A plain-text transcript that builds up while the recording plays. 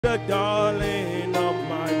the darling of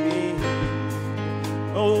my being.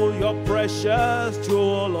 Oh, your precious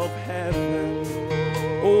jewel of heaven.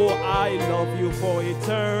 Oh, I love you for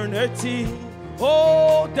eternity.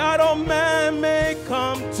 Oh, that all men may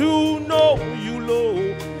come to know you,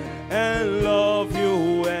 Lord, and love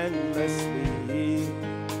you endlessly.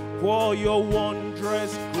 For your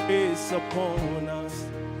wondrous grace upon us,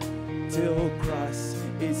 till Christ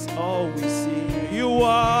is all we see. You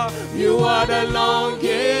are the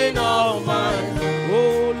longing of my heart.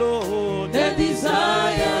 Oh Lord, the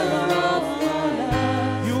desire of my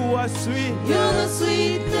life. You are sweet. You're the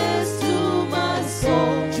sweetness to my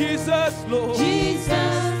soul. Jesus, Lord.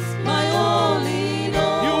 Jesus, my only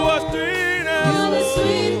Lord. You are sweetness. You're the Lord.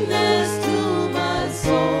 sweetness to my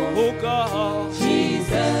soul. Oh God.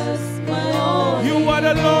 Jesus, my only You are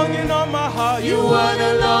the longing of my heart. You are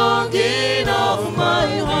the longing of my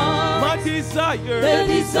heart. My desire. The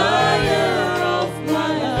desire of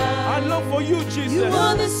my life. I long for you, Jesus. You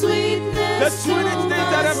are the sweetness. The sweetest thing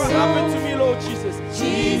that ever happened to me, Lord Jesus.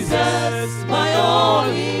 Jesus, my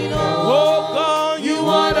only Lord. Oh God, you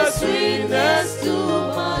are the sweetness to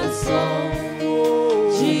my soul.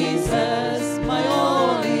 Oh. Jesus, my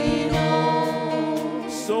only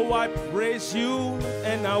Lord. So I praise you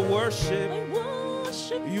and I worship.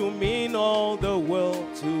 You mean all the world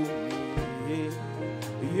to me.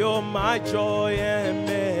 You're my joy and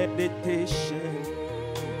meditation,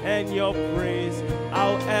 and your praise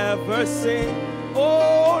I'll ever sing.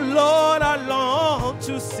 Oh Lord, I long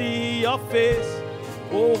to see your face.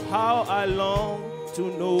 Oh, how I long to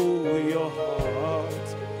know your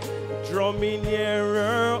heart. Draw me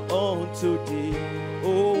nearer unto thee,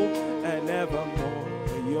 oh, and evermore.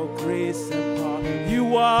 Your grace and power.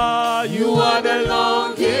 You are the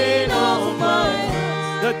longing of my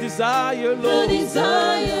heart. The desire, Lord. The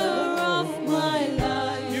desire of my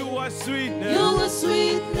life. You are sweetness. You are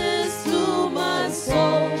sweetness to my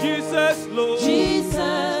soul. Jesus, Lord.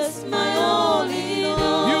 Jesus, my only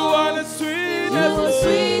Lord. You are the sweetness. You are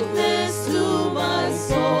sweetness to my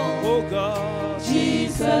soul. Oh God.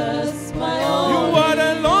 Jesus, my only Lord. You are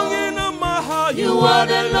the longing of my heart. You are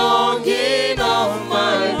the longing of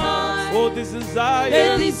my heart. Oh, this desire.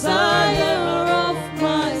 The desire of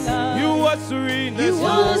my life. You are sweetness. You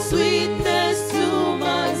are the sweetness to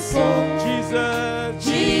my soul. Jesus.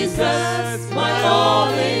 Jesus, my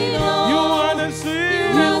only Lord. You are the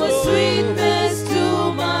sweetness. You are the sweetness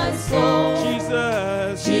to my soul.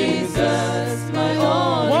 Jesus. Jesus, my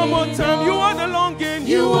only One more time. You are the longing.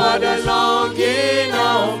 You are the longing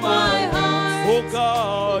of my heart. Oh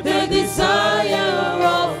God. The desire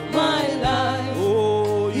of my life.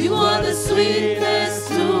 Oh, You are the sweetness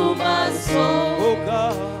to my soul. Oh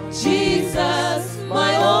God. Jesus,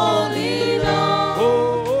 my only Lord.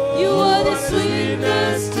 Oh, You are the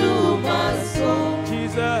sweetness to my soul.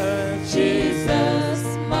 Jesus. Jesus,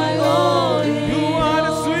 my only You are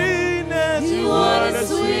the Lord. sweetness. You are the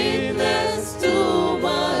sweetness to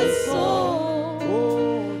my soul.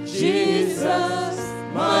 Oh, Jesus,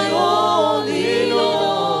 my only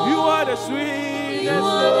Lord. You are the sweetness. You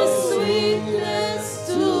are the sweetness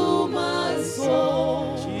to my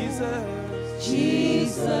soul. Jesus.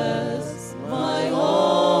 Jesus, my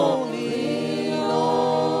only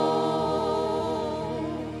Lord.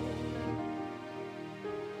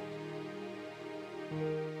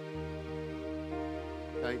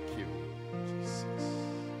 Thank you, Jesus.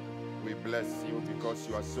 We bless you because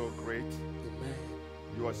you are so great. Amen.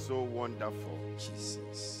 You are so wonderful.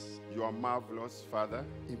 Jesus. You are marvelous, Father.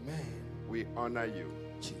 Amen. We honor you.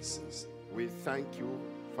 Jesus. We thank you,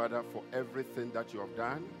 Father, for everything that you have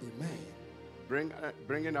done, Amen.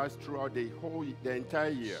 bringing us throughout the entire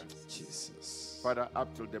year, Jesus. Father,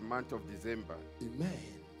 up to the month of December. Amen.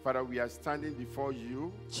 Father, we are standing before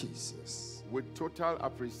you Jesus. with total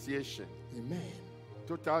appreciation, Amen.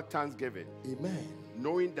 total thanksgiving, Amen.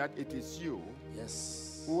 knowing that it is you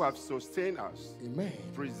Yes. who have sustained us, Amen.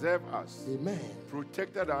 preserved us, Amen.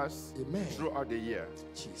 protected us Amen. throughout the year.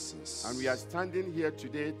 Jesus. And we are standing here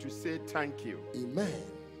today to say thank you. Amen.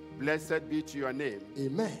 Blessed be to your name,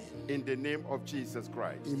 Amen. in the name of Jesus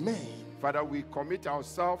Christ. Amen. Father, we commit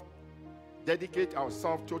ourselves, dedicate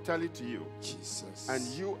ourselves totally to you, Jesus. and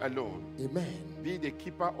you alone. Amen. Be the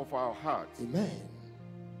keeper of our hearts. Amen.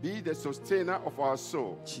 Be the sustainer of our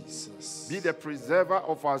soul. Jesus. Be the preserver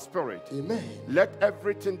of our spirit. Amen. Let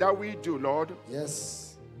everything that we do, Lord,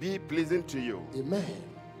 Yes. be pleasing to you. Amen.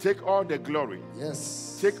 Take all the glory.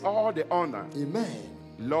 Yes. Take all the honor. Amen.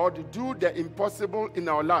 Lord, do the impossible in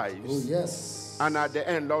our lives. Oh, yes. And at the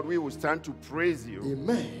end, Lord, we will stand to praise you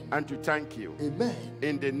Amen. and to thank you. Amen.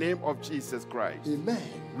 In the name of Jesus Christ. Amen.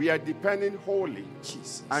 We are depending wholly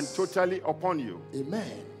Jesus. and totally upon you.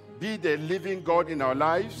 Amen. be the living God in our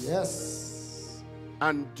lives Yes.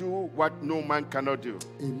 and do what no man cannot do.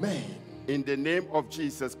 Amen. In the name of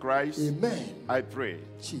Jesus Christ, Amen. I pray.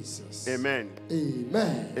 Jesus. Amen.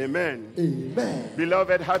 Amen. Amen. Amen.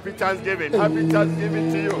 Beloved, happy Thanksgiving. Happy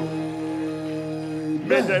Thanksgiving to you.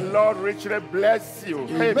 May the Lord richly bless you.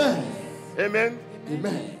 Amen. Amen.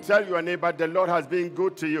 Amen. Tell your neighbor, the Lord has been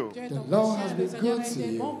good to you The Lord has been good to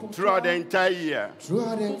you throughout the entire year.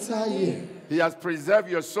 throughout the entire year. He has preserved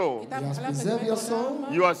your soul, He has preserved your soul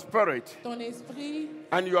your spirit, ton esprit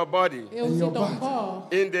and your body. et aussi your ton body. corps.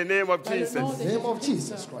 In the name of Dans le nom Jesus. de In the name of Jésus-Christ.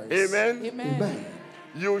 Jesus Christ. Amen. Amen. Amen.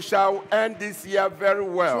 You shall end this year very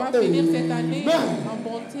Tu vas well. finir cette année Amen. en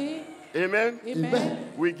bonté. Amen. Amen.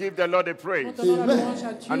 We give the Lord a praise. Nous donnons la Amen. louange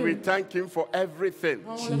à Dieu. And we thank him for everything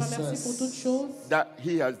On le remercie pour toutes choses that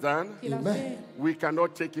he has done. qu'il a Amen. fait. We cannot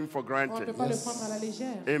take him for On ne granted. peut pas le prendre à la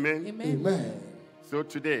légère. Amen. Amen. Amen. So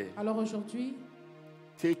today, Alors aujourd'hui,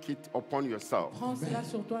 take it upon yourself prends cela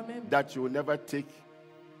sur toi-même. that you will never take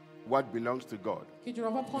what belongs to God Que tu ne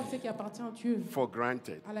vas pas prendre ce qui appartient à Dieu for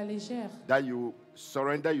granted. à la légère. That you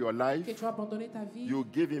surrender your Que life, tu vas abandonner ta vie. you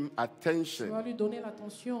give him Tu vas attention lui donner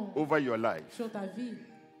l'attention over your life. sur ta vie.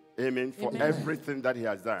 Amen. For Amen. everything that he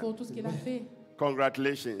has Pour done. tout ce qu'il a fait.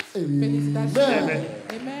 Congratulations. Félicitations. Amen.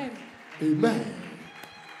 Amen. Amen.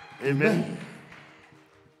 Amen.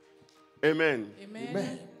 Amen. Amen.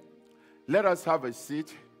 Amen. Let us have a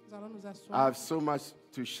seat. Nous allons nous I asseoir. have so much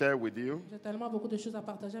to share with you. J'ai tellement beaucoup de choses à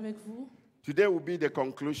partager avec vous. Today will be the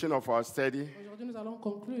conclusion of our study, Aujourd'hui, nous allons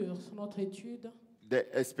conclure sur notre étude, the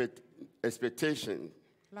expectation.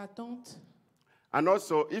 l'attente. And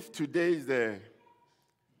also, if today is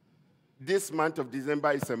this month of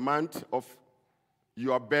December is a month of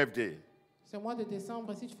your birthday. Ce mois de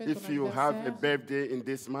décembre, si tu fais If ton you have a anniversaire, birthday in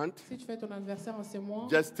this month, si tu fais ton anniversaire en ce mois,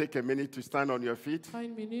 just take a minute to stand on your feet. prends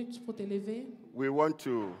une minute pour t'élever. We want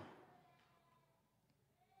to,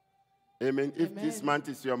 amen. If Amen. this month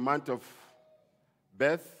is your month of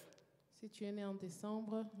birth, Si tu es né en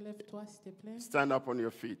décembre, lève-toi s'il te plaît. stand up on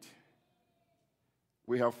your feet.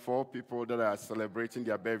 We have 4 people that are celebrating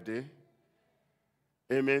their birthday.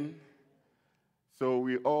 Amen. So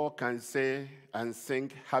we all can say and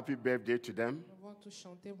sing happy birthday to them Nous allons tous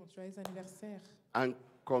chanter mon joyeux anniversaire and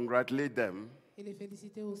congratulate them et les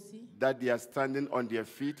féliciter aussi that they are standing on their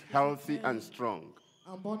feet healthy and strong,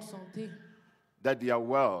 en bonne santé, that they are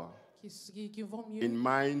well qui vont mieux in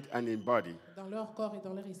mind and in body. dans leur corps et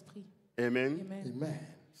dans leur esprit. Amen. Amen. Amen.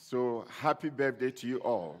 So happy birthday to you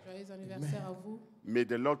all. Joyeux anniversaire à vous. May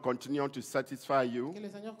the Lord continue to satisfy you Que le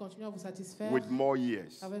Seigneur continue à vous satisfaire with more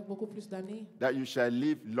years, avec beaucoup plus d'années. that you shall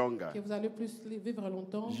live longer. Que vous allez plus vivre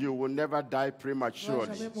longtemps. You will never die Vous n'allez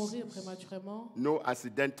prematurely. jamais mourir prématurément. No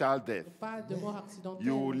accidental death. Pas de mort accidentelle.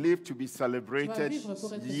 You will live to be Tu vas celebrated vivre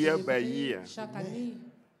pour être year by célébré year. chaque année.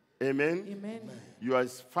 Amen. Amen. Your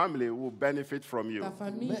family will benefit from you. Ta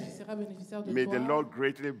famille sera bénéficiaire de May toi. the Lord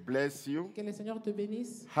greatly bless you. Que le Seigneur te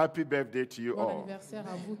bénisse. Happy birthday to you Bon all. anniversaire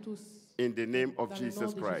à vous tous. In the name of Dans le nom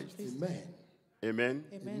Jesus de Christ. Jésus-Christ. Amen. Amen.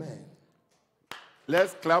 Amen. Amen.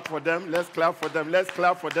 Let's clap for them. Let's clap for them. Let's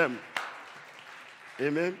clap for them.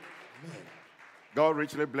 Amen. God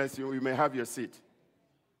richly bless you. You may have your seat.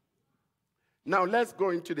 Now let's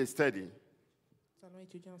go into the study. Nous allons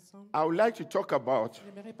étudier ensemble. I would like to talk about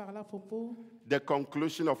J'aimerais parler à propos. the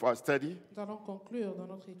conclusion of our study. Nous allons conclure dans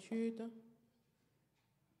notre étude.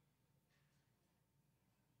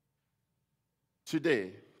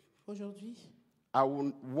 Today, Aujourd'hui, I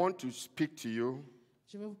want to speak to you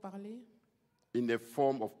je vais vous parler in the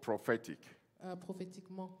form of prophetic.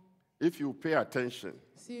 prophétiquement. If you pay attention,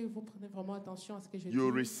 Si vous prenez vraiment attention à ce que je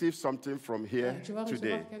you dis, receive something from here tu vas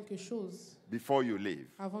today recevoir quelque chose before you leave.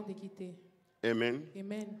 avant de quitter. Amen.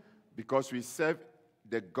 Amen. Because we serve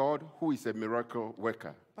the God who is a miracle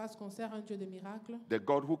worker, Parce qu'on sert un Dieu de miracles, the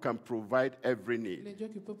God who can provide every le need. Dieu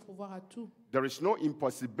qui peut pourvoir à tout. There is no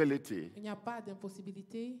impossibility Il n'y a pas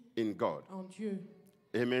d'impossibilité in God. en Dieu.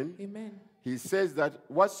 Amen. Amen. He says that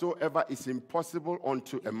whatsoever is impossible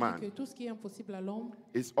unto Il a dit man que tout ce qui est impossible à l'homme,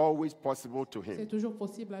 is always possible to c'est him. toujours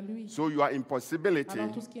possible à lui. So your impossibility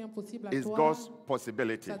Alors tout ce qui est impossible à is toi, God's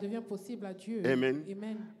possibility. ça devient possible à Dieu. Amen.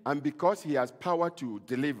 Amen. And because he has power to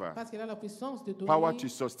deliver, Parce qu'il a la puissance de donner, power to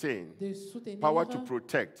sustain, de soutenir, power to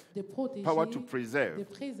protect, de protéger, power to de preserve,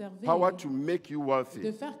 préserver, power to make you de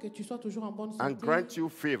wealthy faire que tu sois toujours en bonne and santé grant you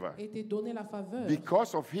favor. et te donner la faveur.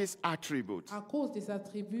 Because of his attributes, À cause des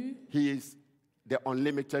attributs, he is the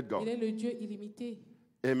unlimited il God. est le Dieu illimité.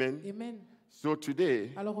 Amen. Amen. So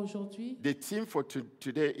today, Alors aujourd'hui, the theme for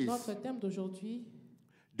today is notre thème d'aujourd'hui,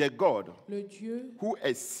 the God le Dieu who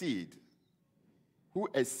exceeds who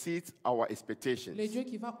exceeds our expectations. Le Dieu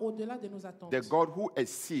qui va au-delà de nos attentes. The God who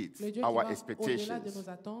exceeds Le Dieu qui our va au-delà de expectations. nos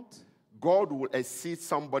attentes. God will exceed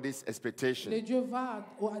somebody's expectation. Le Dieu va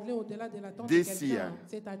aller au-delà de l'attente de This quelqu'un year.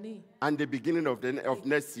 cette année. And the beginning of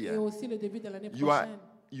next Et year. aussi le début de l'année Your prochaine.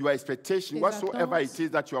 expectation, Tes whatsoever attentes. it is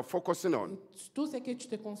that you are focusing on, Tout ce que tu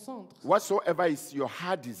te concentres. whatsoever is your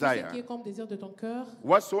heart Tout ce qui est desire, comme désir de ton cœur.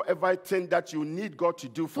 whatsoever thing that you need God to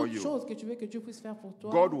do for Toute you, chose que tu veux que Dieu puisse faire pour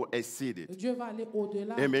toi. God will exceed it. Dieu va aller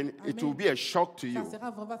au-delà. Amen. It will be a shock to you. Ça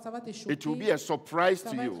va te choquer. It will be a surprise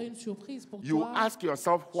Ça to va être you. une surprise pour You toi. ask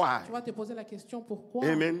yourself why. Tu vas te poser la question pourquoi.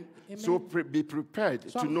 Amen. Amen. So be prepared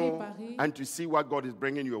Sois to know préparé. and to see what God is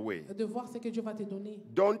bringing your way. De voir ce que Dieu va te donner.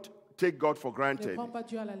 Don't take God for Ne granted. prends pas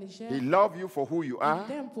Dieu à la légère. He loves you for who you Il are,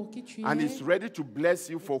 t'aime pour qui tu and es. He's ready to bless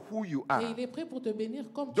you for who you Et are. il est prêt pour te bénir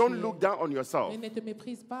comme Don't tu es. look down on yourself. Et ne te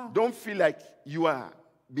méprise pas. Don't feel like you are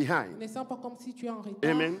behind. Ne sens pas comme si tu es en retard.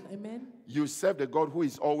 Amen. Amen. You serve the God who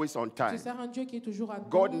is always on Tu time. sers un Dieu qui est toujours à temps.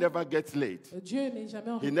 God never gets late. Dieu n'est jamais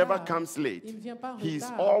en retard. He never comes late. Il ne vient pas en He's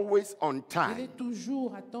retard. always on Il time. est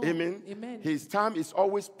toujours à temps. Amen. Amen. His time is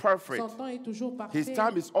always perfect. Son temps est toujours parfait. His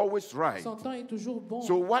time is always right. Son temps est toujours bon.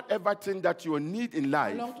 So whatever thing that you need in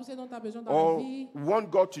life Alors tout ce dont tu as besoin dans la or vie, want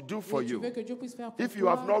God to do for et tu you, veux que Dieu puisse faire pour if you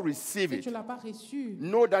toi, have not received si tu it, ne l'as pas reçu,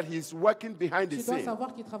 know that He's working behind the tu dois scene.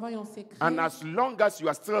 savoir qu'il travaille en secret. And as long as you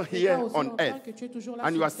are still Et here toi aussi on longtemps earth, que tu es toujours là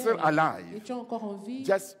and sur you are terre, still alive, et tu es encore en vie,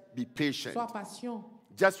 just be patient. sois patient.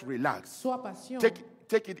 Just relax. Sois patient.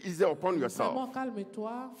 Take it easy upon yourself. Vraiment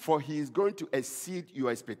calme-toi. For He is going to exceed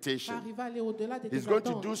your expectation. Car il va aller au-delà de tes He's going to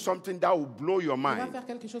attentes. do something that will blow your Il va mind. faire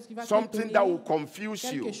quelque chose qui va Something t'étonner, that will confuse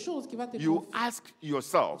you. quelque chose qui va te You confuser. ask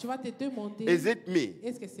yourself, Tu vas te demander, is it me?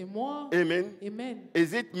 est-ce que c'est moi? Amen. Amen.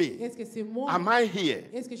 Is it me? Est-ce que c'est moi? Am I here?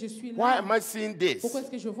 Est-ce que je suis Why là? am I seeing this? Pourquoi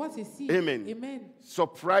est-ce que je vois ceci? Amen. Amen.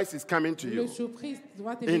 Surprise is coming to Le you. surprise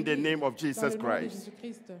va te In the venir name of dans Jesus le nom de Christ.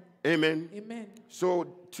 Jésus-Christ. Amen. Amen. So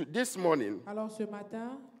this morning, Alors ce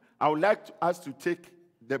matin, I would like us to take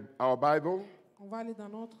our Bible on va aller dans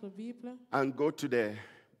notre Bible and go to the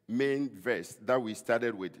main verse that we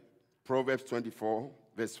started with, Proverbs 24,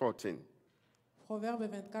 verse 14. Proverbe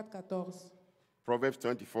 24, 14. Proverbs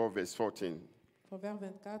 24, verse 14. Proverbe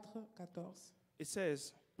 24, 14. It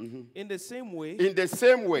says, in the same way, In the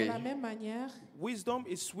same De way, la même manière, wisdom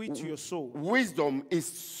is sweet to your soul. wisdom is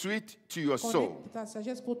sweet to your soul. connaître ta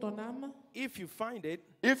sagesse pour ton âme. If you find it,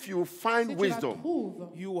 If you Si find tu la wisdom, trouves,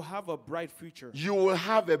 you will have a bright future, you will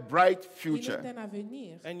have a bright il future, est un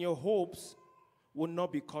avenir. and your hopes will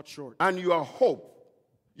not be cut short. and your hope,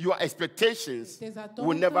 your expectations Tes attentes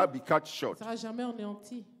will never be cut ne short. sera jamais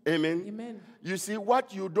anéanti. Amen. Amen. You see,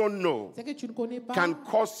 what you don't know Ce que tu ne connais pas can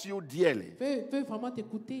cost you dearly. peut vraiment te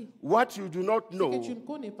coûter. What you do not Ce que know tu ne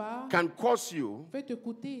connais pas can cost you, peut te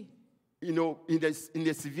coûter in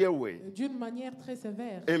a severe way. d'une manière très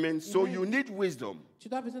sévère. Amen. So Amen. you need wisdom. Tu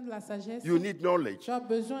dois besoin de la sagesse. You need knowledge. Tu as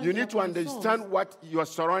besoin You de need la to connaissance understand what your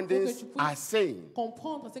surroundings pour que tu puisses are saying.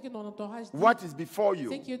 comprendre ce que ton entourage dit, What is before ce you.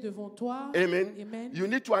 qui est devant toi. Amen. Amen. You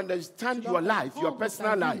need to Tu understand dois your life, your comprendre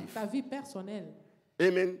personal ta vie, life. ta vie personnelle.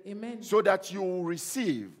 Amen. Amen. So that you will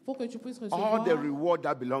receive Pour que tu puisses all recevoir the reward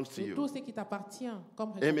that belongs to tout you. ce qui t'appartient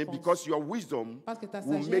comme Amen. récompense. Because your wisdom Parce que ta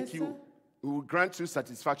will make sagesse you, will grant you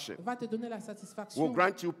satisfaction, va te donner la satisfaction, will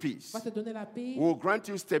grant you peace, va te donner la paix, will grant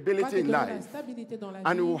you va te stability in donner la life, stabilité dans la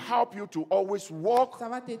and it will vie. help you to always walk Ça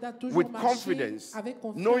va t'aider à toujours with marcher confidence, avec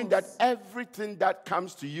confiance, knowing that everything that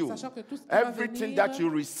comes to you, sachant que tout ce qui va everything venir, that you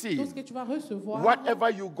tout ce receive, que tu vas recevoir, whatever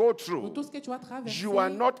you go ou through, tout ce que tu vas traverser, you are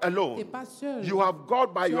not t'es alone. pas seul. You have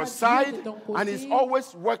God by Tu your as Dieu side, de ton côté, and He's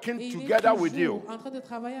always working et il est together with toujours you. en train de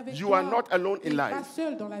travailler avec You toi. are not alone in Tu n'es pas life.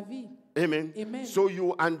 seul dans la vie. Amen. Amen. So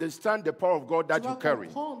you understand the power of God that Tu you vas carry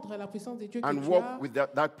comprendre la puissance de Dieu que and tu walk as with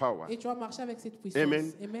that power. et tu vas marcher avec cette puissance.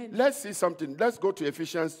 Amen. Amen. Let's see something. Let's go to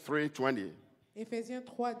Ephesians 3:20, Éphésiens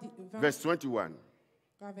 3, 20 verse 21.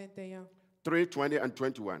 à 21. 3:20 and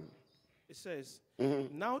 21. It says,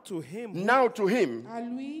 now to him Now to Him À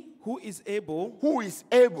lui who is able who is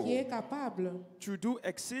qui able est capable to do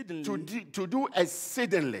exceedingly to do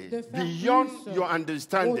exceedingly de faire beyond plus your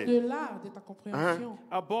understanding, au-delà de ta compréhension,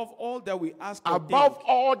 above all that we ask or above think,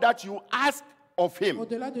 all that you ask of Him,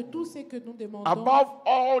 au-delà de tout ce que nous demandons, above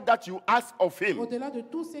all that you ask of Him, au-delà de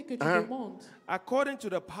tout ce que tu demandes, according to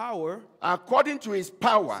the power according to His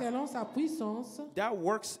power selon sa puissance that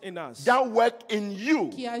works in us. that work in you.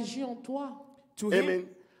 qui agit en toi, To him, Amen.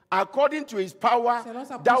 According to His power selon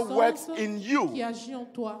sa that works puissance in qui you. agit en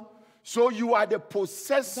toi. So you are the Donc tu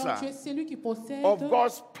possessor es celui qui possède of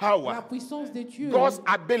God's la power, puissance de Dieu, God's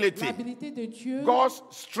ability, l'habilité de Dieu, God's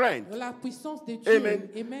strength. la puissance de Dieu. Amen.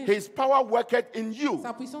 Amen. His power worketh in you.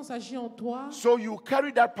 Sa puissance agit en toi. So you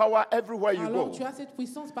carry that power everywhere you Alors go. tu as cette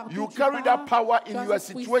puissance partout You où tu carry pars. that power Tu in as your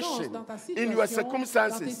cette puissance situation, dans ta in your situation, dans tes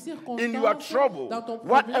circumstances, in your circonstances, trouble, dans ton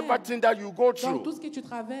whatever problème, thing that you go dans through. tout ce que tu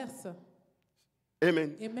traverses.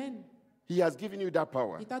 Amen. Amen. He has given you that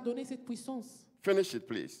power. Il t'a donné cette puissance. Finish it,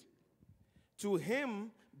 please. To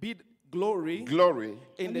him be glory Glory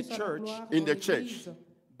in the Lui soit la church gloire in dans the l'Église. church.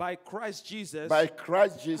 by Christ Jesus By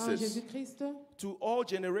Christ En Jesus Jésus-Christ, to all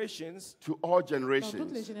generations to all dans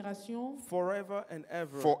toutes les generations, générations, forever and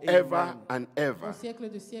ever. forever Amen. and au ever. siècle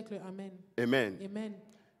de siècles. Amen. Amen. Amen.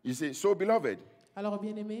 You see, so beloved, Alors,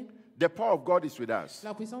 bien-aimés, the power of God is with us,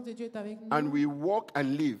 la puissance de Dieu est avec nous. and we walk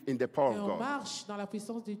and live in the power Et of on God. marche dans la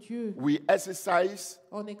puissance de Dieu. We exercise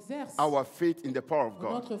On exerce our faith in the power of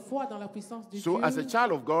God. notre foi dans la puissance de So, Dieu. as a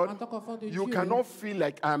child of En God, tant qu'enfant de you Dieu, cannot feel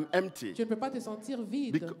like I'm empty. tu ne peux pas te sentir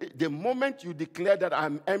vide. Because the moment you declare that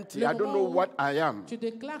I'm empty, Le I don't know moment où what I am. Tu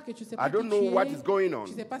déclares que tu sais I pas don't qui know tu what es. is going on.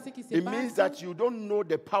 Tu sais pas ce qui se It passe. means that you don't know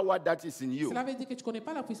the power that is in you. Cela veut dire que tu connais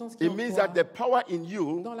pas la puissance qui est It en means toi. that the power in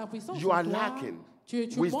you, Dans la puissance you en are toi, lacking tu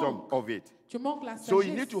wisdom manques. of it. Tu manques la sagesse. So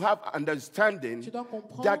you need to have understanding Tu dois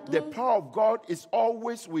comprendre that the power of God is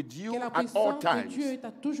always with you que la at all puissance de Dieu times.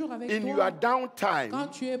 est toujours avec In toi. your downtime, Quand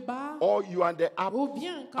tu es bas, or you are the up, ou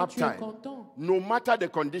bien quand tu es uptime, content. no matter the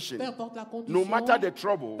condition, Peu importe la condition, no matter the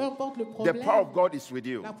trouble, peu importe le the problème, power of God is with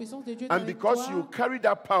you. la puissance de Dieu est And avec because toi. you carry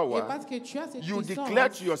that Et power, parce que tu as cette you puissance, declare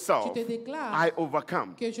to yourself, tu te déclares I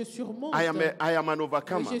overcome. que je surmonte. I am an Et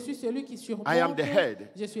overcomer. je suis celui qui surmonte. I am the head,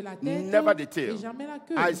 Je suis la tête, never the tail. et jamais la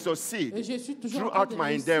queue. I succeed Et je suis toujours en throughout train de my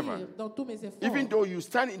réussir endeavor. dans tous mes efforts. Even though you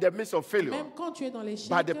stand in the midst of failure, Même quand tu es dans l'échec,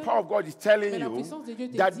 but the power of God is telling mais la you puissance de Dieu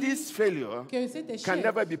te that dit this failure que cet échec, can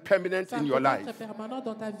never be permanent ça in ne your peut pas life. être permanent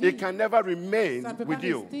dans ta vie. It can never remain Ça ne peut pas with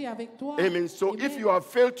you. rester avec toi. Amen. So Amen. if you have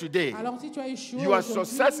failed today, Alors si tu as échoué your aujourd'hui,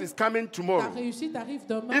 success is coming ta tomorrow. réussite arrive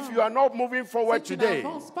demain. If you are not moving forward si tu today,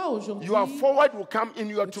 n'avances pas aujourd'hui, your forward will come in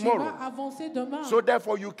your tu tomorrow. vas avancer demain. So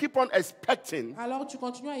therefore, you keep on expecting Alors tu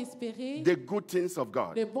continues à espérer the good things of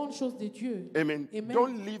God. les bonnes choses de Dieu. Amen. Amen.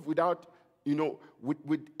 Don't live without,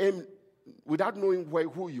 without knowing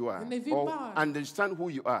who you are Ne vis or pas. understand who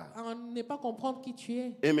you are. À ne pas comprendre qui tu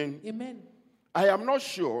es. Amen. Amen. I am not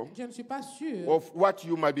sure Je ne suis pas sûre of what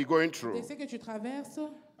you might be going de through. ce que tu traverses.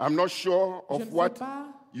 I'm not sure Je ne of sais what pas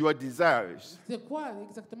your desires c'est quoi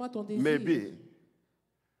exactement ton désir. may be.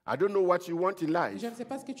 I don't know what you want in life. Je ne sais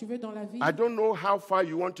pas ce que tu veux dans la vie. I don't know how far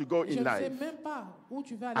you want to go Je in ne sais life. même pas où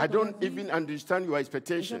tu veux aller I dans la don't vie. even understand your Je ne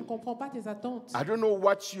expectation. comprends pas tes attentes. I don't know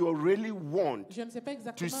what you really want Je ne sais pas to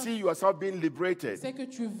exactement see yourself being liberated ce que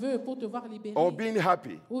tu veux pour te voir libéré or being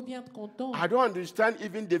happy. ou bien être content. I don't understand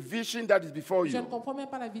even the vision that is before Je ne you. comprends même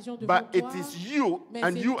pas la vision devant But it toi. is you Mais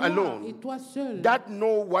and c'est you toi et alone toi seul that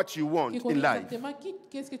know what you want qui in connais life. exactement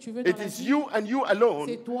qu'est-ce que tu veux dans It la is vie. you and you alone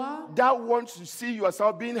C'est toi that wants to see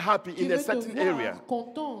yourself being happy qui in a veux te certain voir area.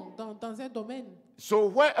 content dans un domaine. So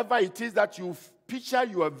wherever it is that you picture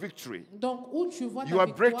your victory, Donc, où tu vois ta your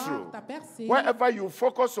victoire, breakthrough, ta percée, wherever you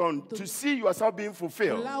focus on to see yourself being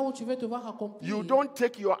fulfilled, là où tu veux te voir accompli, you don't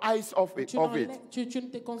take your eyes off it. tu ne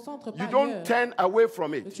te concentres pas You don't ailleurs. turn away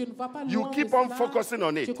from it. Tu ne vas pas You loin keep de on cela. focusing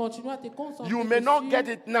on Tu it. continues à te concentrer You may not dessus.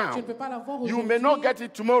 get it now. Tu ne peux pas l'avoir You aujourd'hui. may not get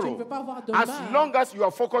it Tu ne tomorrow. peux pas avoir demain. As long as you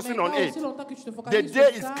are focusing Mais on pas it, aussi longtemps que tu te the focalises day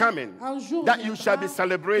sur is ça, coming un jour that you shall be viendra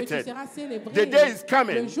celebrated. que tu seras célébré. The day is Le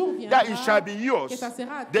coming jour that viendra it shall be que yours. ça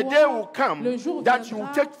sera à The toi. day will come Le jour that you will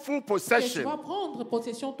viendra take full que tu possession. vas prendre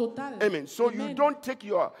possession totale. Amen. So Amen. you don't take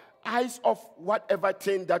your eyes off whatever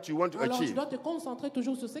thing that you want to Alors tu achieve. dois te concentrer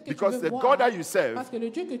toujours sur ce que Because tu veux the voir. God that you serve, Parce que le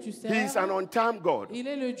Dieu que tu sers, He is an on-time God. il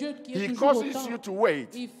est le Dieu qui est He toujours au causes temps. you to wait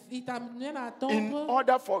Il t'amène à in attendre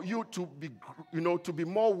order for you to be, to be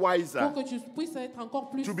more wiser, pour que tu puisses être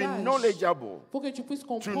encore plus to be sage, knowledgeable, pour que tu puisses to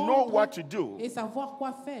comprendre know what to do et savoir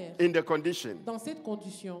quoi faire in the condition. dans cette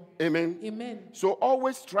condition. Amen. Amen. So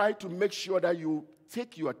always try to make sure that you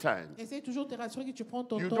take your time. Essaye toujours de te rassurer que tu prends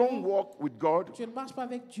ton You temps. don't walk with God Tu ne marches pas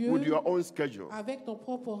avec Dieu with your own schedule, avec ton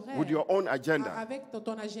propre horaire, with your own agenda. avec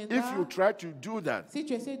ton agenda. If you try to do that, Si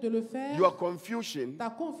tu essaies de le faire, your confusion ta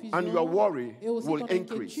confusion and your worry et aussi will ton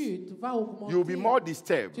increase. inquiétude va augmenter. You'll be more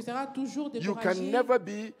disturbed. Tu seras toujours You découragé. can never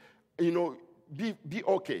be, be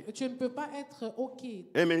okay. Tu ne peux pas être OK.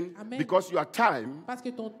 Amen. Amen. Because your time Parce que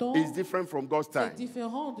ton temps is different from God's c'est time.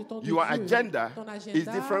 différent de ton de Your Dieu. agenda Ton is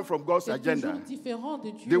different from God's c'est agenda. toujours différent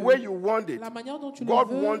de Dieu. The way you want it, La manière dont tu God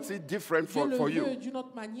le veux, wants it different Dieu le for veut you. d'une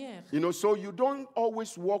autre manière. You know, so you don't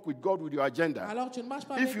always walk with God with your agenda. Alors tu ne marches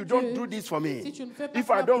pas If avec you Dieu. don't do this for me, Si tu ne fais pas if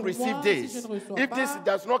I cela don't pour receive moi, this, si je ne reçois if pas, this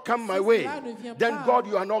does not come my si way, cela ne vient then pas, God,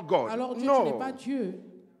 you are not God. alors Dieu, tu n'es No. pas Dieu.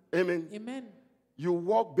 Amen. Amen. You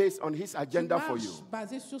walk based on His Tu agenda for marches you.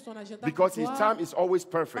 basé sur son agenda Because pour His toi, time is always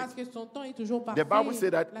parce perfect. que son temps est toujours The parfait. Bible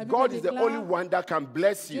says La that Bible God is the déclare, only one that can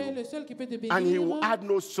bless Dieu est you. le seul qui peut te bénir. And He will add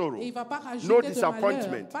no sorrow, Et il va pas rajouter no de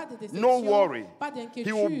disappointment, malheur, pas de déception, no worry. pas d'inquiétude.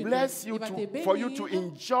 He will bless you Il va te for you to bénir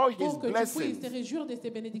enjoy His pour que tu puisses te blessings réjouir de ses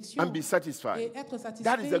bénédictions and be satisfied. et être satisfait.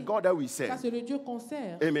 That is the God that we Ça, serve. c'est le Dieu qu'on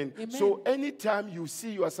sert. Amen. Amen. So anytime you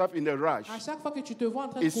see yourself in a rush, À chaque fois que tu te vois en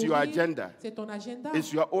train de it's your courir, agenda. c'est ton agenda,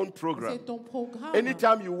 It's your own program. c'est ton programme.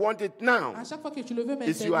 Anytime you want it now, À chaque fois que tu le veux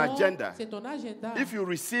it's your maintenant, agenda. c'est ton agenda. if you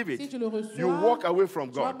receive Si it, tu le reçois, you walk away from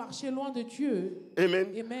tu vas God. marcher loin de Dieu. Amen.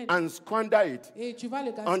 Amen. And squander it. Et tu vas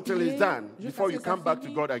le gaspiller Until it's done, jusqu'à before ce you que ça come back to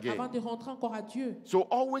finisse, God again. avant de rentrer encore à Dieu. So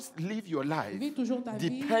always live your life Vis toujours ta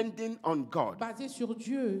vie depending on God, basée sur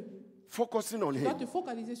Dieu. focusing on Tu dois Him, te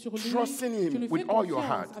focaliser sur lui. trusting Him Tu lui with fais all your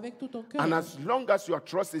confiance heart. avec tout ton cœur. And as long as your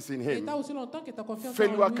trust is in Et Him, t'as aussi longtemps que ta confiance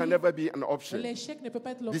failure en lui, can never be an option. l'échec ne peut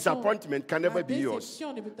pas être l'option. Disappointment can never La be yours.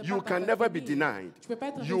 déception ne peut pas You can never be denied. Tu peux pas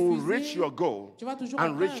être You will refusé. reach your goal Tu vas toujours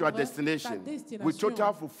and reach your atteindre ta destination destination with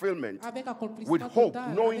total fulfillment, avec accomplissement with hope,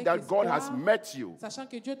 total, knowing avec that God espoir, has met you sachant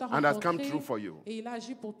que Dieu t'a and has come rencontré through for you. et il a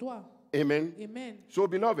agi pour toi. Amen. Amen. So,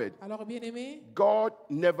 beloved, Alors, bien-aimés, God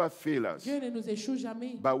never fails us, Dieu ne nous échoue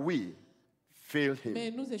jamais, but we fail Him.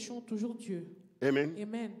 mais nous échouons toujours Dieu. Amen.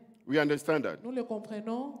 Amen. We understand that. Nous le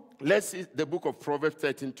comprenons. Let's see the book of Proverbs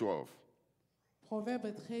 13:12.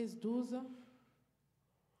 Proverbe 13, 12.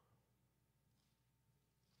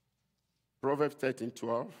 Proverbs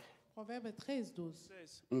 13:12. Proverbe 13, 12.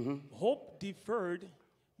 Says, hope deferred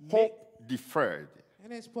Hope deferred Un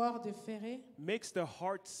espoir déféré makes the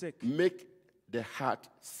heart sick. make the heart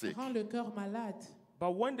sick. rend le cœur malade.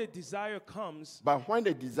 But when the desire comes, But when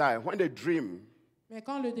the desire, when the dream, Mais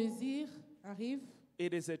quand le désir arrive,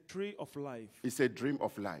 it is a tree of life. it's a dream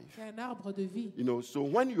of life. c'est un arbre de vie. You know, so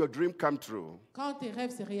when your dream come true, Quand tes rêves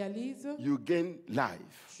se réalisent, you gain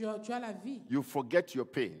life. tu as la vie. You forget your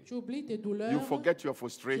pain. Tu oublies tes douleurs. You forget your Tu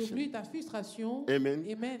frustration. oublies ta frustration. Amen.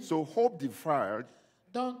 Amen. So hope deferred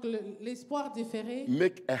Donc l'espoir déféré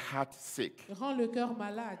make a heart sick. rend le cœur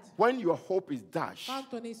malade. When your hope is dashed, Quand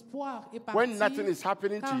ton espoir est parti, when nothing is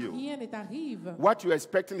happening quand to you, rien ne t'arrive, what you're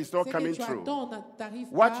expecting is not ce que coming tu true. attends t'arrive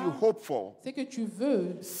What pas, you hope for ce que tu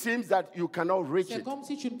veux, seems that you cannot reach c'est it. comme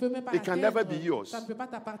si tu ne peux même pas It can l'atteindre. never be yours. Ça ne peut pas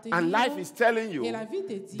t'appartenir. And life is telling you Et la vie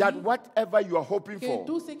te dit that whatever you are hoping que for,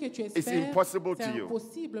 tout ce que tu is espères, impossible c'est to you.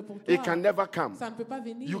 impossible pour toi. It can never come. Ça ne peut pas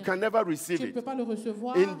venir. You can never receive Tu ne peux it. pas le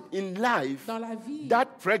recevoir. In life, Dans la vie, that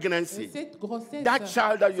pregnancy, cette grossesse, that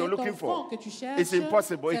child that you're cet looking enfant for, que tu cherches, it's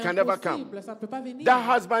impossible. It c'est can never impossible. come. Ça ne peut pas venir. that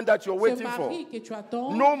husband that you're Ce waiting for, mari que tu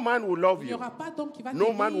attends, no man will love il n'y you. aura pas d'homme qui va No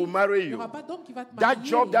t'aimer. man will marry Il n'y you. aura pas d'homme qui va te That marier.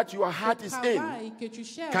 job that your Ce heart is travail que tu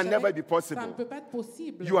cherches can never be possible. Ça ne peut pas être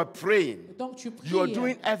possible. You are praying. Donc tu pries. You are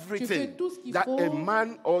doing Tu fais everything tout ce qu'il that faut a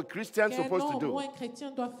man or a Christian is qu'un supposed to homme ou do, un chrétien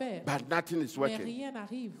doit faire. but nothing is Mais working. rien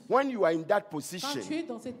n'arrive. When you are in that Quand tu position, es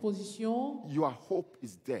dans cette position, your hope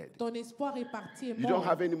is dead. ton espoir est parti et You mort. don't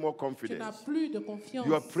have any more Tu n'as confidence. plus de confiance.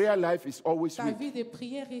 Your prayer life is always Ta weak. vie de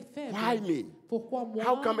prière est faible. Why me? Pourquoi moi?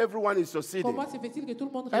 How come everyone is succeeding? Comment se fait-il que tout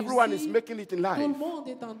le monde Everyone réussit? is making it in Tout le life. monde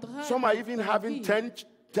est en train Some are de even dans la having vie. 10,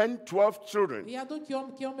 12 children. Il y a d'autres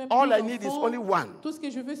qui ont même All plus I need is d'enfants. only one. Tout ce que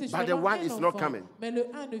je veux, c'est But the seulement one un is not enfant. coming. Mais le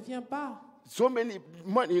un ne vient pas. So many,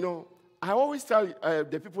 you know, I always tell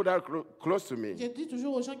the people that are close to me Je dis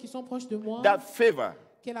toujours aux gens qui sont proches de moi that favor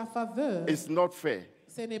que la faveur, is not fair.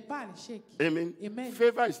 ce n'est pas l'échec. Amen. Amen.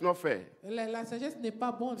 Favor is not fair. La sagesse n'est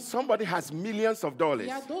pas bonne. Somebody has millions of Il dollars.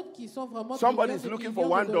 y a d'autres qui sont vraiment Somebody millions is de looking millions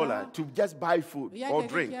for de $1 dollars. to just buy food Il y a or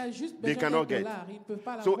quelqu'un drink. qui a juste They besoin cannot d'un get. dollar. Il ne peut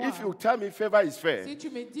pas So l'avoir. if you tell me favor is fair, Si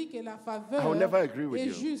tu me dis que la I faveur will never agree with est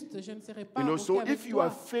you. juste, je ne serai pas you know, OK so avec if you toi.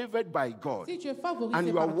 are favored by God Si tu es favorisé and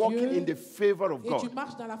you are par walking Dieu in the favor of et tu God,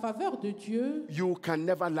 marches dans la faveur de Dieu, you can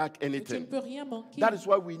never lack tu ne anything. peux rien manquer. That is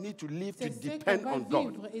why we need to live to C'est ce depend qu'on va on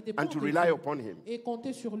God vivre et and dépendre to de rely Dieu. upon Him. Et qu'on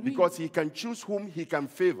compter sur lui. Because he can choose whom he can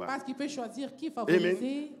favor. Parce qu'il peut choisir qui Amen.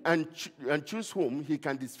 favoriser. And choose whom he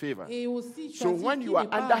can disfavor. Et aussi So choisir when qui you are n'est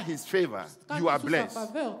pas. under his favor, Quand you tu es are sous sa blessed.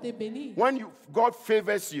 faveur, t'es béni. When God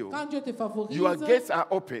favors you, Quand Dieu te favorise, your gates are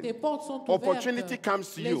open. tes portes sont ouvertes. Opportunity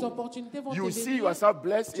comes to Les you. opportunités vont You te see venir. yourself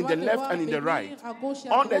blessed Tu in vas the te left voir and in the bénir right. à gauche et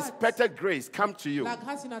à droite. Unexpected grace come to you. La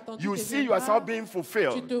grâce inattendue You te see viendra. yourself being Tu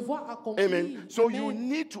fulfilled. te vois accompli. Amen. So Amen. you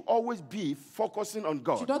need to always be focusing on Tu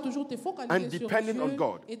God dois toujours te focaliser and sur depending Dieu on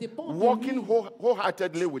God, et dépendre de walking lui.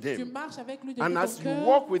 wholeheartedly with Tu Him. marches avec lui de And tout as ton you cœur.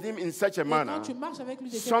 walk with Him in such a Et manner, quand tu marches avec lui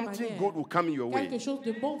de cette something manière, good will come your way. quelque chose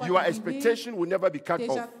de bon va Your t'arriver. expectation will never be cut Tes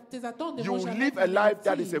off. attentes ne You vont will jamais live être a life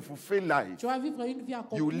that is anéanties. a fulfilled life. Tu vas vivre une vie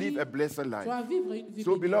accomplie. You will live a blessed Tu life. vas vivre une vie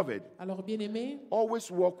So, bénie. beloved, Alors, bien-aimé, always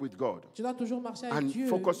walk with God. tu dois toujours marcher avec And Dieu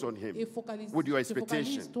focus on Him et focalise, with your te focalise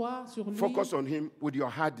expectation. toi sur lui Focus on Him with your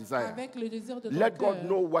heart desire. avec le désir de ton Let cœur. God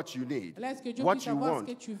know what you need, Laisse que Dieu what puisse you savoir want.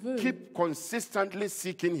 ce que tu veux. Keep consistently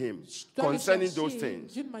seeking Him Tu dois le concerning chercher those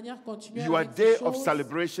things. d'une manière continue Your avec ces day of choses.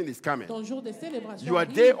 celebration is coming. Ton jour de célébration Your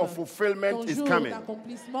arrive. day of fulfillment Ton is jour coming.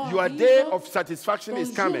 d'accomplissement Your arrive. day of satisfaction Ton is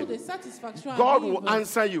jour coming. de satisfaction God arrive. will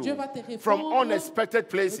answer you Dieu va te répondre from unexpected de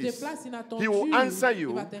places. places inattendues. He will answer Il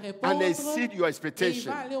you va te répondre and exceed your et il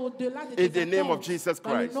expectation va aller au-delà de in tes the name of attentes. Jesus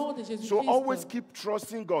Dans le Christ. nom de Jésus-Christ. So always keep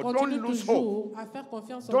trusting God. Continue Don't lose hope. toujours à faire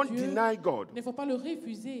confiance en Don't Dieu. deny God Il ne faut pas le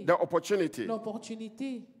refuser. the opportunity.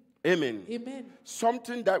 L'opportunité. Amen. Amen.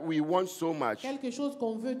 Something that we want so much. Quelque chose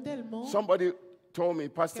qu'on veut tellement. Somebody told me,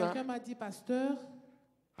 Pastor, Quelqu'un m'a dit, pasteur,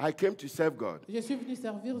 I came to serve God. je suis venu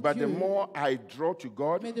servir But Dieu. the more I draw to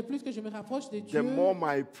God, Mais de plus que je me rapproche de the Dieu, more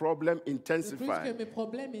my problem de plus que intensifies. mes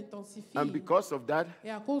problèmes intensifient. And because of that, Et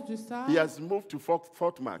à cause de ça, he has moved to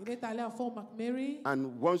Fort Mac il est allé à Fort McMurray.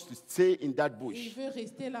 and wants to stay in that Il bush. veut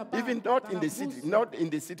rester là-bas. Even dans not la in the city, brousse. not in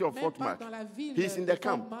the city of Même Fort pas Mac. dans la ville He's in de the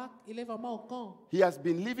Fort camp. Mac, il est vraiment au camp. He has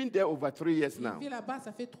been living there over 3 years Il now. vit là-bas,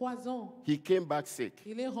 ça fait 3 ans. He came back sick.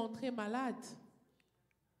 Il est rentré malade.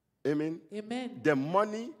 Amen. Amen. The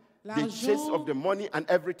money, the L'argent, chase of the money and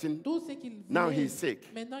everything, tout ce qu'il voulait. now he's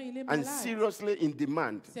sick Maintenant, il est and malade. seriously in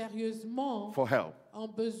demand Sérieusement, for help. en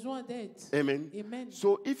besoin d'aide. Amen. Amen.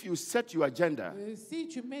 So if you set your agenda, Si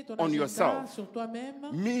tu mets ton on agenda yourself, sur toi-même,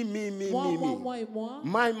 me, moi et moi,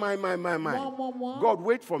 my, moi, God,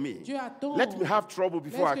 wait for me. Dieu attend. Let me have trouble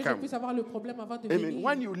before I Laisse que je come. puisse avoir le problème avant de Amen. venir.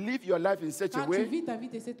 When you live your life in such a Quand tu way, vis ta vie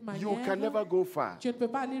de cette manière, you can never go far. tu ne peux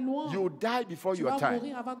pas aller loin. You die before Tu your vas time.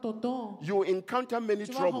 mourir avant ton temps. You encounter many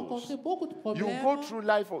Tu vas troubles. rencontrer beaucoup de You problèmes. go through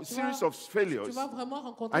life of Tu series vas- of failures. Tu vas vraiment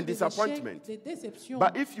rencontrer and des disappointment. échecs, des déceptions.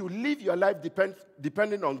 But if you live your life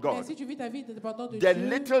depending on Mais God, si tu vis ta vie dépendant de the Dieu,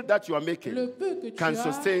 little that you are making le peu que tu can as,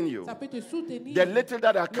 sustain you. ça peut te soutenir. The little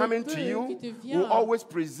that are Le coming peu to you qui te vient will always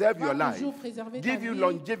preserve va your life, toujours préserver ta give you vie,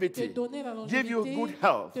 longevity, te donner la give you longévité, good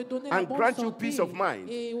health, te donner la and bonne grant you santé, peace of mind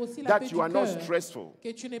et aussi la that paix you du are not cœur, stressful. que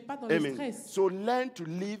tu n'es pas dans le Amen. stress. So learn to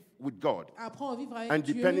live with God Apprends à vivre avec and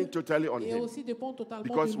Dieu depending totally on et Him. aussi dépends totalement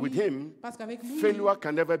Because de with lui. Him, Parce qu'avec lui, failure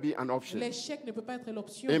can never be an option. l'échec ne peut pas être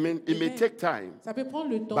l'option. Amen. It may Amen. take time, Ça peut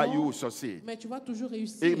prendre le temps, but you will succeed. mais tu vas toujours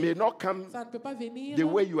réussir. It may not come Ça ne peut pas venir the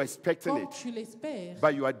way you are expecting comme it, tu l'espères,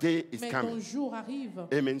 but your day is mais ton coming. jour arrive.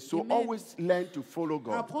 Amen. So Amen. always learn to follow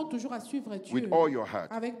God Apprends toujours à suivre Dieu with all your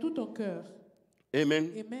heart. avec tout ton cœur.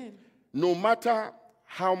 Amen. Amen. No matter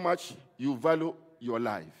how much you value your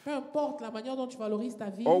life, Peu importe la manière dont tu valorises ta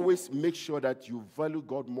vie, always make sure that you value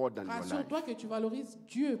God more than your life. rassure-toi que tu valorises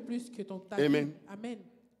Dieu plus que ta Amen. vie. Amen.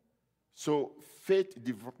 So faith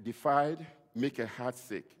defied make a heart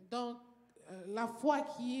sick. Donc, la foi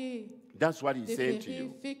qui est That's what he's saying to déférée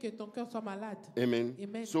you. fait que ton cœur soit malade. Amen.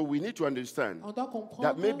 Amen. So we need to understand On doit comprendre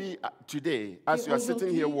that maybe today, as you are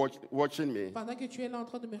sitting here aujourd'hui, watching me, pendant que tu es là en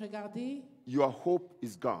train de me regarder, your hope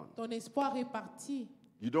is gone. ton espoir est parti.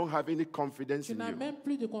 You don't have any confidence Tu in n'as you. même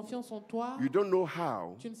plus de confiance en toi. You don't know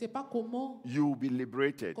how Tu ne sais pas comment. you will be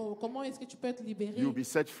liberated. Comment est-ce que tu peux être libéré? You will be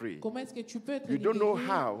set free. Comment est-ce que tu peux être You libéré? don't know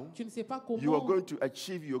how Tu ne sais pas you are comment going to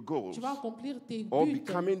achieve your goals tu vas accomplir tes or buts.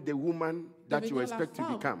 becoming the woman that you Devenir la expect to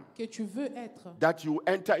femme become. que tu veux être. That you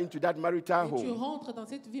enter into that marital Et tu home rentres dans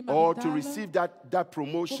cette vie or to maritale receive that pour que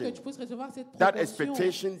promotion, tu puisses recevoir cette that promotion,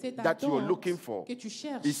 expectation cette that you are attente looking for. que tu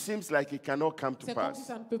cherches. It seems like it cannot come to C'est comme si pass.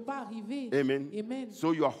 ça ne peut pas arriver. Amen. Amen.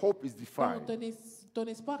 So your hope is Donc, defied, ton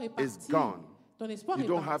espoir est is parti. gone. Ton espoir You est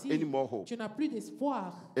don't have parti. any more hope. Tu n'as plus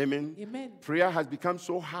d'espoir. Amen. Amen. Prayer has become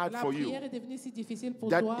so hard La for you prière est devenue si difficile pour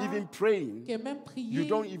that toi even praying, que même prier, you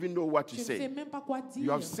don't even know what to tu ne sais say. même pas quoi dire. You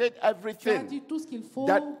have said Tu as everything dit tout ce qu'il faut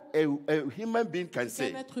that a human being can qu'un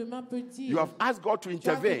say. être humain peut dire. You have asked God to Tu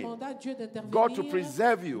as intervene, demandé à Dieu d'intervenir, God to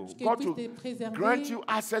preserve you, qu'il God puisse to te préserver grant you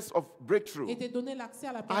access of breakthrough, et te donner l'accès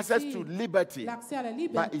à la access pensée, to liberty. l'accès à la But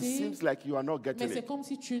liberté. it seems like you are not Mais getting c'est it. comme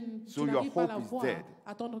si tu So your n'arrives pas à la hope is voir. dead.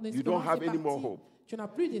 À ton You don't espérance have est any more partie. hope. Tu n'as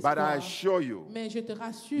plus But I d'espoir. assure you, Mais je te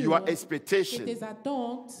rassure your que expectation tes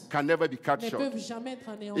attentes can never be cut ne short. peuvent jamais être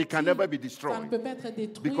anéanties. It can never be Ça ne destroyed. peut pas être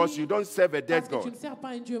détruit. Because you don't serve a dead Parce que tu God. ne sers pas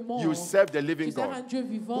un Dieu mort. You serve the living Tu sers un God, Dieu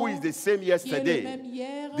vivant who is the same qui est le yesterday, même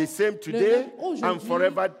hier, the same le today, même aujourd'hui, and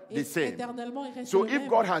forever et the same. éternellement, il reste So le if même.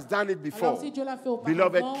 God has done it Alors before, si Dieu l'a fait auparavant,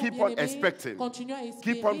 beloved, keep on bien-aimé, expecting. continue à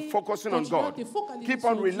espérer, Keep on focusing on continue à God. te focaliser Keep sur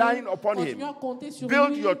on Dieu, relying upon continue Him. à compter sur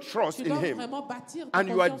Build lui. your trust Tu in dois Him. vraiment bâtir ta And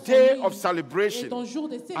your confiance en day lui. of Et celebration, ton jour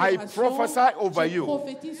de I célébration, prophesy over je you.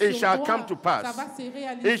 prophétise It sur shall toi. come to pass. Ça va se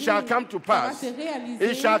réaliser. It shall come to Ça va pass. se réaliser.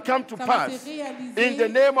 It shall come to Ça va se pass. réaliser In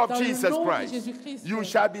the name of dans le Jesus nom de Christ, Jésus-Christ. you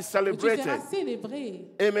shall be Et tu celebrated. seras célébré.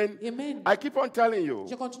 Amen. Amen. I keep on telling you,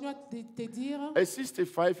 Je continue à te dire, a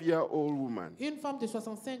 65-year-old woman une femme de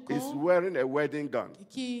 65 is ans wearing a wedding gown.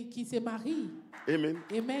 qui se marie. Amen.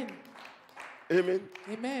 Amen. Amen.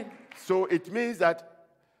 Amen. So it means that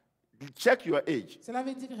check your age. Cela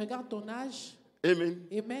veut dire, regarde ton âge. Amen.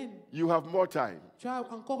 Amen. You have more time. Tu as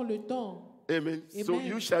encore le temps. Amen. So Amen.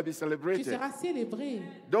 you shall be Tu celebrated. seras célébré.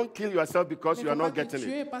 Don't kill yourself because Mais you are faut pas not te getting it.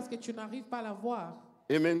 tuer parce que tu n'arrives pas à la voir.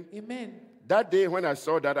 Amen. Amen. That day when I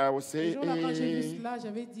saw that, I was Le saying, jour-là, quand j'ai vu hey, cela,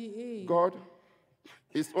 j'avais dit, hey, God,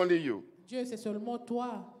 it's only you. Dieu, c'est seulement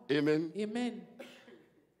toi. Amen. Amen.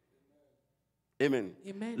 Amen.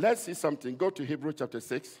 Amen. Let's see something. Go to Hebrews chapter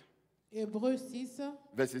 6, Hébreux 6,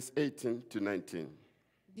 verses 18 to 19.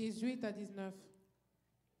 18 à 19.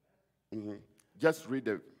 Just read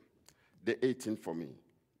the 18 for me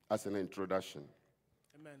as an introduction.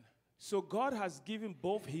 Amen. So God has given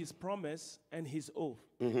both his promise and his oath.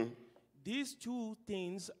 These two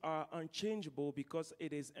things are unchangeable because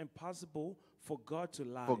it is impossible for God to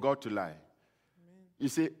lie. For God to lie. You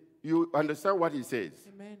see, you understand what he says.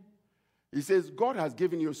 Amen. He says, God has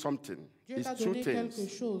given you something. Dieu It's t'a two donné quelque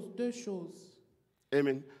things. chose, deux choses.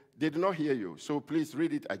 Amen. They did not hear you, so please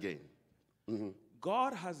read it again.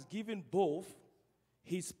 God has given both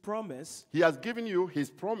his promise He has given you his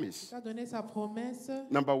promise. Il t'a donné sa promesse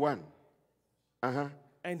Number one.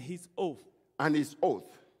 and his oath. And his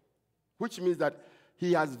oath, which means that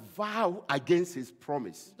he has vowed against his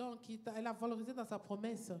promise. Donc, elle a valorisé dans sa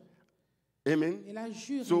promesse. Amen. Il a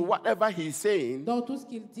juré. So whatever he's saying, Dans tout ce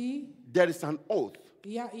qu'il dit, there is an oath.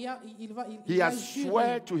 il a He a has juré.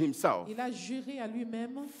 swear to himself Il a juré à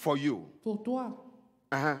lui-même for you. pour toi.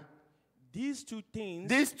 These two things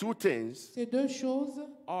These two things, Ces deux choses,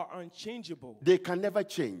 are unchangeable they can never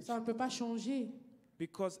change ça ne peut pas changer.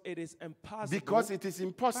 because it is impossible because it is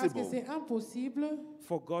Parce que impossible c'est impossible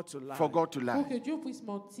for God to lie. for God to pour lie. que Dieu puisse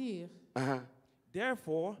mentir.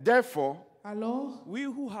 Therefore, Therefore, Alors, we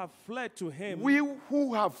who have fled to him we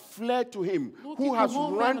who have fled to him, nous who qui has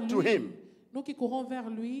courons run vers to lui, him nous qui courons vers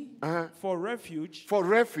lui for refuge for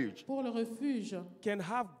refuge, pour le refuge, can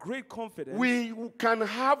have great confidence we can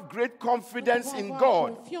have great nous confidence pouvons in avoir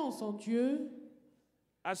God confiance en Dieu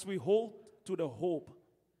as we hold to the hope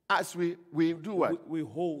as we do what? we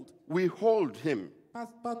hold We hold him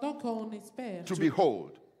pendant qu'on espère. to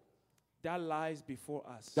behold. that lies before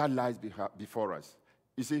us. That lies before us.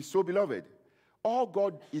 You see, so beloved, all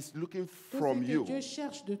God is looking Tout from ce que you Dieu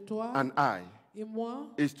cherche de toi and I et moi,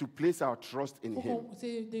 is to place our trust in him.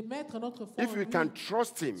 c'est de mettre notre foi If en we lui. can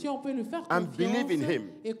trust him Si on peut lui faire and confiance believe in him,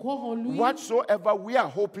 et croire en lui, whatsoever we are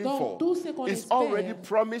hoping donc for tout ce qu'on is espère, already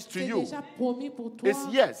promised to c'est you. déjà promis pour toi. It's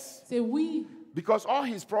yes, C'est oui. because all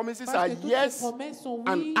his promises are Parce que toutes yes ses promesses sont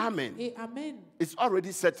and oui amen. et amen. It's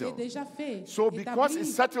already C'est settled. déjà fait. So because établi.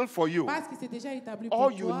 it's settled for you, Parce que c'est déjà établi all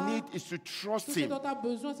pour you toi. need is to Tout trust ce him. dont tu as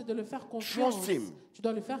besoin, c'est de le faire confiance. Trust him. Tu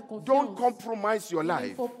dois le faire confiance. Don't compromise your Il ne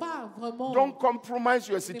life. faut pas vraiment Don't compromise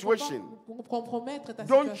your il ne faut pas situation. compromettre ta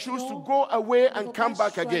Don't situation. choose to go away Il ne and faut come pas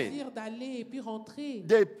back again. choisir d'aller et puis rentrer.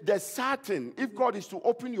 There's certain, if God is to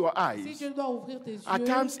open your Si eyes, Dieu doit ouvrir tes yeux, at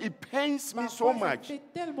times it pains me so parfois, ça much fait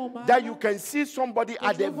tellement mal that you can see somebody que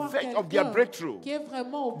at tu the vas voir verge of their quelqu'un breakthrough. qui est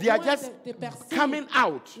vraiment au They are point just de percer. coming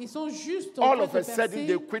out. Ils sont juste au All point of de a sudden, percer.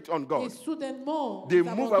 they quit on Et God. soudainement, They ils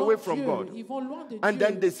move abandonnent away from Dieu. God. Ils vont loin de And Dieu.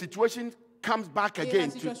 then the situation comes back Et la again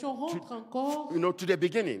situation rentre encore to the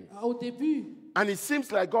beginning. au début. And it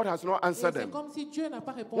seems like God has not Et answered c'est them. comme si Dieu n'a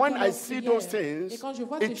pas répondu When à I leurs see prières. those things, Et quand je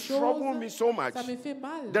vois it ces troubles choses, me so much. ça me fait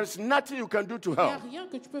mal. There's nothing you can do to Il n'y a help. rien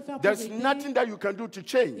que tu peux faire pour There's aider. nothing that you can do to Il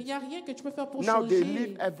change. n'y a rien que tu peux faire pour Now they changer.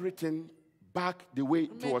 leave everything back the way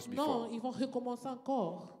it was Maintenant, before. ils vont recommencer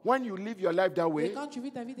encore. When you live your life that Et way, quand tu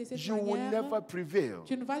vis ta vie de cette you will manière, never prevail.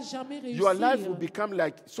 tu ne vas jamais réussir. Your life will become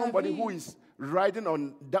like somebody vie- who is riding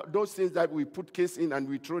on those things that we put case in and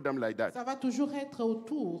we throw them like that. Ça va toujours être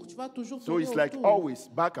autour. Tu vas toujours So tourner it's like autour. always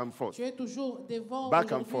back and forth. Tu es toujours devant,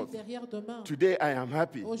 Back and aujourd'hui, forth. derrière, demain. Today I am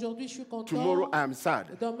happy. Aujourd'hui, je suis content. Tomorrow I am sad.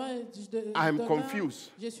 Demain, I am demain,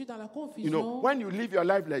 confused. je suis dans la You confusion. know, when you live your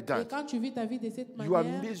life like Et that, quand tu vis ta vie de cette your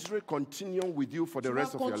manière, misery continues with you for the tu vas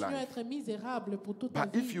rest of your continuer à life. être misérable pour toute ta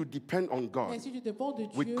But if vie. you depend on God Mais si tu dépends de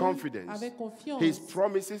with Dieu confidence, avec confiance, His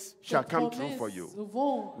promises shall tes come true for promesses you.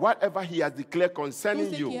 vont. Whatever He has declared Tout concerning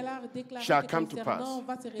ce you qu'il a déclaré shall te come to concernant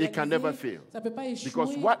pass. va se It can never réaliser. fail. Ça ne peut pas échouer.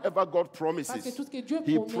 Because whatever God Parce que promises, tout ce que Dieu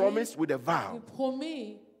He promet, promised with a il vow,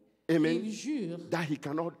 promet, amen, il jure that He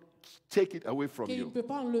cannot take it away from qu'il ne you. peut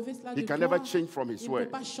pas enlever cela He de can toi. never change from His Il ne peut word.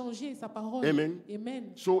 pas changer sa parole. Amen.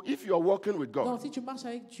 Amen. So if you are walking with Donc God, si tu marches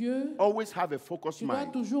avec Dieu, always have a focused tu dois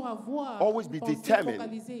mind. toujours avoir Always une be pensée determined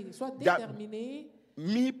focalisée. Sois that déterminé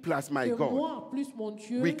Me plus my que God, moi plus mon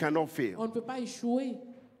Dieu, we cannot on fail. ne peut pas échouer.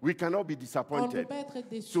 We cannot be On ne peut disappointed. pas être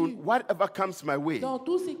déçu. So whatever comes my way, Dans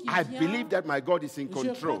tout ce qui I vient, believe that my God is in je crois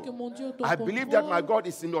control. que mon Dieu est au I believe that my contrôle. God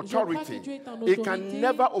is in Je crois authority. que Dieu est en It can autorité.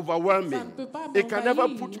 never overwhelm me. Ça ne peut pas It can never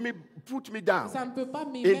m'envahir. put me down. Ça ne peut pas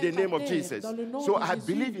me In the mettre name à of terre. Jesus. Dans le nom So de I Jésus.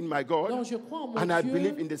 believe in my God Donc je crois en mon and I Dieu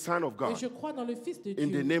believe in the Son of et God. je crois dans le Fils de In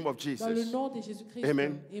Dieu. the name of Dans le Jesus. nom de Jésus-Christ.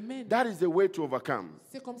 Amen. Amen. That is the way to overcome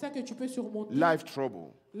C'est comme ça que tu peux surmonter life trouble.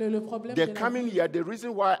 le problème The de la coming vie. year, the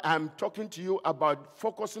reason why I'm talking to you about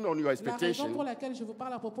focusing on your La raison expectation, pour laquelle je vous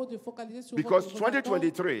parle à propos de focaliser sur because vos attentes,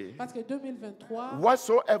 2023, parce que 2023,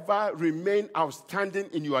 whatsoever remain outstanding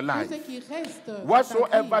in your tout life, ce qui reste dans ta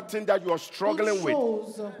whatsoever vie, thing that you are struggling toute with, chose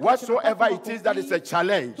que tu n'as pas whatsoever encore it is that is a accompli,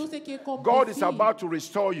 challenge, tout ce qui est comme God is défi, about to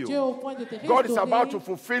restore Dieu est you. au point de te God is restaurer. about to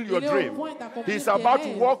fulfill your Il est au dream. point d'accomplir He's tes about to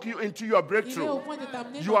rêves. walk you into your Il est au breakthrough. point de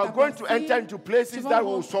t'amener You dans are ta going to pensée. enter into Tu places vas that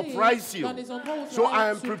will rentrer surprise you. dans des endroits où tu So vas I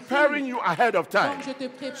am être surpris. preparing you ahead of time Donc je te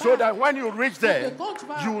prépare so that when you reach there, quand tu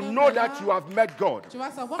vas you atteindre know là, that you have met God tu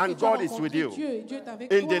vas savoir and que tu as God is with rencontré you. Dieu et Dieu est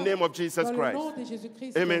avec In toi. the name of Jesus Dans le Christ. nom de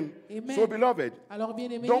Jésus-Christ. Amen. Amen. So, beloved, Alors bien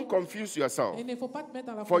aimé, don't confuse yourself, il ne faut pas te mettre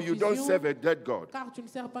dans la for you don't confusion, serve a dead God. car tu ne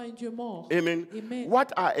sers pas un Dieu mort. Amen. Amen. What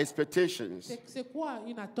are expectations? C'est quoi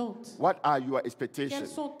une attente? What are your Quelles expectations?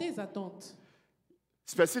 sont tes attentes?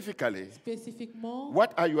 Specifically, Spécifiquement,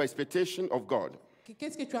 what are your expectations of God?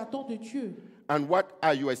 qu'est-ce que tu attends de Dieu? And what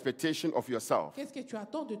are your expectations of yourself Qu'est-ce que tu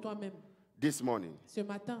attends de toi-même this morning? ce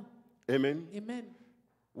matin? Amen. Amen.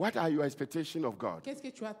 What are your expectations of God? Qu'est-ce que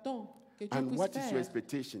tu attends que Dieu And puisse what is faire? your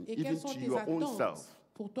expectation, Et even quelles sont to tes your own attentes self?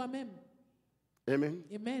 pour toi-même? Amen.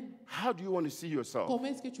 Amen. How do you want to see yourself Comment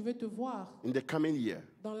est-ce que tu veux te voir in the coming year,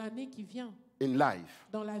 dans l'année qui vient, in life?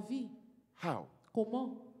 dans la vie? How?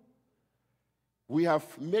 Comment? We have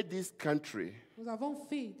made this country, Nous avons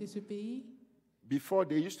fait de ce pays. before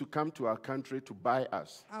they used to come to our country to buy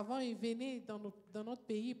us. Avant, ils venaient dans notre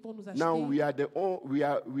pays pour nous acheter. Now we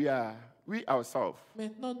ourselves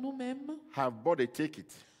Maintenant, nous-mêmes, have bought a ticket,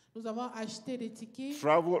 nous avons acheté des tickets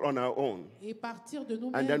traveled on our own, et partir de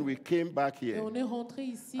and then nous-mêmes. we came back Et here on est rentré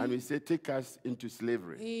ici and we said, take us into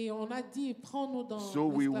slavery. et on a dit, prends-nous dans So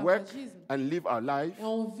we work l'esclavagisme. and live our life Et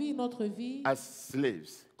on vit notre vie as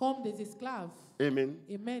slaves. comme des esclaves. Amen.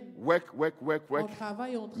 Amen. Work, On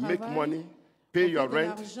travaille, make money, pay on your fait de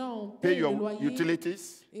rent, l'argent, on pay paye le your loyer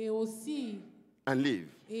utilities, et aussi and live.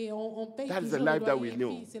 et on paye That is toujours the life le that loyer. we Et know.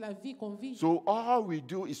 puis, c'est la vie qu'on vit. So all we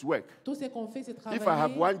do is work. Tout ce qu'on fait, c'est travailler. If I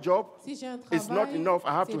have one job, Si j'ai un it's travail, not enough. I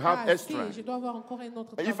have c'est to pas have assez. extra. Je dois avoir encore un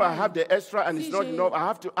autre If I travail. have the extra and it's Si not j'ai enough, I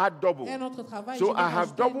have to add double. un autre travail, So je dois I have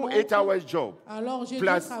rajouter un double autre. 8 hours job Alors j'ai deux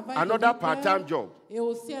plus travails another de 8 heures part-time job. et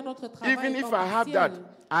aussi un autre travail Even if temps I have that, partiel.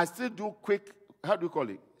 I still do quick, how do you call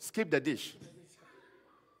it? Skip the dish.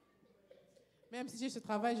 Même si j'ai ce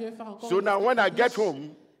travail, je vais faire encore. So un now autre when I dish. get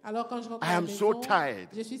home, Alors quand je rentre I à la am so maison, tired.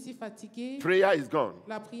 je suis si fatiguée. prayer is gone.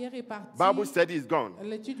 La prière est partie. Bible study is gone.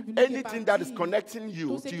 L'étude biblique est Anything that is partie. connecting Tout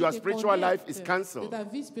you ce to qui your te spiritual life connecte is de cancelled. ta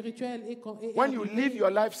vie spirituelle est When you annulée. live your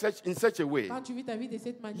life in such a way, Quand tu vis ta vie de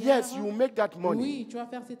cette manière, yes, you will make that money, oui, tu vas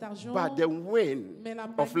faire cet argent. but the wind Mais la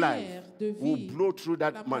of manière life de will vie, blow through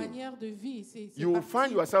la that money. manière de vie, c'est You will parti.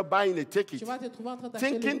 find yourself buying a Tu ticket, vas te trouver en train d'acheter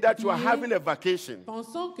thinking le that you are billet, having a vacation,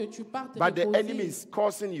 pensant que tu pars te but the reposer. enemy is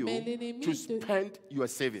causing you Mais l'ennemi to te- spend your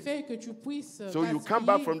Il saving. fait que tu puisses So you come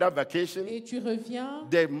back gaspiller from that vacation, et tu reviens,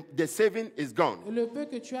 the saving is gone. le peu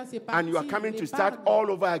que tu as, c'est And you are parti, coming to l'épargne, start all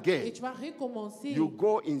over et again. tu vas recommencer. You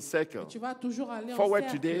go in circle. Tu vas toujours aller Forward en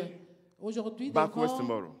cercle. today, Aujourd'hui, backwards devant,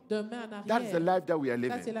 tomorrow. demain en arrière. That's the life that we are Ça,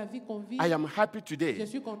 c'est living. la vie qu'on vit. I am happy Je today.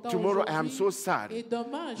 suis content Tomorrow I am aujourd'hui. so sad. Et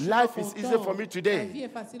demain, je suis Life pas is content. easy for me La vie today. est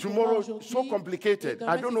facile pour moi Tomorrow aujourd'hui. so complicated. Et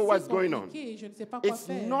demain, I don't c'est know si what's going on. compliqué, je ne sais pas quoi It's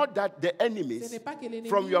faire. not that the Ce enemies n'est pas que l'ennemi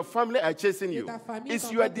from your family are chasing de you. ta famille It's est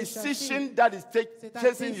en your train de te decision chasser. that is C'est ta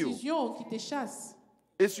chasing you. décision qui te chasse.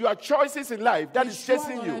 It's your choices in life that Les is choix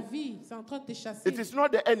chasing dans la you. vie, c'est en train de te chasser. It is not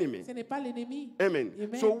the enemy. Ce n'est pas l'ennemi. Amen.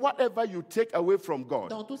 Amen. So whatever you take away from Dans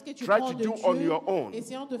God, tout ce que tu try prends to de do Dieu, on your own.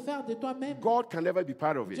 essayant de faire de toi-même. God can never be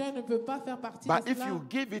part of Dieu it. ne peut pas faire partie But de if cela. you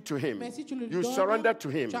give it to Him, Mais si tu le you donnes, surrender to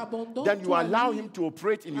Him, tu abandonnes then you tout à allow lui. Him to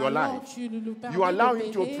operate in your Alors, life. tu lui permets You allow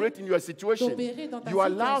Him to d'opérer, operate in your situation. d'opérer dans ta You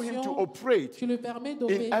allow Him to situation. operate Tu lui permets in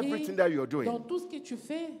d'opérer everything that you're dans doing. tout ce que tu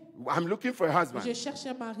fais. I'm looking for a Je husband. cherche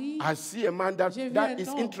un mari. I see a man that J'ai vu un is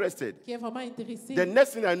homme interested. qui est vraiment intéressé. The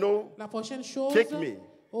next thing I know, La prochaine chose, take me.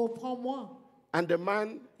 oh, prends-moi. and the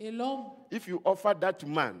man, Et l'homme, if you offer that to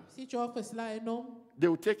man, si tu offres cela à un homme, they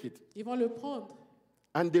will take it ils vont le prendre.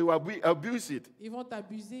 and they will abuse it. Ils vont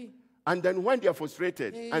t'abuser. And then when they are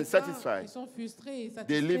frustrated Et and quand satisfied, ils sont frustrés et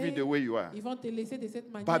they leave it satisfaits, the way you are. ils vont te laisser de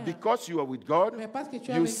cette manière. But because you are with God, Mais parce que tu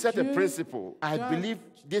es you avec set a Dieu, principle. I tu as- believe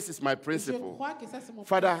this is my Je principle. crois que ça c'est mon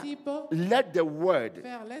Father, principe. let the word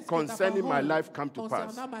Faire, laisse que ta concerning my parole life come to pass.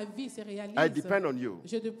 concernant ma vie se réalise. I depend on you.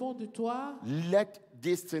 Je dépends de toi. Let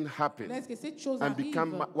this thing happen Laisse que cette chose and arrive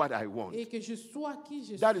become what I want. et que je sois qui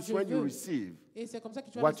je That suis. is when you receive, Et c'est comme ça que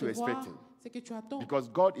tu vas what you're recevoir expecting. ce que tu attends. because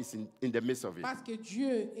God is in the midst of it. Parce que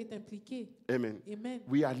Dieu est impliqué. Amen. Amen.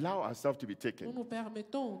 We allow ourselves to be Nous taken. nous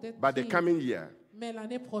permettons d'être But the pris. coming year, Mais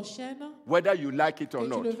l'année prochaine, whether you like it que or tu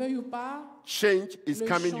not, le veuilles ou pas, change is le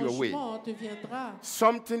coming your way. changement te viendra.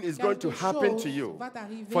 Something is going to Quelque happen chose to you va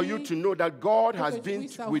t'arriver for you to know that God pour has que tu been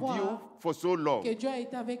puisses with savoir you for so long. que Dieu a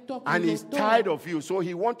été avec toi pour And He's longtemps. tired of you, so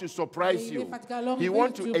He wants to surprise Et il est you. fatigué, alors He il veut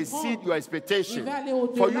wants te to exceed prendre. your Il expectation va aller for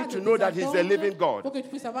au-delà you de to tes know that He's a attentes, living God. pour que tu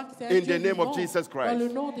puisses savoir que c'est un In Dieu the name of vivant. Jesus Christ. Dans le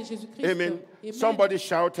nom de Jésus-Christ. Amen. Amen. Somebody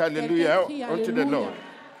shout hallelujah Quelqu'un crie unto the Alléluia. Lord.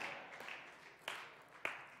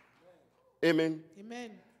 Amen.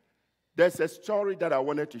 Amen. There's a story that I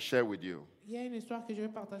wanted to share with you. Il y a une histoire que je vais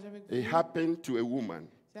partager avec It vous. happened to a woman.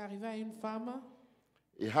 C'est arrivé à une femme,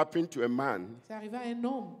 It happened to a man c'est arrivé à un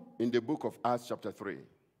homme. in the book of Acts chapter 3.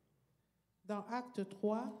 Dans Acte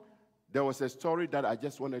 3, There was a story that I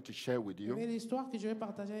just wanted to share with il y avait you l'histoire que je vais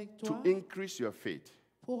partager avec to toi increase your faith.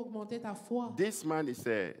 pour augmenter ta foi. This man is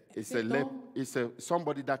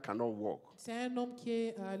somebody that cannot walk, C'est un homme qui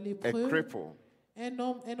est a lépreux, cripple. un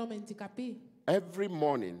homme handicapé. Every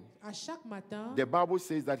morning, À chaque matin, the Bible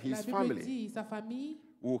says that la his Bible family dit, sa famille,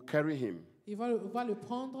 will carry him il va le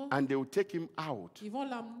prendre, and they will take him out ils vont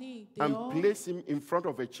l'amener and dehors. place him in front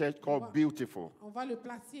of a church called Wow. Beautiful. On va le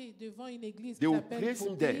placer devant une église They qui will s'appelle place him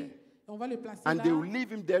Beauté. there. On va le placer And là they will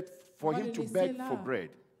leave him there for On va him le to laisser beg là. for bread,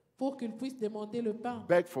 pour qu'il puisse demander le pain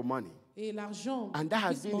beg for money. et l'argent. And that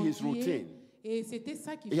has puisse been his mendier. routine. Et c'était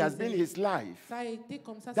ça qu'il It has faisait. been his life. Ça a été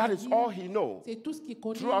comme ça That sa is vie. all he knows C'est tout ce qu'il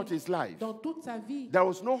connaît throughout his life. dans toute sa vie. There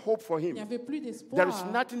was no hope for Il him. n'y avait plus There d'espoir. is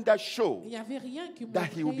nothing that shows Il n'y avait rien qui that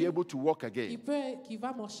he will be montrait able to walk again. qu'il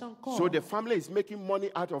va marcher encore. So the family is making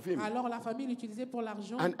money out of him. Alors la famille l'utilisait pour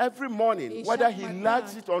l'argent. And every morning, Et whether chaque he matin,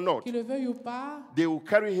 likes it or not, qu'il le veuille ou pas, they will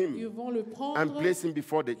carry ils him vont le prendre and place him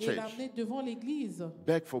before the et church, l'amener devant l'église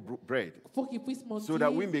beg for bread, pour qu'il puisse mendier, so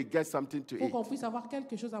that we may get something to pour eat. qu'on puisse avoir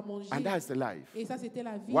quelque chose à manger. And that's the life. Et ça, c'était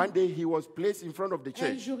la vie. One day he was placed in front of the Un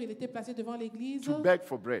church jour, il était placé devant l'église to beg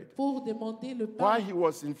for bread. pour demander le pain. While he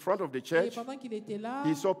was in front of the Et church, pendant qu'il était là,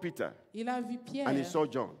 he saw Peter il a vu Pierre and he saw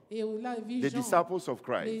John, et il a vu the Jean, disciples of les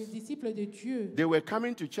Christ. disciples de Dieu. They were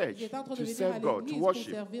coming to Ils church étaient en train de to venir à serve God, to l'église pour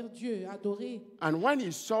worship. servir Dieu, adorer. And when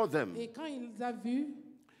he saw them, Et quand il les a vus,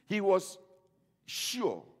 he was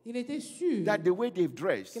sure il était sûr that the way they've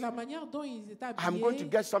dressed, que la manière dont ils étaient I'm going to habillés,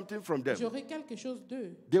 get something from them. j'aurai quelque chose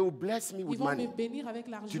d'eux. They will bless me Ils with vont money. me bénir avec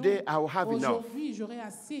l'argent. Today I will have enough. Aujourd'hui, j'aurai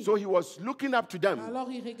assez. So he was looking up to them, Alors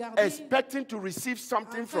il regardait expecting to receive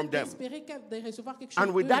something afin from them. d'espérer de recevoir quelque chose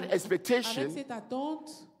And with d'eux. that expectation, Avec cette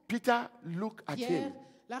attente, Peter looked at Pierre him.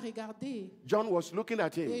 l'a regardé. John was looking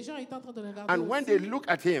at Les him. gens étaient en train de le regarder And when aussi. they looked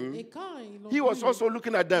at him, Et quand ils l'ont he was vu, also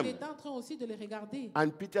looking at il them. était en train aussi de les regarder. And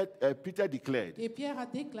Peter declared, Et Pierre a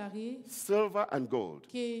déclaré silver and gold,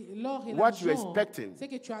 que l'or et what you're l'argent, expecting, c'est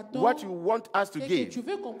que tu attends, what you want us to c'est que give, tu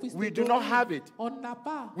veux qu'on puisse we te do not donner. have it. On n'a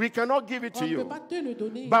pas. We cannot give it On to ne peut you. pas te le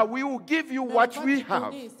donner. But we will give you Mais on what va we te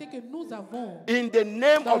have. donner ce que nous avons. In the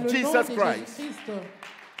name Dans of le nom Jesus de Christ, Jésus-Christ,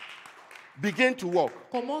 begin to walk.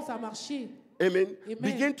 commence à marcher. Amen. Amen.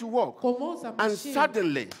 Begin to walk. Commence à And marcher.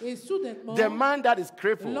 suddenly, Et soudainement, the man that is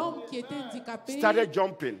crippled l'homme qui était handicapé started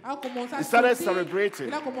jumping. a commencé à He started sauter. celebrating.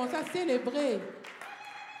 Il a commencé à célébrer.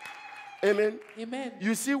 Amen. Amen.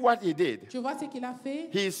 You see what he did? Tu vois ce qu'il a fait?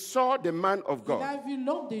 He saw the man of Il God a vu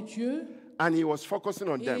l'homme de Dieu and he was focusing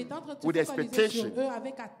on et il them est en train de se with focaliser expectation. sur eux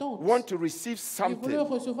avec attente. Want to receive Il voulait something.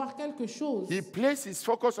 recevoir quelque chose. He placed his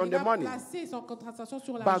focus on Il the a money. placé son concentration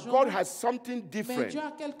sur But l'argent. God has something Mais different Dieu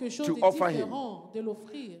a quelque chose to de offer him. différent de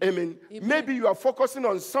l'offrir. Amen. Amen. Maybe you are focusing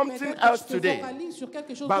on something Peut-être else que tu te today. focalises sur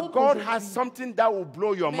quelque chose But d'autre God aujourd'hui. has something that will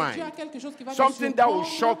blow your Mais Dieu a mind. quelque chose qui va te Something that will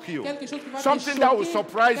surprendre, shock you. quelque chose qui va te Something that will choquer,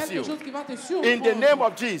 surprise quelque you. chose qui va te In surprendre. the name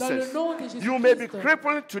of Dans le Jesus, nom de Jésus-Christ, you may be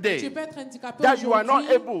crippled tu today, peux être handicapé that you are not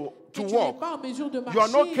aujourd'hui, able to que tu n'es walk. pas en mesure de marcher, You are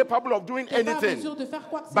not capable of doing tu n'es pas en anything. mesure de faire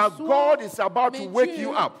quoi que ce But soit, God is about to mais wake Dieu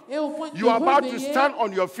you up. est au point de You te are about to réveiller, stand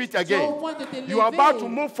on your feet tu es au again. point de te You are lever, about to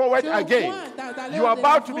move forward tu es au again. point d'aller You are de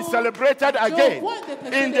about to be l'avant, celebrated tu es au again. point d'être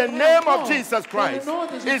In the célébré name encore. of Jesus Dans le Christ. nom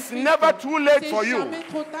de It's Jésus-Christ. never too late C'est for you. jamais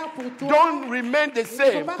trop tard pour toi. Don't remain the Il ne faut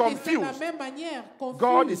same, pas rester de la confused. même manière, confus.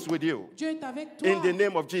 God is with you. Dieu est avec toi. In the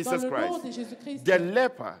name of Dans Jesus le nom Christ. de Jésus-Christ. The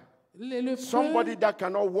leper, Le somebody preux, that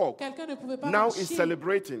cannot walk, quelqu'un ne pouvait pas now marcher. is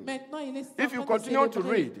celebrating. Maintenant, il est If you en train de continue to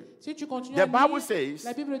célébrer. read, Si tu continues the à Bible lire, says,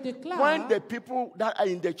 la Bible déclare when the people that are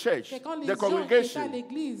in the church, que quand les the gens qui étaient à congregation,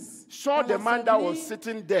 l'église, saw dans the man that was l'assemblée,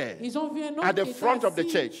 sitting there ils ont vu un homme at the qui était front of the assis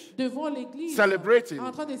church, devant l'église, celebrating,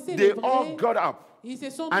 en train de they célébrer. all got up Ils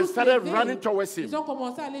se sont and tous started levés. running towards him Ils ont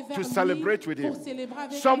commencé à aller vers to lui celebrate with him. pour célébrer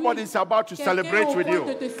avec Somebody lui. is about to Quelqu'un celebrate au with point you.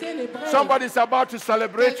 de te célébrer. Somebody is about to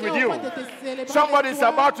celebrate Quelqu'un with au you. point de te célébrer Somebody avec is toi.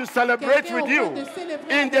 about to celebrate Quelqu'un with au you. point de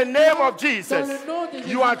célébrer In avec the name toi. of Jesus, Dans le nom de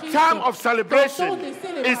your Jésus-Christ. time of Ton celebration temps de is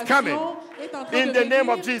célébration coming. est en train In de the name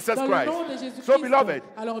venir of Jesus dans le Christ. nom de Jésus-Christ. So, beloved,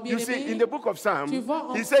 Alors, you bien-aimé, see, in the book of Psalms, tu vois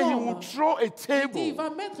en he said he Psaume, will throw a il dit, il table va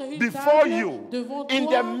mettre une before table you devant in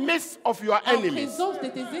toi the midst of your en enemies. présence de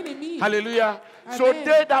tes ennemis. Hallelujah. So Amen.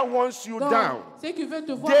 they that wants you Donc, down, ceux qui veulent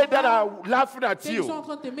te voir they that bas, are laughing at ceux qui you, sont en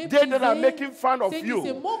train de te they that are mépriser, making fun of ceux qui you,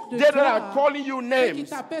 se moquent de they that toi, are calling you ceux qui names,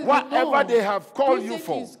 t'appellent de whatever nom, they have called tous you ceux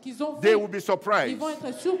for, qu'ils ont they fait, will be ils surprised. vont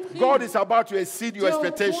être surpris. God is about to exceed your Dieu est au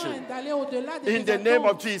expectation point d'aller au-delà de in tes the name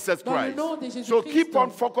of attentes. Jesus Dans le Christ. nom de So Jésus-Christ. keep on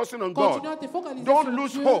focusing on Continue à God. te focaliser Don't sur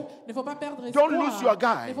lose Dieu. hope. Ne faut pas perdre Don't espoir. lose your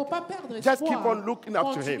guide. Ne faut pas perdre Just espoir. keep on looking up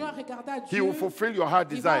to Continue Him. à regarder à He Dieu. will fulfill your heart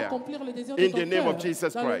Il va desire accomplir le désir de in ton the name of cœur. Jesus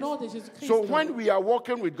Dans le nom de Christ. Jésus-Christ. So when we are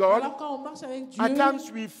walking with God, Alors quand on marche avec Dieu, at times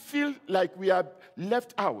we feel like we are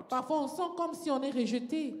left out parfois on sent comme si on est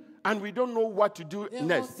rejeté and we don't know what to do et on ne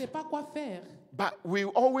next. sait pas quoi faire. But we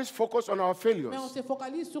always focus on our Mais on failures, se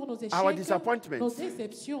focalise sur nos our échecs, disappointments, nos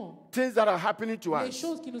déceptions, things that are happening to les us.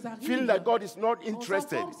 choses qui nous arrivent. Feeling like God is not On sent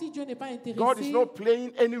interested. comme si Dieu n'est pas intéressé, God is not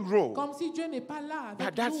playing any role. comme si Dieu n'est pas là But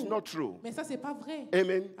avec that's nous. not true. Mais ça, c'est pas vrai.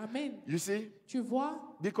 Amen. Amen. You see, Tu vois,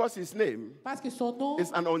 because His name parce que son nom, is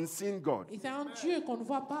an unseen God. c'est un Dieu qu'on ne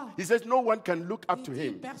voit pas. He says no one can look up Il to dit,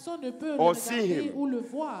 Him. personne ne peut le or see regarder him. ou le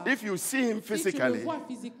voir. If you see Him Si tu le physically, vois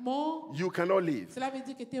physiquement, you cannot live. cela veut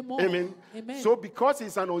dire que tu es mort. Amen. Amen. So because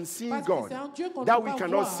He's an unseen Parce que God c'est un Dieu qu'on ne that peut we pas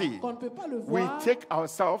cannot voir, see, qu'on ne peut pas le we voir. take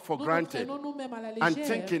ourselves for Nous granted nous prenons nous-mêmes à la and légère.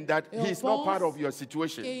 thinking that Et on He's not part pense of your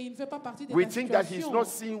situation. qu'il ne fait pas partie de We ta think that He's situation. not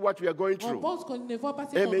seeing what we are going On through. pense qu'on ne voit pas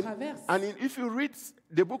ce qu'on Amen. traverse. And if you read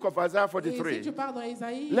the book of Isaiah Et si 43, tu pars dans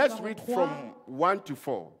Isaïe let's 43, read from 1 to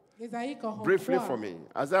 4. Isaïe 43, Briefly for me.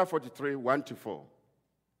 Isaiah 43, 1 to 4.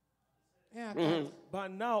 et à 4. But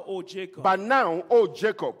now, O Jacob, But now, O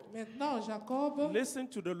Jacob, Maintenant, Jacob, listen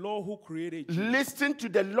to the Lord who created you. listen to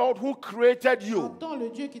the Lord who created you. entends le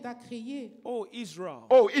Dieu qui t'a créé. O Israel,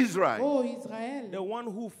 O Israel, Ô Israël, the one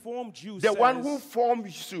who formed you the says, one who formed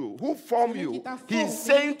you, who formed Celui qui you, t'a He is formé.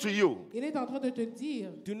 saying to you, il est en train de te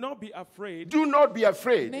dire, do not be afraid, do not be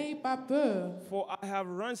afraid, n'aie pas peur, for I have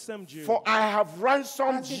ransomed you. for I have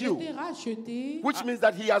ransomed parce que je you. t'ai racheté, Which means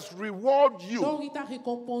that He has rewarded you. donc il t'a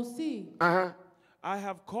récompensé. Uh-huh. I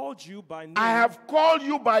have called you by name. I have called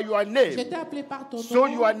you by your Je name. t'ai appelé par ton So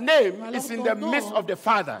nom. your name Alors is in ton the nom midst of the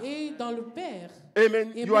Father. est dans le Père.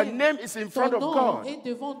 Amen. Amen. Your name is in front Ton of nom God. est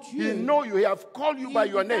devant He Dieu. know you. He have called you by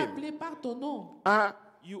Il your t'a name. appelé par ton nom. Uh-huh.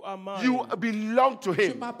 You are mine. You belong to Tu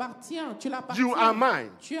Him. m'appartiens, tu l'appartiens. You are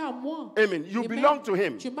mine. Tu es à moi. Amen. You Amen. belong to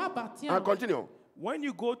Him. Tu m'appartiens. Continue. When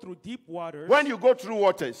you go through deep waters, When you go through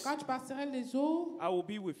waters, Quand tu passeras les eaux, I will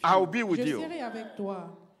be with you. I will be with je you. serai avec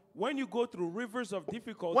toi. When you go through rivers of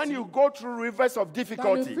difficulty, When you go through rivers of Dans le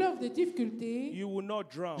difficulty, fleuve de difficulté, you will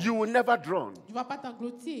not drown. you will never drown. tu ne vas pas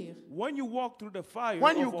t'engloutir. When you walk through the fire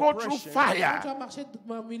When you of go through oppression, Quand tu fire, vas marcher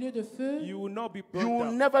au milieu de feu, you will not be you burned will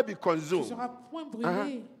up. never be tu ne consumed. seras point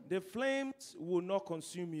brûlé. The flames will not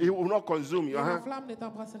consume It you. will not consume Et you. la flamme ne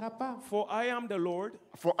t'embrassera pas. For I am the Lord,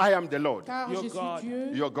 For I am the Lord, Car Your je suis God.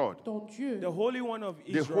 Dieu, your God, ton Dieu, the Holy One of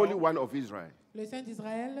the Holy Israel, One of Israel, le Saint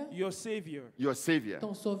d'Israël, your Savior. your Savior.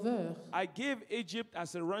 ton Sauveur. I gave Egypt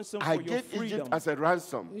as a ransom I for your gave freedom. Egypt as a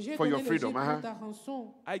ransom J'ai for your donné freedom l'Égypte pour ta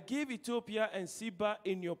rançon. I gave Ethiopia and Seba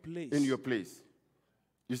in your place. in your place.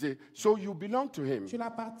 You see, so you belong to him. Tu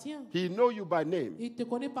l'appartiens. He know you by name. Il te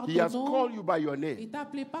connaît par He ton has nom. called you by your Il name. t'a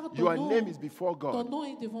appelé par ton Your nom. name is before Ton God. nom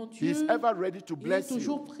est devant Dieu. He's ever ready to Il est bless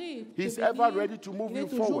toujours you. prêt pour te He's bénir. ever ready to move Il est you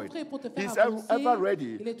toujours forward. prêt pour te faire He's avancer. ever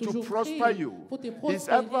ready Il est to toujours prosper prêt you. pour te He's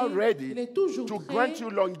prospérer. ever Il ready est toujours to prêt grant you pour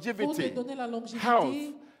te longevity, donner la longévité,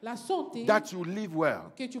 health, la santé, that you live well.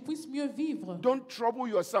 que tu puisses mieux vivre. Don't trouble Il ne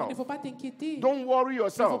yourself. faut pas t'inquiéter. Don't worry Il ne faut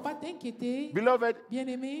yourself. pas t'inquiéter. Beloved,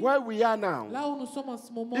 Bien-aimé, where we are now, là où nous sommes en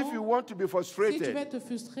ce moment, if you want to be si tu veux frustrated, te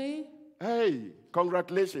frustrer, hey,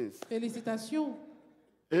 congratulations. félicitations.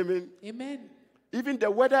 Amen. Amen. Even the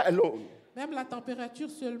weather alone Même la température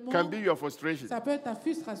seulement, can be your frustration. ça peut être ta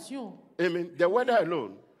frustration. Amen. The weather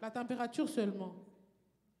alone. La température seulement.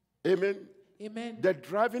 Amen. Amen. The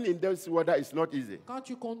driving in this weather is not easy. Quand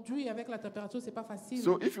tu conduis avec la température, c'est pas facile.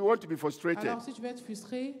 So if you want to be frustrated, Alors si tu veux être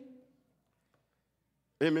frustré,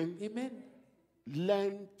 amen, amen.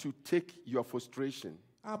 learn to take your frustration,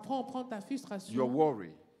 Apprends à prendre ta frustration, your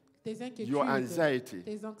worry, tes inquiétudes, your anxiety,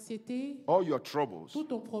 tes anxiétés, all your troubles, tout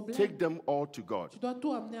ton problème. take them all to God. Tu dois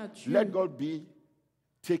tout amener à Dieu. Let God be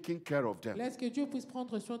taking care of them. Laisse que Dieu puisse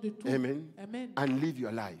prendre soin de tout. Amen. Amen. And live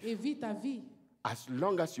your life. Et vis ta vie. As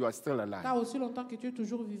long as you are still Car alive, aussi longtemps que tu es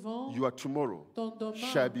toujours vivant, your tomorrow ton demain,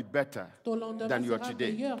 shall be better ton lendemain than your sera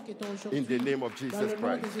today. meilleur que ton aujourd'hui. In the name of Dans Jesus le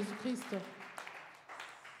nom de Christ. Jésus-Christ.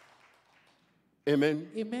 Amen.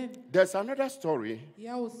 Amen. There's another story. Il y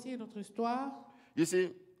a aussi notre histoire You see,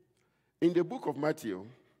 in the book of Matthew,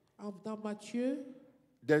 dans Matthieu.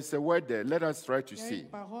 there's a word there. Let us try to Il y a see une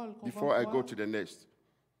parole qu'on before va I go voir. to the next.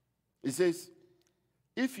 It says,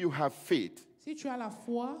 if you have faith Si tu as la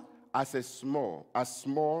foi, as small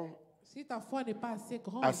si ta foi n'est pas assez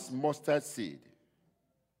grande, as mustard seed,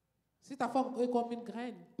 si ta foi est comme une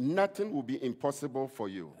graine, nothing will be impossible for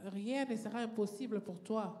you. rien ne sera impossible pour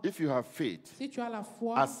toi. If you have faith Si tu as la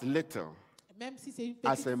foi, as little même si c'est une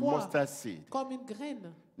as petite a foi, mustard seed, comme une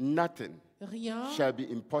graine, nothing rien shall be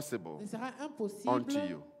impossible ne sera impossible unto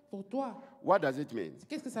you. pour toi. What does it mean?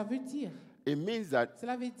 Qu'est-ce que ça veut dire? It means that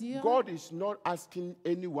Cela veut dire God is not asking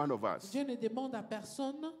any one of us Dieu ne demande à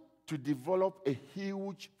personne to develop a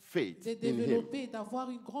huge faith de in Him. développer, d'avoir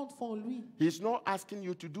une grande foi en lui. He's not asking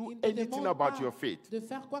you to do Il ne te anything demande about pas your faith. de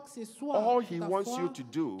faire quoi que ce soit. All pour He ta wants foi. you to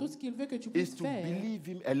do Tout ce qu'il veut que tu is puisses to faire, believe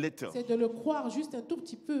Him a little. c'est de le croire juste un tout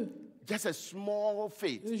petit peu. Just a small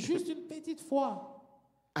faith. Juste une petite foi.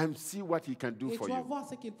 And see what He can do Et for tu vas you. voir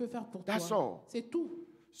ce qu'il peut faire pour That's toi. all. C'est tout.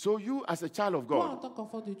 So you, as a child of Toi, en God, tant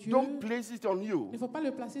qu'enfant de Dieu, don't place it on il you ne faut pas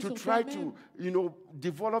le placer to sur try toi-même. to,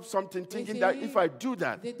 develop something thinking that if I do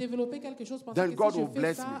that, De développer quelque chose, penser then que God si je will fais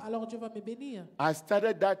bless ça, me. alors Dieu va me bénir. I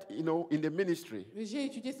started that, in the ministry J'ai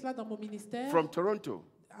étudié cela dans mon ministère from Toronto.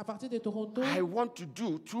 à partir de Toronto. I want to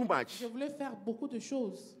do too much Je voulais faire beaucoup de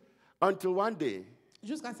choses. until one day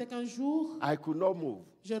Jusqu'à ce qu'un jour, I could not move.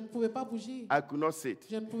 je ne pouvais pas bouger. I could not sit.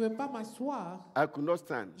 Je ne pouvais pas m'asseoir. I could not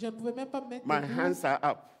stand. Je ne pouvais même pas me mettre My debout. hands are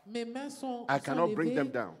up. Mes mains sont I cannot levées. bring them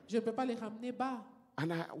down. Je ne peux pas les ramener bas.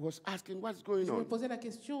 And I was asking, what's going Je me on? posais la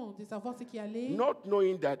question de savoir ce qui allait, Not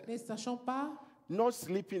knowing that, ne sachant pas not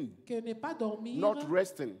sleeping, que ne pas dormir, not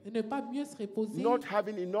resting, ne pas mieux se reposer, not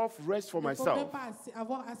having enough rest for ne faut même myself pas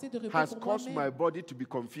avoir assez de repos has pour caused my moi-même, body to be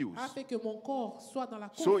confused. a fait que mon corps soit dans la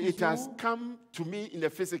So it has confusion. come to me in the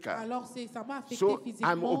physical. Alors ça m'a affecté So I'm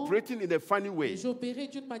physiquement. operating in a funny way J'opérais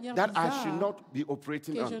d'une manière that I should bizarre not be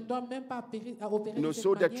operating que je ne on. dois même pas opérer de cette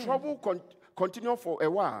So the manière. trouble continued for a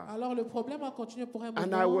while. Alors le problème a continué pour un moment.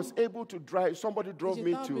 And I was able to drive. Somebody drove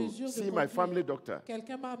me J'étais en to mesure de see my conduire. family doctor.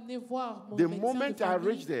 Quelqu'un m'a amené voir mon The médecin moment de I famille.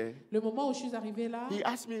 reached there, Le moment où je suis arrivé là, he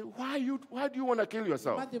asked me, why do you want to kill il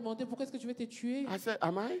yourself? m'a demandé pourquoi est-ce que tu veux te tuer. I said,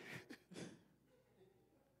 am I?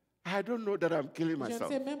 I don't know that I'm killing Je ne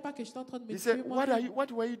myself. sais même pas que je suis en train de me He tuer said, moi.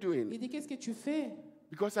 what were you Il doing? dit qu'est-ce que tu fais?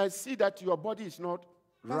 Because I see that your body is not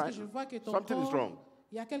Parce right. que je vois que ton Something is corps, wrong.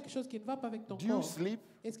 il y a quelque chose qui ne va pas avec ton Do you corps. sleep?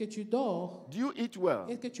 Est-ce que tu dors? Do you eat well?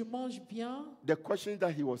 Est-ce que tu manges bien? The question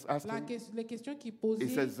that he was asking Les questions qu'il is posait,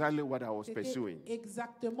 exactly what I was c'était pursuing.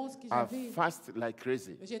 exactement ce que I j'avais. fast like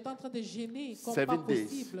crazy. J'étais en train de gêner comme 7 pas days,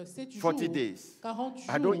 possible. 7 jours, 40 days. 40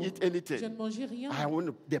 jours. I don't eat Je anything. ne mangeais rien. I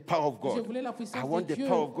want the power of Je God. voulais la I puissance want de the Dieu.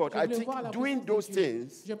 power of God. Je I voulais think voir la doing puissance those de Dieu.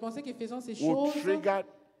 things Je pensais que faisant ces will choses, trigger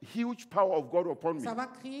huge power of God upon me. ça va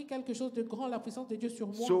créer quelque chose de grand, la puissance de Dieu sur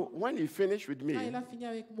moi. So when he finished with Quand il me, a fini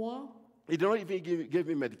avec moi, He did not even give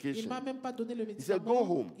me Il medication. m'a même pas donné le He said, médicament. go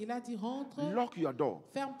home. Il a dit rentre, Lock your door.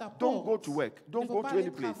 ferme ta porte. Don't go to work. Il Don't ne faut go pas to aller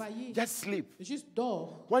any place. travailler. Just sleep. Juste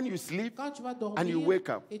dors. When you sleep Quand tu vas dormir and you wake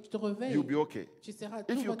up, et tu te réveilles, you'll be okay. tu seras,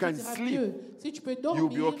 If you tu can iras sleep, mieux. Si tu peux you'll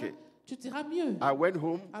be dormir, okay. tu iras mieux. I went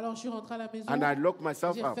home Alors je suis rentré à la maison. and I locked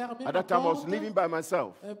myself J'ai up. fermé At ma that time, I was porte. living by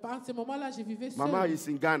myself. À ce moment-là, je vivais seul. Mama is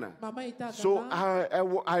in Ghana. Maman était à So Ghana.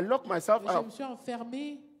 I locked myself Je me up suis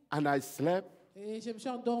enfermée and I slept, et je me suis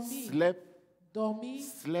endormie.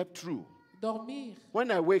 slept through. Dormir. When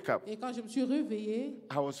I wake up, Et quand je me suis réveillée,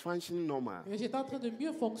 I was functioning normal. j'étais en train de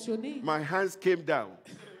mieux fonctionner. My hands came down.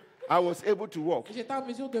 I was able to walk. J'étais en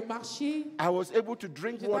mesure de marcher. I was able to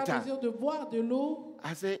drink J'étais en water. mesure de boire de l'eau.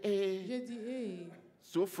 I said, hey. J'ai dit, hey.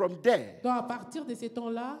 So from there, Donc à partir de ces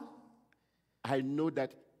temps-là, I know that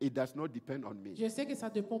it does not depend on me. je sais que ça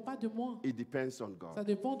ne dépend pas de moi. It depends on Ça God.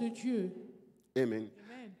 dépend de Dieu. Amen.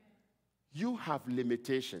 Amen. You have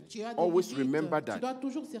limitations. Tu as des Always limites. remember Tu that. dois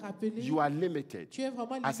toujours se rappeler. You are limited. Tu es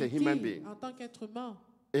vraiment as a human limité being. en tant qu'être humain.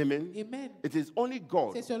 Amen. Amen. It is only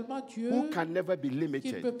God C'est seulement Dieu who can never be qui ne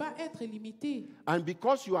limited. peut pas être limité. And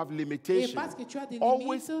because you have Et limitations, parce que tu as des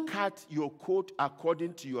always limites, cut your coat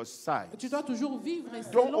according to your size. tu dois toujours vivre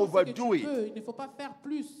Don't selon ce que tu overdo it. peux. Il ne faut pas faire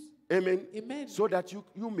plus. Amen. Amen. So that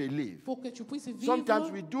you may live. Pour que tu puisses vivre. Sometimes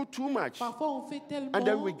we do too much Parfois, on fait tellement. and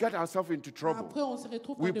then we get ourselves into trouble. Après, on se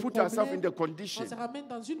retrouve We dans des put ourselves in problèmes. the condition On se ramène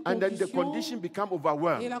dans une and then the condition. condition become Et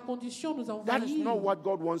overwhelmed. la condition nous envahit. That is not what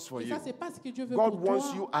God wants for Et you. ça, c'est pas ce que Dieu veut God pour toi.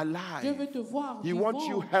 wants you Dieu alive. veut te voir He vivant. wants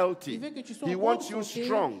you healthy. Il veut que tu sois He en wants you bonne santé.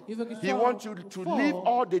 strong. Il veut que tu He sois wants you to fort. live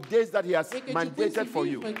all the days that He has Et que tu puisses mandated for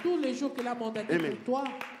you. vivre tous les jours qu'il a mandaté Amen. pour toi.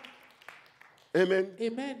 Amen.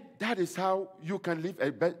 Amen. That is how you can live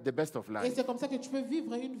the best of Et life. c'est comme ça que tu peux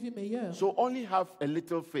vivre une vie meilleure. So only have a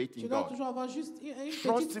little faith Tu in dois God. toujours avoir juste une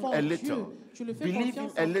Trust petite Him foi a en little. Dieu. Tu le fais Believe Him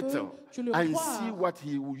confiance a un peu. little. Tu le And crois. see what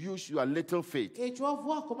He will use your little faith. Et tu vas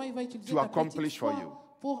voir comment il va utiliser to ta accomplish petite for foi you.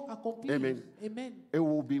 pour accomplir. Amen. Amen. It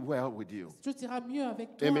will be well with you. Tout ira mieux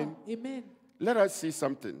avec toi. Amen. Amen. Let us see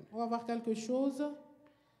something. On va voir quelque chose.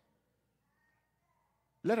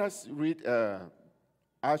 Let us read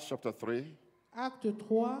Acts chapter 3, Acte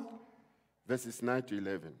 3, verses 9 to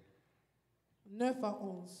 11. 9 à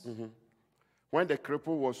 11. When the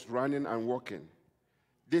cripple was running and walking,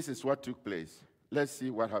 this is what took place. Let's see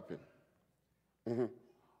what happened.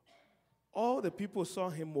 All the people saw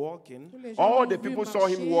him walking Tous les gens All l'ont the vu people saw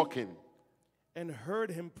him marcher. walking and heard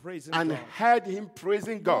him praising and God. heard him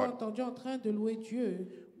praising Ils l'ont God. entendu en train de louer Dieu.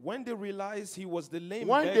 When they realized he was the lame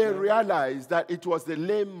When they beggar realized that it was the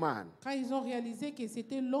lame man, Quand ils ont réalisé que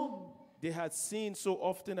c'était l'homme they had seen so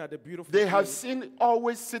often at the beautiful they have place, seen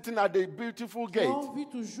always sitting at the beautiful qu'ils gate ont vu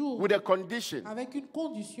toujours with a condition. avec une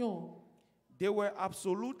condition. they were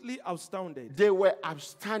absolutely astounded. They were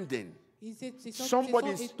outstanding. Ils se sont Somebody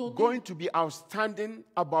is étonnés. going to be outstanding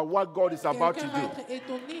about what God is about to Quelqu'un va do. être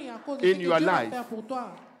étonné à cause de in ce que your Dieu va life. faire pour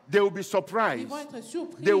toi. They will be Ils surprised. vont être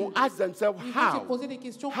surpris. They will ask themselves, Ils vont se how? poser des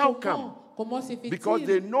questions. How Comment se fait-il? Because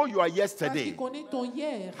they know you are Parce yesterday. qu'ils connaissent ton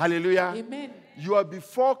hier. Hallelujah. Amen. Your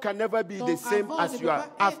before can never be Ton the same avant as ne peut you are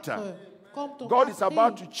pas after. être comme ton God is après.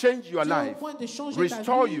 about to change your Dieu est au life, point de changer ta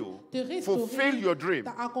restore vie, you, te restaurer, fulfill your dream,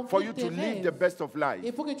 d'accomplir for you tes to live rêves. the best of life.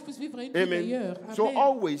 Et pour que tu puisses vivre une vie Amen. meilleure. So Amen.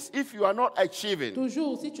 always, if you are not achieving,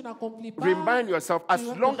 Toujours, si tu n'accomplis pas, remind yourself, tu as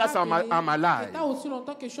dois te long as I'm rappeler alive, que t'as aussi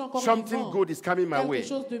longtemps que je suis encore something vivant. good is coming my Quelque way.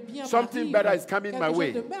 chose de bien Something m'arrive. better is coming my Quelque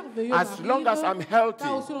way. chose de merveilleux As m'arrive. long as I'm healthy,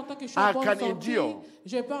 T'as aussi longtemps que je suis I en bonne can santé, endure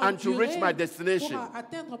je peux and to reach endurer my destination. pour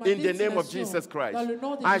atteindre ma In the name of destination. Jesus Christ, Dans le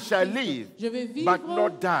nom de I Jésus shall Christ. live, Je vais vivre but not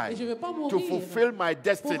die, et je vais pas to mourir fulfill my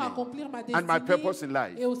destiny pour accomplir ma and my destinée purpose in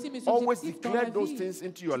life. et aussi mes Always objectifs dans declare la those vie. things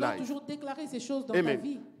into your Tu dois life. toujours déclarer ces choses dans ta Amen.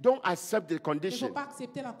 vie. Don't accept the Il ne faut condition. pas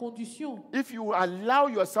accepter la condition. If you allow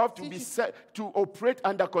yourself to Si be tu- set to operate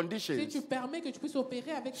under Si conditions, tu permets que tu puisses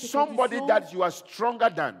opérer avec ces somebody conditions, that you are stronger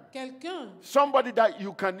than, quelqu'un somebody that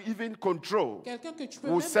you can even control, que tu peux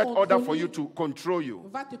will même set order for you contrôler, to control you.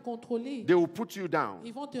 va te contrôler. They will put you down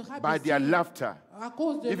Ils vont te by rabaisser their laughter, à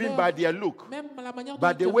cause de even leur, by their look. même la manière dont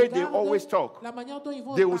by ils the te way they regardent, always talk. la manière dont ils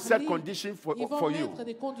vont They will parler, set conditions for ils vont you. mettre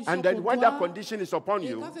des conditions And then pour when toi. that condition is upon Et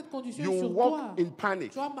you, quand cette condition you est sur walk toi, in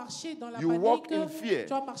panic. tu vas marcher dans la You panique, walk in fear.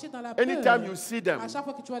 tu vas marcher dans la peur. Anytime you see them, À chaque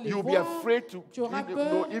fois que tu vas les you'll be voir, afraid to tu auras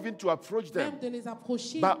peur even to approach them. même de les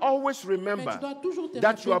approcher. But always Mais remember tu dois toujours te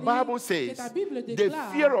that your rappeler Bible que says ta Bible the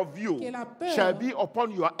déclare fear of you que la peur, shall be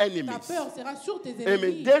upon your ta enemies. peur sera sur tes Amen.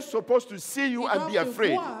 ennemis. They're supposed to see you Ils and doivent be te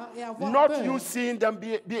afraid, voir et avoir not peur. you seeing them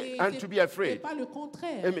Et and c'est- to be et afraid. pas le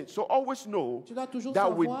contraire. Amen. So always know Tu dois toujours that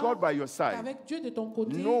with savoir God by your side, qu'avec Dieu de ton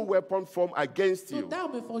côté, no weapon formed against you toute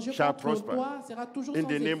arme forgée shall contre prosper. toi sera toujours In sans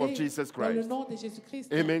the name of effet Jesus dans le Christ. nom de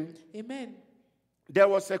Jésus-Christ. Amen. Amen. There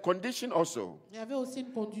was a condition also Il y avait aussi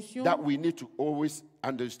une condition that we need to always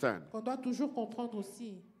understand. qu'on doit toujours comprendre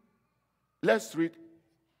aussi. Let's read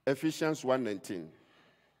Ephesians 1:19.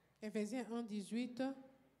 Éphésiens 1:18.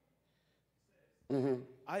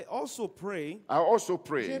 I also pray I also Je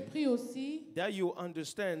pray prie aussi that you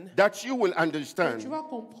understand that you will que tu understand vas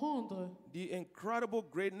comprendre the incredible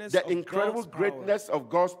greatness the of incredible God's power greatness of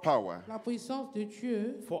God's power la puissance de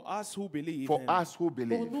Dieu for us who believe for Him. us who pour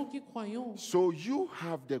believe. nous qui croyons. So you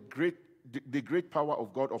have the great power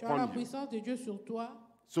of God Tu as la upon you. puissance de Dieu sur toi.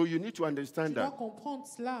 So you need to Tu understand dois that. comprendre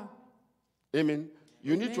cela. Amen.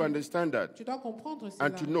 You need to Amen. understand that Tu dois comprendre cela.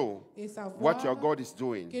 and to know et savoir what your God is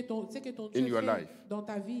doing. ce que ton in Dieu your fait life. dans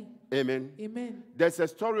ta vie. Amen. Amen. There's a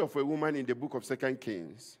story of a woman in the book of 2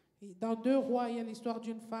 Kings. Et dans 2 Rois, il y a l'histoire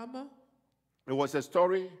d'une femme. It was a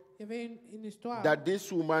story Il y avait une histoire that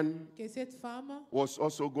this woman que cette femme was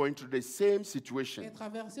also going through the same situation elle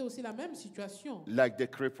traversait aussi la même situation like the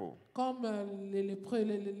cripple. comme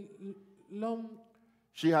l'homme.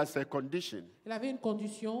 She has a condition Elle avait une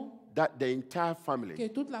condition that the entire family, que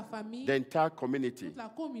toute la famille, the entire community toute la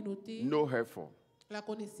communauté know her for. la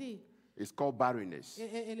connaissait. It's called barrenness.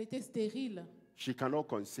 Elle était stérile. She cannot Elle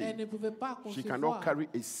conceive. ne pouvait pas She cannot concevoir. carry a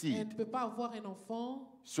Elle ne seed. peut pas avoir un enfant.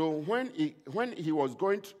 So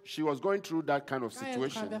she was going through that kind of Quand elle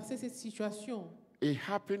situation, traversait cette situation, it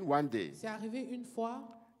happened one day c'est arrivé une fois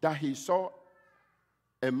that he saw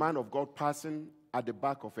a man of God passing at the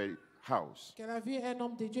back of a house. qu'elle a vu un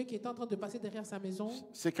homme de Dieu qui était en train de passer derrière sa maison.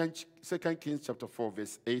 2 Kings chapter 4,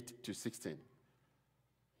 verse 8 to 16.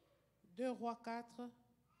 2 Rois 4.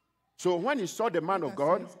 So when he saw the man of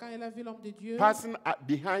God Quand elle a vu l'homme de Dieu passing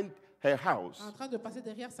behind her house, en train de passer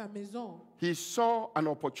derrière sa maison, he saw an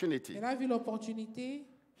opportunity. elle a vu l'opportunité,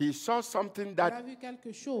 He saw something elle a that vu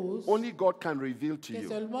quelque chose only God can reveal to que you.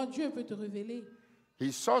 seulement Dieu peut te révéler.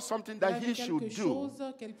 He saw something Elle a that vu he should quelque do chose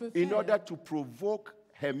qu'elle peut in faire order to provoke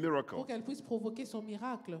her miracle. pour qu'elle puisse provoquer son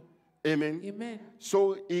miracle. Amen. Amen.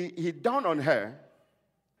 So he dawned on her.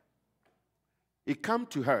 He came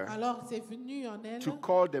to her Alors c'est venu en elle to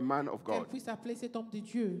call the man of qu'elle God puisse appeler cet homme de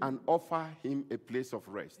Dieu and offer him a place of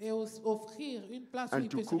rest. et offrir une place où And il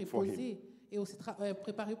to peut se cook for him. reposer et aussi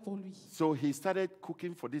préparer pour lui. So he started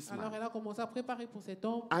cooking for this Alors man. elle a commencé à préparer pour cet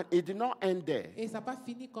homme And it did not end there. et ça n'a pas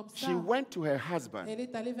fini comme ça. She went to her husband Elle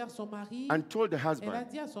est allée vers son mari. and told the Elle a husband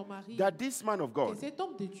dit à son mari that this man of que God cet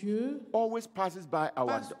homme de Dieu always passes by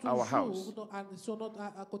passe our house. toujours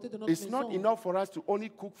à côté de notre It's not maison. enough for us to only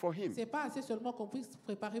cook for him. C'est pas assez seulement qu'on puisse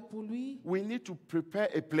préparer pour lui. We need to prepare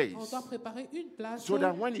a On place doit préparer une place so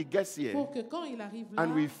that when he gets here pour que quand il arrive là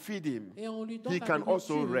and we feed him, et on lui donne he la can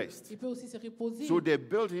also nourriture, rest. il peut aussi se reposer. So they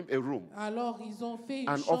built him a room Alors ils ont fait une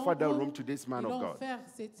and chambre. offered that room to this man Ils of ont God. offert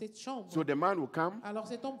cette chambre. So the man will come, Alors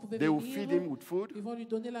cet homme pouvait they will venir. feed him with food, Ils vont lui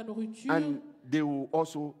donner la nourriture and they will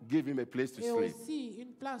also give him a place to et sleep. aussi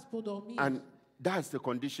une place pour dormir. And that's the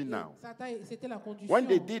condition Et now. c'était la condition. When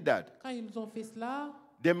they did that, Quand ils ont fait cela,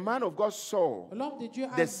 the man of God saw l'homme de Dieu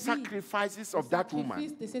a the vu sacrifices le of that woman,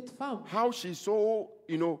 sacrifice de cette femme. how she's so,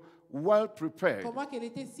 well prepared Comment qu'elle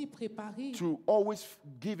était si préparée to always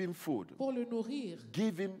give him food, pour le nourrir.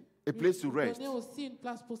 give him a place to Lui rest, donner aussi une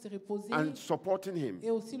place pour se reposer and supporting him.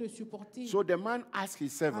 et aussi le supporter. So the man asked his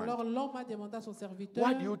servant, Alors l'homme a demandé à son serviteur,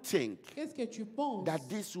 what do you think qu'est-ce que tu penses that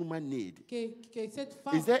this woman need? que cette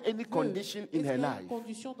femme Is there any veut? condition in Est-ce her qu'il y a une life?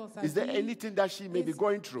 condition dans sa Is there vie? anything that she may be Est-ce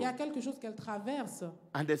going qu'il through? y a quelque chose qu'elle traverse.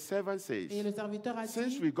 And the servant Et says, le serviteur a since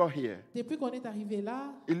dit, we got here, depuis qu'on est arrivé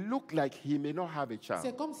là, it looked like he may not have a c'est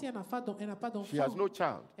child. comme si elle n'a pas d'enfant. She has no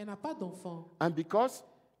child. Elle n'a pas d'enfant. And because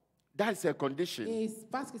that's her condition, Et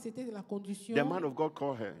parce que c'était la condition, the man of God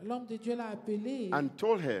called her l'homme de Dieu l'a appelée and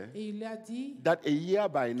told her et il lui a dit that a year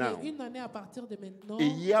by now, qu'une année à partir de maintenant, a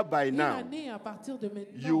year by une now, année à partir de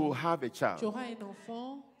you will maintenant, have a tu child. auras un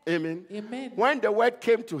enfant. Amen. Amen. When the word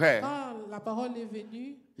came to her, Quand la parole est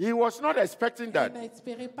venue, he was not expecting elle that.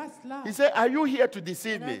 n'espérait pas cela. He said, are you here to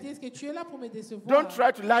deceive Elle a dit, me? est-ce que tu es là pour me décevoir? Don't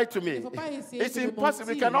try to lie to Il me. ne faut pas essayer It's de me impossible.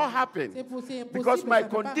 It mentir. cannot happen. C'est impossible, Because my ça peut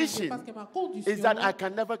pas arriver, condition parce que ma condition is that I can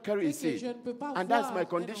never carry a est que je seed. ne peux pas And that's avoir my un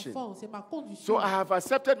condition. enfant. C'est ma condition. So I have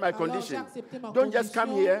accepted my Alors, j'ai condition. accepté ma Don't just come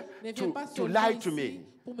condition. here Ne viens pas to seulement lie to ici me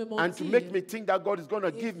pour me and to mentir make me think that God is going to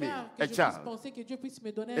et give me faire que a je puisse child. penser que Dieu puisse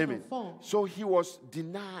me donner un Amen. enfant. So he was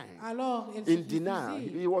denying. Alors, elle se In denial.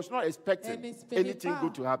 refusait He was not Elle expecting n'espérait anything pas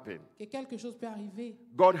good to happen. que quelque chose peut arriver.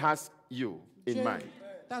 God has you in Dieu mind.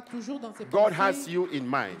 t'a toujours dans ses God has pensées. you in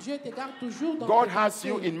mind. Dieu te garde toujours dans God ses has pensées.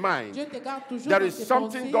 you in mind. Dieu te garde toujours There dans is ses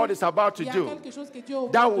something pensées. God is about to Il y a do quelque chose que Dieu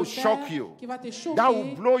est that about will de faire, shock you, qui va te choquer, that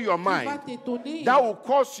will blow your qui va mind, t'étonner, that will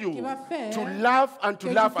cause you qui va faire to laugh and to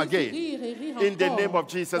que laugh tu puisses again. rire et rire in the name of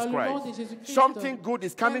Jesus Christ. Something good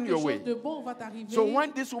is coming your way. So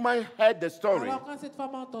when this woman heard the story, Alors quand cette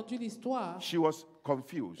femme a entendu l'histoire, she was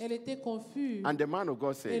confused. elle était confuse. And the man of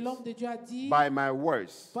God Et says, l'homme de Dieu a dit, by my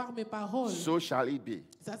words, par mes paroles, so shall it be.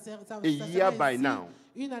 ça A year sera by ainsi. now,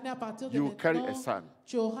 Une année à partir de you will carry a maintenant, son.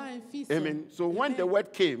 tu auras un fils. Amen. So when Amen. the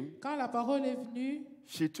word came, Quand la parole est venue,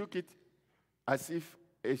 she took it as if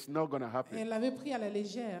it's not going to happen. elle l'avait pris à la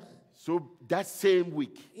légère. So that same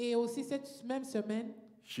week, Et aussi cette même semaine,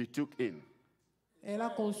 she took in elle a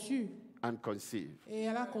conçu. and conceived Et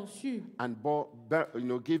elle a conçu. and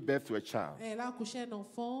gave birth to a child. Et elle a accouché un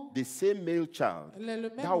enfant. The same male child Le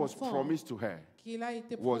même that was enfant promised to her qu'il a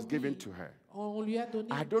été was promis, given to her. on lui a donné.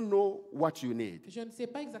 I don't know what you need. Je ne sais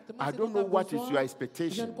pas exactement I ce don't dont know tu as what besoin. is your Je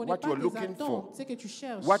expectation, ne connais what pas you are tes looking for, attentes, ce que tu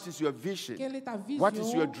cherches. what is your vision, Quelle est ta vision? what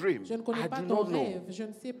is your dream. Je ne connais I pas do ton not know. rêve. Je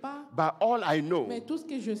ne sais pas. But all I know Mais tout ce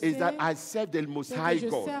que je is sais, that I serve the Most c'est High que je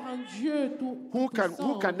God sers un Dieu who can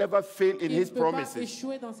tout-puissant, never fail in qui His ne peut pas promises.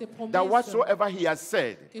 échouer dans ses promesses. That whatsoever He has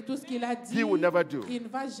said, Et tout ce qu'il a dit, He will never do. il ne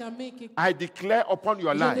va jamais. I declare upon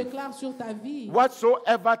your Je life, déclare sur ta vie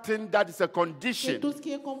whatsoever thing that is a que condition, tout ce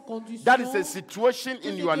qui est comme condition, that is a situation tout ce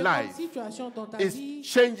in qui your est comme life, situation dans ta is vie,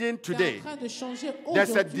 changing c'est en today. train de changer There's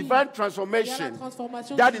a aujourd'hui. divine Il y a la transformation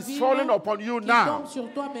transformation that is divine falling upon you qui now. tombe sur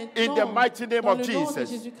toi maintenant, In the mighty name dans of le nom de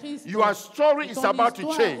Jesus. Jésus-Christ. Your story is Ton about to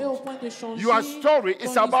histoire change. est au point de changer. Your story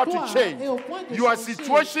is Ton about to histoire change. est au point de Your changer.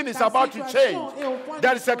 situation is Ta about to situation change. est au point de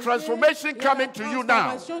There is a changer. transformation Il y a la coming to you now.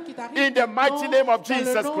 transformation qui t'arrive In the mighty maintenant, name of dans le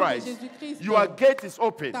Jesus nom de Christ. Jésus-Christ. Your gate is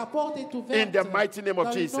open. Ta porte est ouverte. In the mighty name of dans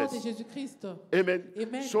le nom Jesus. de Jésus-Christ. Amen.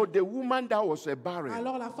 Amen. So the woman that was a barren,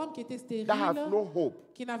 Alors la femme qui était stérile, that has no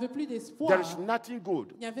hope, qui n'avait plus d'espoir, there is nothing good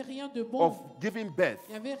il n'y avait rien de bon. of giving birth,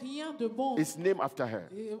 Il n'y avait rien de bon. is named after her.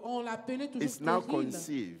 Et on l'appelait toujours It's now stérile.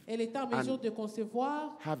 conceived Elle était en mesure de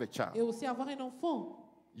concevoir Have a et child. aussi avoir un enfant.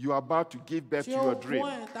 You are about to give birth Tu to es your au dream.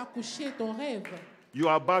 point d'accoucher ton rêve. You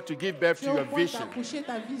are about to give birth Tu to es au your point vision. d'accoucher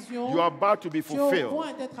ta vision. You are about to be Tu es au fulfilled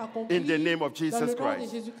point d'être accompli in the name of dans Jesus le nom de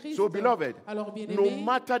Christ. Jésus-Christ. So, beloved, Alors, bien-aimé, no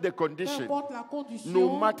matter the peu condition, importe la condition,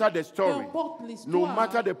 no matter the peu story, importe l'histoire, no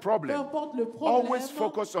matter the peu problem, importe le problème, always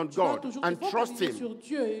focus on tu dois God toujours and te trust focaliser Him. sur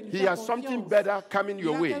Dieu et lui He faire has something confiance. better coming Il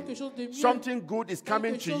your a way. quelque chose de mieux, Something good is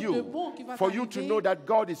coming quelque to chose de you bon qui va for you to t'arriver know that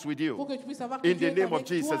God is with pour you. que tu puisses savoir que In Dieu the est name of avec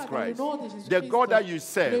toi Jesus dans le Christ. nom de Jésus-Christ. The God that you Le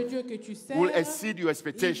serve Dieu que tu sers, will exceed your il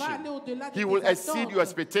expectation. va aller au-delà de He tes will exceed attentes. your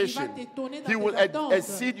expectation. Il va t'étonner dans He tes will attentes.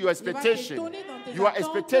 exceed your Il va expectation. t'étonner dans tes Your attentes.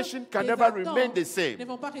 expectation can Tes never attentes remain the same. ne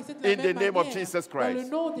vont pas rester de la In the même name of manière. Jesus Dans le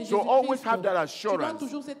Christ. nom de So Jésus-Christ. always have that Tu dois assurance,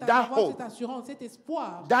 toujours that avoir hope, cette assurance, cet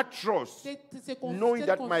espoir, that trust, knowing cette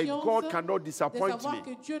that my confiance God cannot de disappoint savoir me.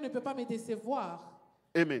 que Dieu ne peut pas me décevoir.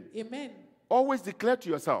 Amen. Amen. Always declare to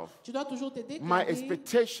yourself, Tu dois toujours te my déclarer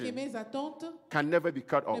expectation que mes attentes can never be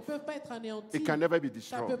cut ne off. peuvent pas être anéanties. It can never be Ça ne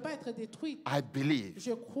destroyed. peut pas être détruite. I believe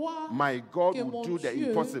Je crois my God que will mon do the Dieu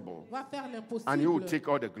impossible va faire l'impossible. and He will take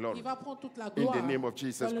all the Il glory. va prendre toute la In gloire the name of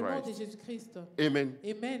Jesus dans le nom de Christ. Jésus-Christ. Amen.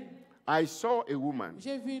 Amen. I saw a woman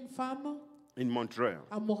J'ai vu une femme in Montreal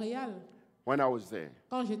à Montréal. when I was there.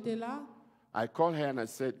 Quand j'étais là, I called her and I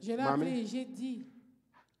said, je l'ai appelée Mommy, et j'ai dit,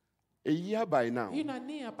 a year by now, une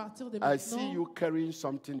année à partir de I see maintenant, you carrying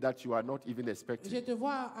something that you are not even je expecting. te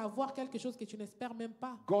vois avoir quelque chose que tu n'espères même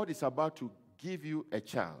pas. God is about to give you a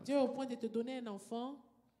child, Dieu est au point de te donner un enfant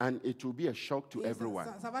and it will be a shock to et everyone.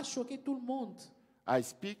 ça va choquer tout le monde. I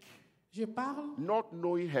speak Je parle not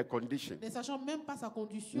knowing her condition, ne sachant même pas sa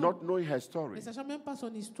condition, not knowing her story, ne sachant même pas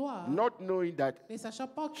son histoire, not knowing that ne sachant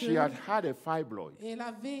pas que she had had a fibroid. elle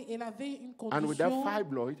avait une And with that condition.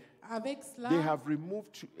 fibroid, Avec cela, they have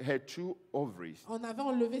removed her two ovaries. on avait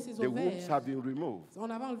enlevé ses The wombs ovaires. have been removed On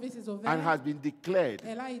avait enlevé ses and ovaires. has been declared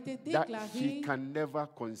Elle a été that she déclarée can never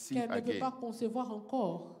conceive qu'elle ne peut pas again. concevoir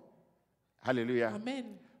encore. Hallelujah.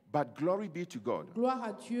 Amen. But glory be to God. Gloire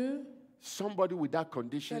à Dieu. Somebody with that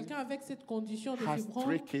condition Quelqu'un avec cette condition de has fibrome,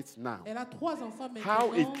 3 kids now. elle a 3 enfants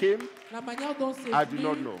How it maintenant. came, La manière dont c'est I do venu,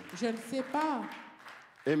 not know. je ne sais pas.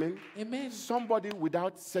 amen. Amen. Somebody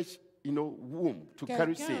without such, womb to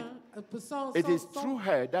carry seed. Quelqu'un, sans, It is sans- through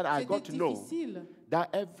her that I got to c'était know difficile. that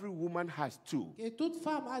every woman has 2. Et toute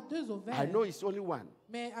femme a 2 ovaires. I know it's only one.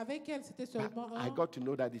 Mais avec elle, c'était But seulement I un. got to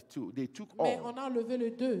know that it's 2. They took Mais all. on a enlevé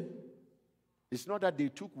le 2. It's not that they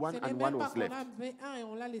took one Ce n'est and même one pas was qu'on a left. fait un et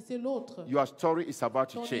on l'a laissé l'autre. Your story is about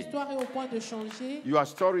to Ton change. histoire est au point de changer. Your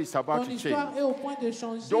story is about Ton to histoire change. est au point de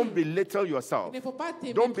changer. Don't belittle Il yourself. ne faut pas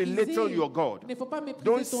te Don't mépriser. belittle your God. Il ne faut pas mépriser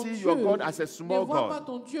Don't ton see Dieu. your God as a small Ne vois God. pas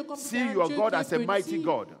ton Dieu comme See un your Dieu God qui est as a mighty petit.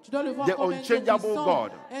 God. Tu dois le voir The comme un Dieu unchangeable puissant,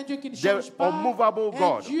 God. un Dieu qui ne The change pas, unmovable un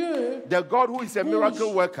God. Dieu The God who is a bouge. miracle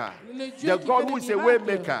worker. Le Dieu The qui God fait who des is a way miracles.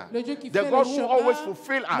 maker. Le Dieu qui The fait God le who chemin. always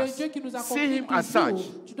fulfills Le us. Dieu qui nous See accomplit him as toujours.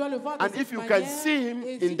 such. Tu dois le voir de And cette if you manière. can see him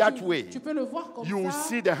Et in si that tu, way, tu peux le voir comme you will ça,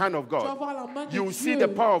 see the hand of tu vas God. voir la main de You will Dieu. see the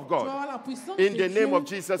power of Tu vas God. voir la puissance In de the name Dieu of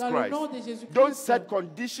Jesus dans le Christ. nom de Jésus-Christ. Don't set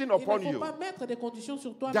condition Il upon ne faut you pas mettre des conditions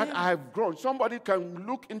sur that toi-même. I have grown. Somebody can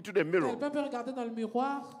look into the mirror Quelqu'un peut regarder dans le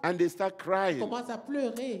miroir, and they start crying. commence à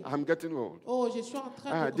pleurer. I'm getting old. Oh, je suis en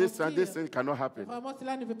train de This grandir. thing cannot happen. Vraiment,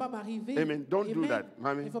 cela ne veut pas m'arriver. Amen. Don't do that,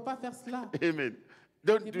 mommy. Il ne faut pas faire cela. Amen.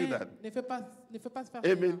 Don't do Amen. that. Ne fais pas se faire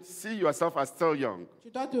Amen. cela. See yourself as still young. Tu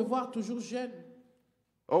dois te voir toujours jeune.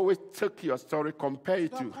 Always take your story, compare Tu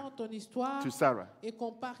it dois prendre ton histoire to Sarah. et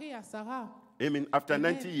comparer à Sarah. Amen. After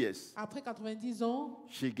Amen. 90 years, Après 90 ans,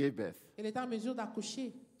 she gave birth. elle est en mesure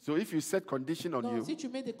d'accoucher. So if you set condition on Donc, si you, tu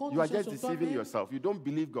mets des you are conditions just sur deceiving toi-même, yourself. You don't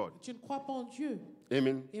believe God. tu ne crois pas en Dieu.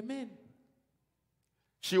 Amen. Amen.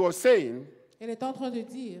 She was saying, Elle est en train de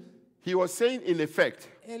dire, he was saying in effect,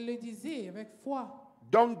 elle le disait avec foi.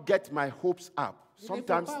 don't get my hopes up. Il ne faut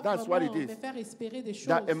Sometimes pas that's what it vraiment is. me faire espérer des choses.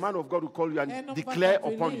 That a man of God will call you Un and homme va declare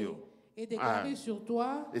t'appeler upon you. et déclarer Ah. sur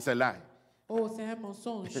toi, It's a lie. oh, c'est un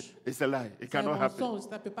mensonge. It's a lie. It C'est un cannot happen. mensonge,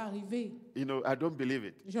 ça ne peut pas arriver. You know, I don't believe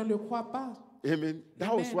it. Je ne le crois pas. Amen.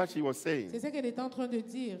 That was Amen. what she was saying. C'est ce qu'elle est en train de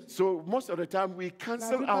dire. So most of the time we La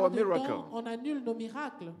cancel plupart our du miracle temps, on annule nos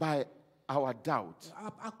miracles by our doubt,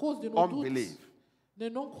 à cause de nos unbelief. doutes, de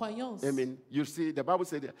non-croyances. Amen. You see, the Bible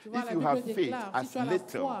said that Tu vois, if la you Bible have faith déclare, si as tu as la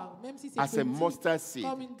little foi, même si c'est as a petit, mustard seed,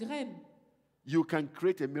 comme une graine, you can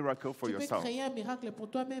create a miracle for tu peux yourself. créer un miracle pour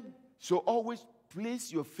toi-même. So always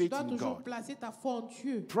place your Tu faith dois in toujours God. placer ta foi en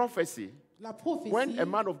Dieu. Prophecy, La prophétie, when a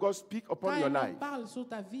man of God speaks quand upon un your homme life, parle sur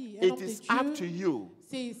ta vie, un homme it de is up to Dieu, you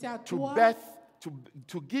c'est à to toi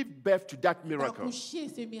to give birth to that miracle d'accoucher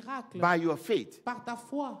ce miracle by your faith, par ta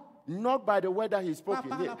foi. not by the word that he Pas spoke.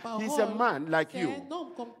 par la parole. He's a man like C'est you. un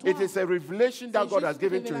homme comme toi. It is a revelation that C'est God has juste une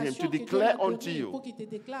given to him révélation to que Dieu declare lui a unto donnée you. pour qu'il te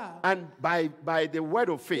déclare. And by the word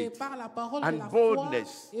of Et faith, par la parole and de la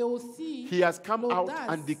boldness, foi, et aussi he has come out l'audace,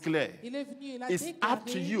 and declared. il est venu, il a It's déclaré up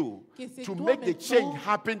to you que c'est to toi make the maintenant change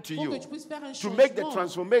happen to pour you, que tu puisses faire un to make the changement.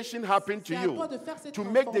 transformation happen to C'est à you, toi de faire cette to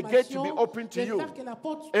make the gate to be transformation, open to de you. faire que la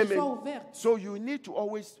porte te soit Amen. ouverte. So you need to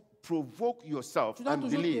always provoke yourself Tu dois and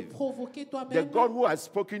toujours te believe provoquer the toi-même God who has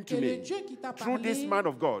spoken que to le me Dieu qui t'a through parlé this man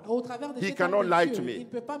of God, au travers de he cet cannot homme de lie Dieu, to il me. ne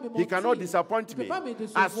peut pas me He mentir, cannot disappoint il ne peut me. pas me As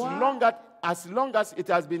décevoir. long as it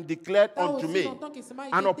has been declared Tant unto aussi me longtemps que cela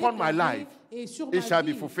a and été upon my déclaré life, et sur it ma shall be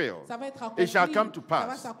vie, fulfilled. ça va être accompli, It shall come to ça va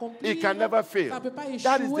pass. s'accomplir, It can never fail. ça ne peut pas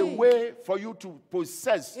That is the échouer. way for you to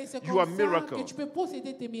possess Et c'est your comme ça miracle. que tu peux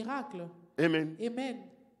posséder tes miracles. Amen. Amen.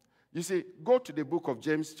 You see, go to the book of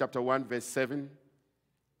James, chapter 1, verse 7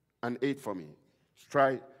 and 8 for me.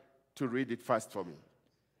 Try to read it fast for me.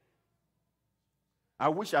 I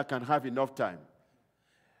wish I can have enough time.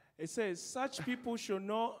 It says, such people should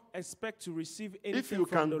not expect to receive anything If you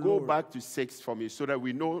from can the go Lord. back to 6 for me so that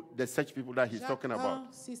we know the such people that he's Jacques talking 1,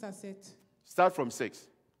 about. 6 à 7. Start from 6.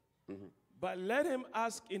 But let him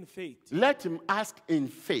ask in faith, Let him ask in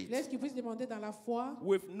faith Laisse qu'il puisse demander dans la foi,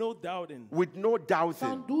 with no doubting. with no sans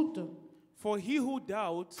doubting. doute. For he who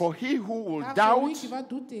doubts For he who will Car celui doubt qui va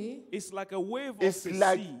douter, is like a wave of is the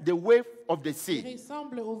like sea, the wave of the il sea,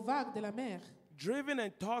 ressemble aux vagues de la mer. driven and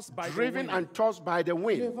tossed by the driven wind. and tossed by the Le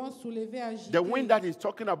wind. vent soulevé, agité. The wind that he's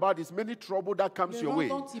talking about is many trouble that comes Le your vent way.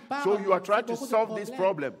 dont il parle, So you are c'est trying to beaucoup de solve this problèmes.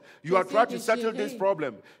 problem. You Tu are trying essaies to de settle gérer. this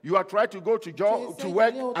problem. You are trying to go to essaies to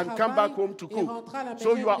work d'aller au and come back travail home to et cook. rentrer à la So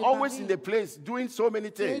maison you are et always préparer. in the place doing so many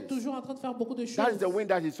Tu es things. toujours en train de faire beaucoup de choses. That is the wind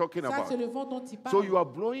that he's talking Ça, about. c'est le vent dont il parle. So you are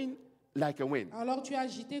blowing like a wind. Alors tu es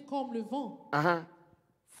agité comme le vent. Uh-huh.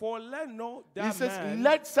 For let not He that says, man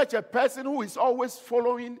let such a person who is always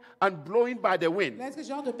following and blowing by the wind, Là, est-ce que ce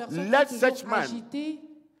genre de personne Let qui est such toujours man agité,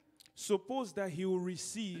 suppose that he will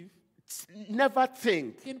receive never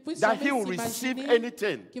think qu'il ne puisse that jamais he will receive s'imaginer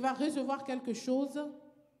anything, qu'il va recevoir quelque chose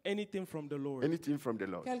anything from the Lord. anything from the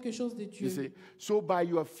Lord. quelque chose de Dieu. You see, so by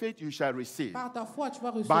your faith you shall receive. Par ta foi, tu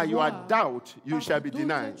vas By your recevoir. doubt you Par shall ton be doute,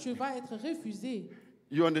 denied. tu vas être refusé.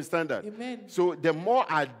 You understand that? Amen. So the more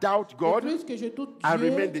I doubt Et God, plus que je doute I Dieu,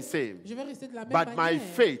 remain the same. je vais rester de la même But my manière.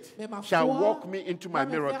 faith Mais ma shall foi walk me into my va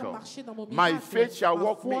me faire miracle. marcher dans mon My miracle. faith shall Ma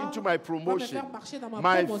walk me foi into my va me promotion. faire marcher dans ma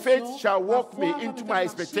My promotion. faith shall Ma walk foi me va me into faire my marcher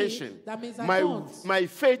expectation. dans mes My attentes.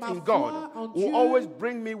 faith Ma in foi God en will Dieu always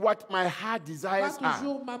bring me what my heart va desires are.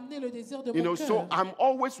 toujours m'amener le désir de You know, mon so cœur. I'm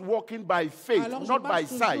always walking by faith, Alors, je not by marche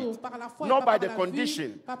sight, toujours par la foi et not pas by par the la condition,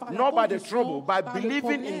 vue, pas par la not by the condition, trouble, by par le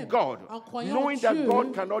believing in problème, God, en croyant knowing en that Dieu,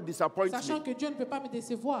 God cannot disappoint sachant me. que Dieu ne peut pas me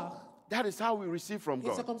décevoir. That is how we receive from Et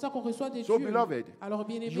c'est God. comme ça qu'on reçoit de So, Dieu. beloved, Alors,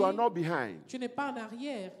 bien you are aimé, not behind. tu n'es pas en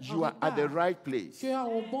arrière, en You are at the retard. right place Tu es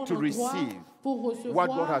au bon to endroit receive pour what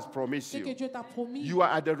God has recevoir promised ce que you. Dieu t'a promis. You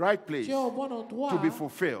are at the right place Tu es au bon endroit to be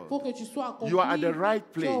fulfilled. pour que tu sois accompli. You are at the right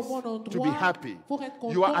Tu es au place bon to endroit be happy. pour être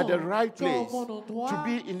content. You are at the right Tu es au place bon endroit to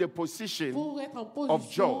be in the position pour être en of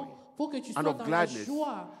joy position pour que tu and sois of dans gladness. la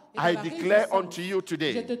joie et I dans la declare réjouissance. unto you Je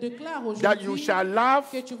today te déclare that you aujourd'hui shall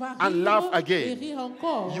laugh que tu vas and rire laugh et again. rire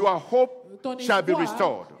encore. Your hope Ton shall be espoir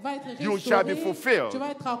restored. va être You shall be restauré. fulfilled Tu vas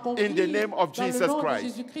être accompli in the name of dans le Jesus nom de Christ.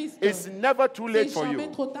 Jésus-Christ. It's never too late C'est for jamais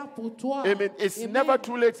you. trop tard pour toi. Amen. It's Amen. never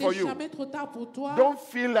too late for C'est you. jamais trop tard pour toi. Don't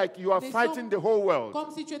feel like you are Ne fighting sommes the whole world.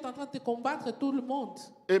 Comme si tu es en train de combattre tout le monde.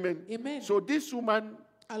 Amen. Amen. So this woman,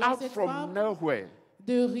 Alors out cette from femme, nowhere,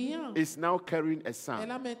 de rien, is now carrying a elle son,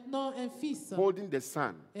 a maintenant un fils. holding the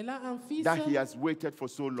son Elle a un fils that he has waited for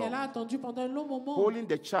so qu'elle a long, attendu pendant un long moment. holding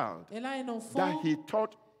the child Elle a un enfant that he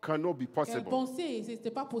thought cannot be qu'elle possible. pensait que ce n'était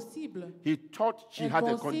pas possible. He thought she Elle had a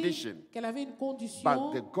pensait condition, qu'elle avait une condition,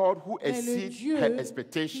 but the God who mais le exceeds Dieu her qui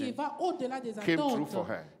expectation va au-delà des came through attentes for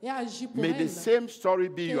her. et a agi pour May elle. the same story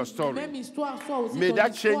be Que your la story. même histoire soit aussi May ton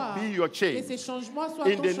that change histoire. be your change. Que ces changements soient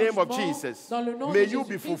In ton the name of changement Jesus, dans le nom may de you be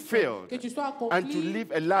Jésus-Christ. fulfilled Que tu sois and accompli to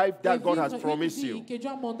live a life et that God vivre has une promised vie you. que Dieu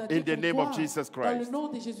a mandaté In the pour name toi. of Jesus Dans le Christ. nom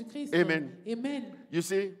de Jésus-Christ. Amen. Amen. You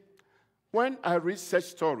see, when I read such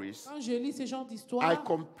stories, Quand je lis ces genres I d'histoires,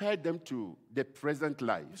 compare them to the present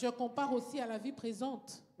life. je compare aussi à la vie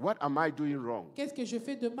présente. What am I doing wrong? Qu'est-ce que je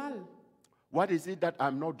fais de mal? What is it that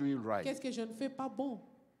I'm not doing right? Qu'est-ce que je ne fais pas bon?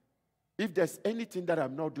 If there's anything that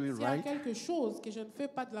I'm not doing S'il y a right, quelque chose que je ne fais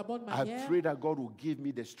pas de la bonne I manière, pray that God will give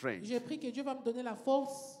me the strength je prie que Dieu va me donner la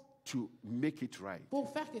force to make it right. pour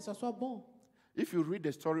faire que ce soit bon. If you read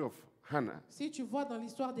the story of Hannah, Si tu vois dans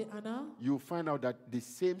l'histoire de Anna, you'll find out that the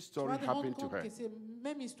same tu story vas te rendre happened to compte her. que cette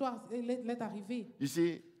même histoire l'est arrivée. You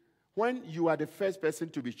see, when you are the first person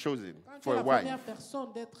to be chosen Quand tu es for a la première wife,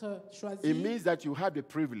 personne d'être it choisie, means that you have the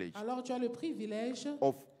privilege alors tu as le privilège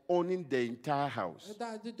of owning the entire house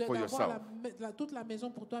for d'avoir yourself. toute la maison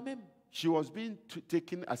pour toi-même. She was being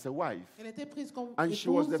taken as a wife, Elle était prise comme and she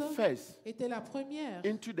was the épouse, first était la première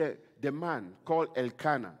into the man called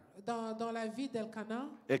Elkanah, dans la vie d'Elkanah,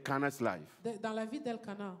 Elkanah's life. dans la vie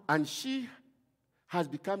d'Elkanah. And she has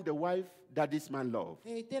become the wife that this man loved.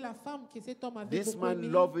 Et était la femme que cet homme avait This beaucoup man aimée.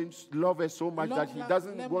 loved her so much that he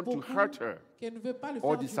doesn't l'aime want to beaucoup, hurt her. qu'elle ne veut pas le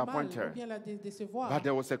or faire du disappoint mal her. ou bien la décevoir. But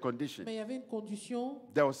there was a condition. Mais il y avait une condition,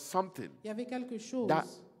 There was something il y avait quelque chose that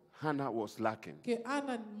Hannah was lacking. que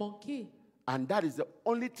Anna manquait. And that is the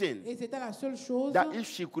only thing Et c'était la seule chose that if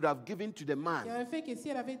she could have given to the qui man, avait fait que si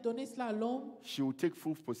elle avait donné cela à l'homme, she would take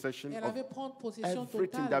full possession elle of avait prendre possession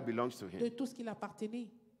everything that totale belongs to de him. tout ce qui l'appartenait.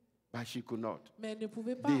 But she could not. Mais elle ne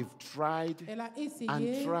pouvait pas. They've tried Elle a and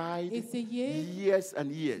essayé, tried essayé years and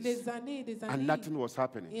years, des années et des and années nothing was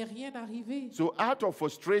happening. et rien n'arrivait. So out of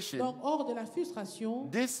frustration, Donc, hors de la frustration,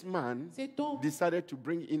 this man cet homme decided to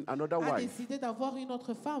bring in another a wife, décidé d'avoir une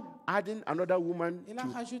autre femme. adding another woman Il a to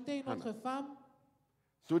rajouté une autre Hannah. femme.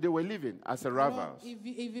 So they were living as a Alors, rivals.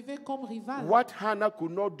 ils vivaient comme rivales. What Hannah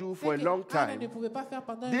could not do for a C'est que long Anna ne time, pouvait pas faire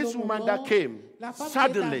pendant un this long woman moment. that came La femme qui est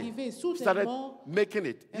suddenly arrivée, started soudainement, making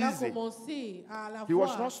it elle a easy. commencé à la He was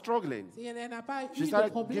voir. not struggling. Elle n'a pas She eu de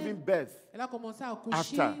started giving problème. birth Elle a commencé à accoucher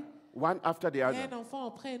after one after the et other. un enfant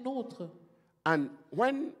après un autre. And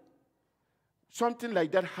when something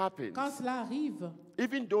like that happens, Quand cela arrive,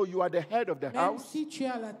 even though you are the head of the même house, si tu es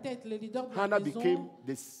à la tête, le leader de la Hannah maison, became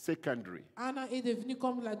the secondary, Anna est devenue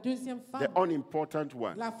comme la deuxième femme, the unimportant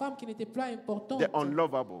one, la femme qui n'était pas importante, the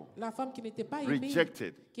unlovable, la femme qui n'était pas aimée,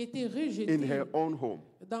 rejected qui était rejetée in her own home.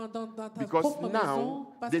 dans ta Because propre maison,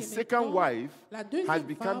 now parce the que second maintenant, wife la deuxième has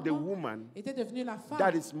become the femme woman était devenue la femme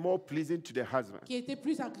that is more pleasing to the husband qui était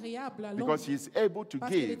plus agréable à l'homme, because he is able to parce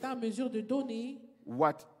qu'elle give était en mesure de donner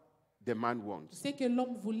what the man wants. ce que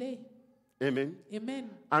l'homme voulait. Amen. Amen.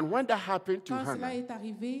 And when that happened to Quand cela Hannah, est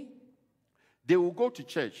arrivé, they will go to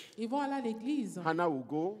church. ils vont aller à l'église. Hannah will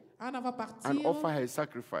go Anna va partir. and offer her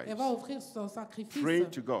sacrifice, Elle va offrir son sacrifice. praying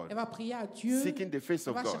to God, Elle va prier à Dieu. seeking the face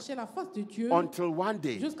Elle of va God. chercher la face de Dieu. Until one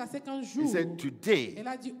day, Jusqu'à ce qu'un he jour, said, today, elle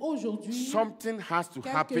a dit aujourd'hui, something has to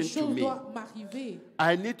happen quelque to chose me. doit m'arriver.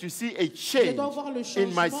 I need to see a Je change dois voir le in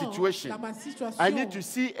changement my situation. dans ma situation. I need to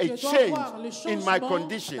see a Je dois change voir le in changement my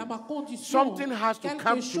condition. dans ma condition. Something has to Quelque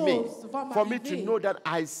come to me chose va for me to m'arriver know that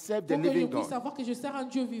I serve the pour que je living puisse God. savoir que je sers un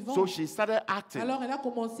Dieu vivant. So she started acting Alors elle a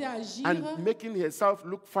commencé à agir and making herself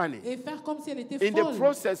look funny. et faire comme si elle était In the folle.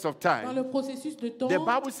 process of Dans time, le processus de temps, the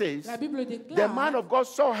Bible says la Bible the déclare man of God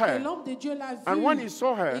saw que her, l'homme de Dieu l'a and vu. when he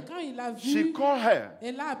saw her, Et quand il l'a she vu, called her.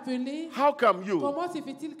 elle l'a appelé. How come you, Comment se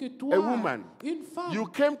fait-il que toi, a woman, une femme, you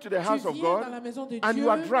came to the house tu of viens God dans la maison de and Dieu you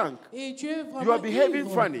are drunk? et tu es vraiment You are behaving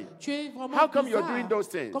ivre. funny. Tu es vraiment How come you're bizarre. doing those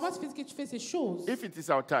things? Comment se fait-il que tu fais ces choses? If it is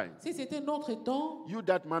our time, Si c'était notre temps, you,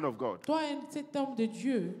 that man of God, toi, cet homme de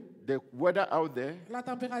Dieu, the weather out there, la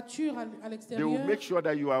température à they will l'extérieur, make sure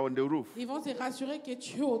that you are on the roof. ils vont se rassurer que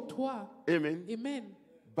tu es au toit. Amen. Amen.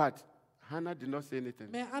 But Hannah did not say anything.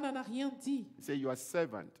 Mais Anna n'a rien dit. He said, your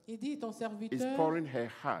servant Il dit, ton is serviteur pouring her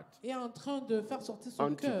heart est en train de faire sortir son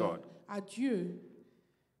unto cœur God. à Dieu.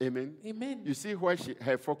 Amen. Amen. You see where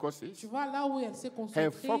her focus is? Tu vois là où elle s'est Her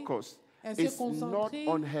concentrée. focus Elle s'est is not concentrée.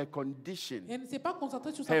 on her condition. Elle ne s'est pas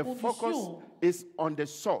concentrée sur sa Her focus condition. is on the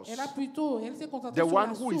source, Elle s'est concentrée the sur one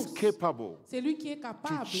la who is source. capable C'est lui qui est to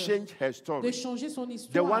capable change her de story, changer son the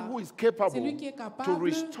histoire. one who is C'est capable lui qui est to capable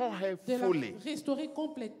restore her de la fully. restaurer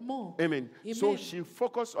complètement. Amen. Amen. So she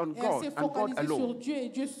focused on Elle God s'est and God focalisée sur alone. Dieu et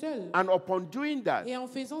Dieu seul. And upon doing that, Et en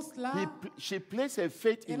faisant cela, she placed her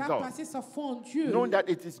faith in elle a God, placé sa foi en Dieu, knowing that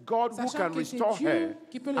it is God who sachant can que c'est restore Dieu her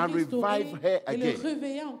qui peut le and restaurer revive her et le again.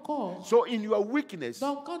 réveiller encore. So in your weakness,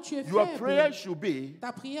 Donc quand tu es your faible, prayer should be,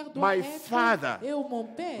 ta prière doit my être Father, et ô mon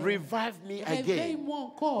Père, revive me again. réveille-moi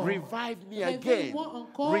encore. Revive me again. Réveille-moi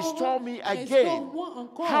encore. Restore me again. Restaure-moi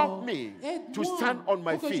encore. Help me Aide-moi to stand on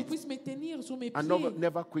my pour que je feet puisse me tenir sur mes and pieds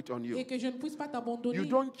never quit on et you. que je ne puisse pas t'abandonner. You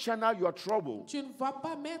don't channel your trouble Tu ne vas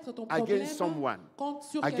pas mettre ton problème against someone,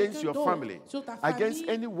 sur against quelqu'un your d'autre, family, sur ta against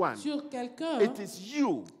famille, anyone. sur quelqu'un. It is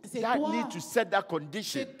you C'est that toi. need to set that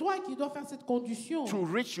condition C'est toi qui dois faire cette condition to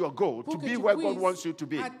reach your goal, pour to que be tu where God puisses wants you to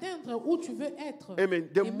be. atteindre où tu veux être. Amen.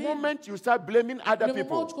 The Amen. moment you start blaming other Le moment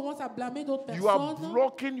où people, tu commences à blâmer d'autres you are personnes,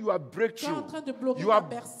 blocking your tu es en breakthrough. train de bloquer You ta are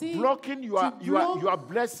percée, blocking your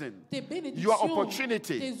blessing, tes bénédictions, your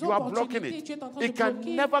opportunity. tes You are blocking opportunités, tu es en train it. de It can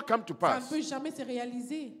bloquer. never come to Ça ne pass. peut jamais se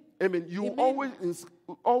réaliser. Amen. You Amen.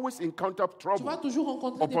 always encounter Tu vas trouble toujours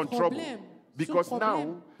rencontrer des upon trouble. problèmes. Because sur problème.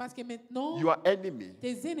 now, Parce que maintenant, your enemy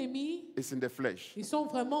tes ennemis, is in the flesh. ils sont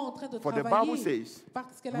vraiment en train de For the travailler. Bible says,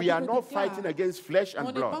 Parce que la we are Bible not déclare, fighting against flesh on and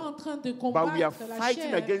n'est pas blood, en train de but we are combattre la fighting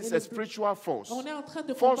chair against et a le spiritual force. On est en train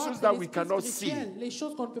de Forces combattre that we l'esprit cannot spirituel, les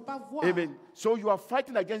choses qu'on ne peut pas voir. Amen. So you are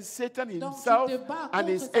fighting against Satan Donc himself tu te bats and contre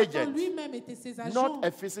his Satan agents, lui-même et ses agents, not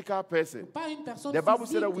a physical person. pas une personne The Bible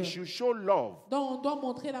said that we physique. should show love Donc on doit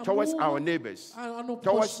montrer l'amour towards our neighbors, à nos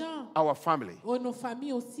towards prochains, our family. à nos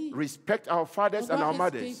familles aussi. Respect our On fathers and doit our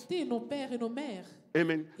mothers. respecter nos pères et nos mères.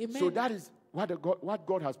 Amen. Amen. So that is what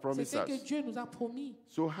God has C'est promised ce que us. Dieu nous a promis.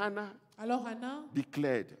 So Hannah Alors Anna,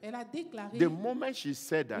 declared. elle a déclaré, The moment she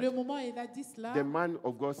said that, le moment où elle a dit cela, the man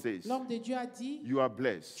of God says, l'homme de Dieu a dit, you are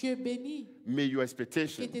blessed. tu es béni, May your que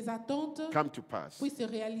expectation tes attentes come to pass. puissent se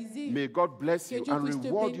réaliser, May God bless que you Dieu and puisse te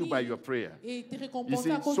reward you bénir by your prayer. et te You récompenser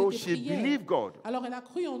see, à cause so de tes she prières. believed God, Alors elle a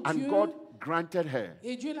cru en and Dieu God granted her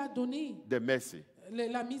et Dieu l'a donné the mercy.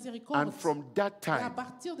 la miséricorde. And from that Et à time,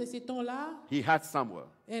 partir de ces temps-là, he had Samuel.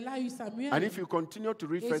 elle a eu Samuel. And if you continue to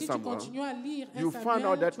read Et 1 si tu Samuel, continues à lire un you Samuel, find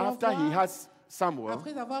out that tu vas after he voir, has Samuel,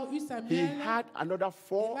 après avoir eu he Samuel, had another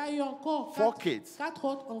elle a eu encore four kids. 4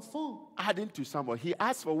 autres enfants. adding to Samuel. He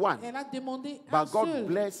asked for one Elle a demandé But un God seul,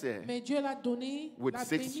 blessed her mais Dieu l'a donné, with l'a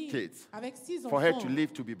 6 béni kids avec 6 for her enfants to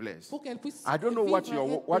live to be blessed. pour qu'elle puisse I don't know vivre what et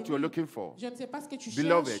you're être bénie. looking for. Je ne sais pas ce que tu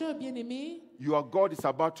Beloved, cherches, bien-aimé. Your God is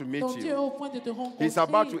about to meet Ton Dieu est you. au point de te rencontrer. He's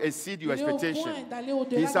about to exceed your Il est au expectation. point d'aller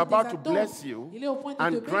au-delà He's de about tes to attentes. bless you Il est au point de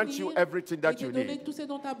and te grant bénir you everything et that te you donner need. tout ce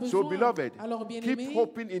dont tu as So, besoin. beloved, Alors, keep bien-aimé,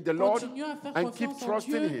 hoping in the Lord continue à faire and confiance keep en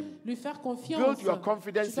trusting Dieu, Him. lui faire confiance. Build your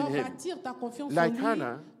confidence tu dois in Him. bâtir ta confiance Like en lui.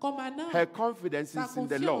 Hannah, Comme Anna, her confidence sa is in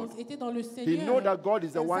the Lord. confiance était dans le He Seigneur. knows that God is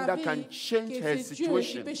the Elle one that savait can change que her c'est Dieu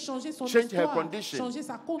situation, qui peut changer son change her histoire, condition. changer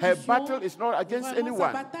sa Her condition. battle is not against Vraiment, sa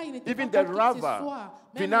anyone. bataille n'était Even pas the contre qui que ce rival, soit.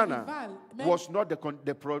 Même Pinana, le rival, même was not the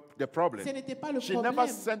problem. Ce n'était pas le She problème. never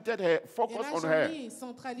centered her Elle focus n'a on her. jamais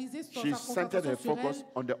centralisé son She sa centered her concentration sur focus elle,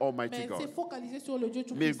 on the Almighty mais elle s'est God. focalisée sur le Dieu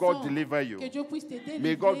May Tout-Puissant. God deliver you. Que Dieu puisse t'aider,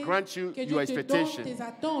 May God grant you que Dieu your te donne expectation. tes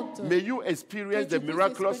attentes, May you experience que the tu puisses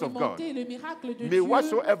miracles of God. expérimenter le miracle de May Dieu,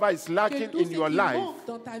 whatsoever is que lacking tout in ce your qui life manque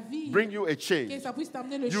dans ta vie, bring you a que change. ça puisse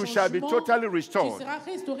t'amener le You changement, shall be totally tu restored seras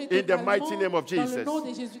restauré in the totalement mighty name of dans le Jesus. nom de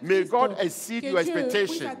Jésus-Christ. May God exceed Que your Dieu puisse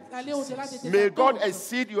expectation. aller au-delà de tes May God attentes.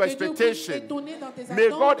 exceed your Que Dieu puisse expectation. t'étonner dans tes May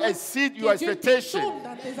God attentes. exceed Que your Dieu expectation t'étonne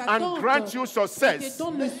dans tes and attentes. grant you Et success, te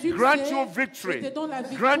donne le succès, grant you et victory, te donne la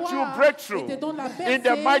grant you victoire, breakthrough et te donne la in percée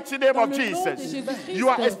the mighty name dans of le nom de Jesus. Jésus-Christ.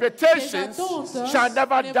 Your Tes expectations attentes shall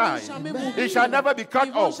never ne vont die. jamais mourir. It shall never be cut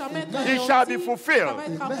Ils vont off. jamais être It shall be anéantis. fulfilled. Ça va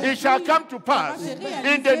être accompli. It shall come to Ça va pass se in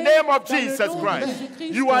the réaliser name of dans le Jesus nom de Christ.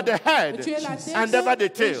 Jésus-Christ. You are the head Tu es la tête and never the et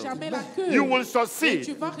tail. jamais la queue. You will Et succeed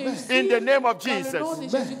tu vas réussir in the name of dans le nom de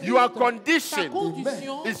Jesus. Jésus-Christ. Your Ta condition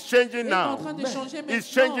condition is changing est en now. train de changer maintenant. It's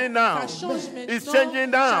changing now. Ça change maintenant. It's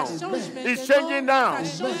changing now. Ça change maintenant. It's changing now. Ça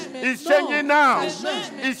change It's maintenant. changing now. Ça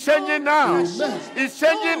change It's changing now. maintenant. It's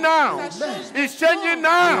changing now. Ça change It's changing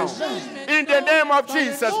now. Ça change In the name of dans le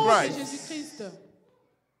Jesus nom de Christ. Jésus-Christ.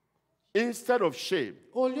 Instead of shame,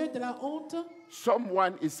 Au lieu de la honte,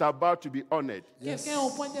 someone is about to be honored. quelqu'un au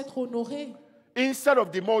point d'être honoré. Instead of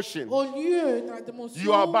demotion, Au lieu de la démotion,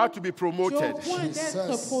 you are about to be tu es au promoted. point d'être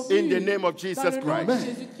Jesus. promu In the name of dans Jesus le nom de Christ.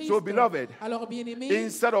 Jésus-Christ. So, beloved, Alors, bien-aimé,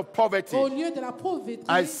 instead of poverty, au lieu de la pauvreté,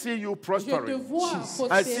 I see you je te prospering. vois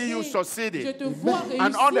I see you prospérer. succeeding. Je te vois réussir.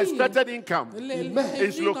 An unexpected income Les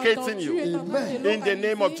is locating revenus you inattendu est en train de in the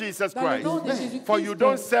name of localiser Jesus dans le nom de Christ. Jésus-Christ. For you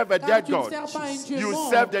don't serve a Car dead tu ne God. sers pas un Dieu You mort.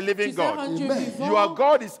 serve the living Tu sers un God. Dieu vivant. Your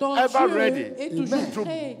God is Ton ever Dieu ready est toujours to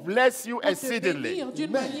prêt bless you pour te exceedingly. bénir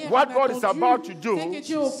d'une manière What God is inattendue. about to do Ce que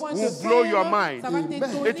Dieu est au point de will faire, blow your mind. ça va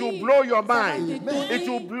t'étonner. It will blow your Ça va mind. t'étonner. It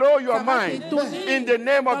will blow your Ça va mind. t'étonner. In the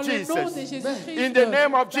name Dans of le nom de Jesus. Jésus-Christ. In the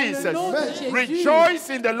name of Dans le Jesus. nom de Jésus. Rejoice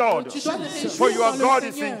in the Lord. Tu dois te réjouir For your dans le God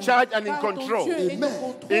is Seigneur, in charge and in car ton control. Dieu est en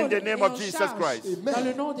contrôle In the name et of en Jesus charge. Christ. Dans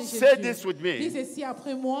le nom de Jésus. Say this with me. Dis ceci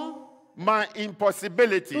après moi. My Tout ce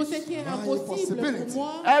impossibilities, qui est impossible pour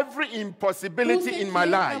moi, every tout ce impossibility qui in my est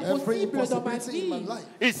life Every impossible dans ma impossibility in my vie life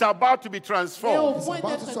is about to be est au transformed point about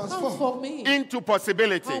d'être to transform transformé into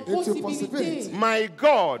possibility. en possibilité. possibility. My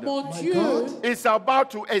God Mon Dieu God is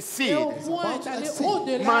about to est exceed au point d'aller my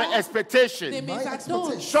au-delà de expectation. mes My attentes.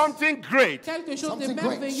 expectation. Something great, Quelque chose de Something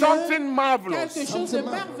great. merveilleux, something marvelous quelque chose de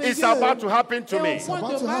Something merveilleux is about to happen to est au me. point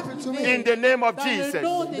about de to happen to me. m'arriver. In the name of Dans le nom Jesus.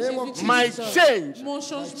 de name of Jésus-Christ. My change Mon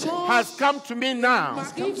changement has come to me now.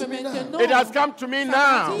 m'arrive maintenant. It has come to me Ça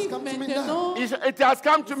now. m'arrive come to me maintenant. It has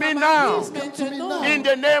come to me Ça now. m'arrive maintenant. In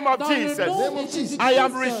the name of Dans le nom Jesus. de Jésus-Christ. I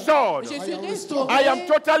am restored. Je suis restauré. I am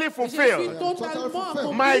totally Je suis fulfilled. totalement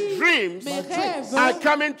accompli. My dreams Mes rêves are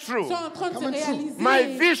coming true. sont en train de se Coming true. réaliser. My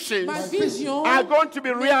visions Ma vision are going to be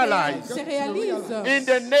mes rêves realized. se réalisent. In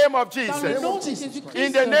the name of Dans le Jesus. nom de Jésus-Christ.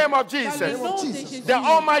 In the name of Dans le Jesus. nom de Jésus. The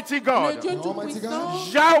Almighty Le God, Dieu Almighty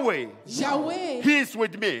Tout-Puissant, Yahweh, Yahweh, He is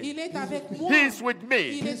with me. il est avec moi. He is with Il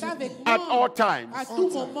me est avec at moi all times. à tout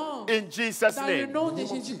moment. In Jesus' Dans le name. nom de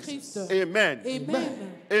Jésus-Christ. Amen. Amen.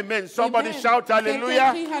 Amen. Somebody Amen. shout Quelqu'un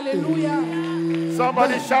hallelujah. crie Alléluia.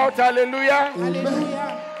 Somebody shout hallelujah.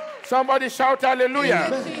 Alléluia. Somebody shout hallelujah.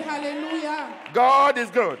 Quelqu'un crie Alléluia. God is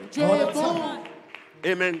good. Dieu est bon.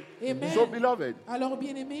 Amen. Amen. So, beloved, Alors,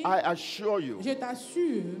 bien-aimé, I assure you je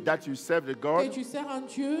t'assure that you serve the que God tu sers un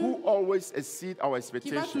Dieu who always exceeds our qui va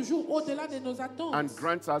expectations toujours au-delà de nos and attentes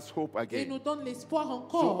grants us hope et again. nous donne l'espoir So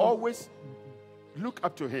encore. always look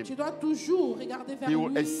up to Him. Tu dois toujours regarder vers He will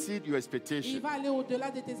lui. exceed your Il expectation va aller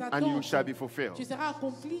au-delà de tes and you attentes. shall be fulfilled. Tu seras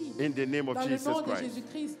accompli In the name of dans le Jesus nom de Christ.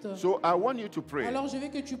 Jésus-Christ. So I want you to pray. Alors, je veux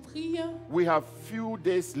que tu pries. We have few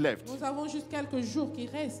days left Nous avons juste quelques jours qui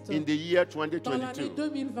restent in the year dans l'année 2022.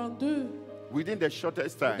 2022. Within the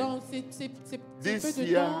shortest time, Dans ces this peu de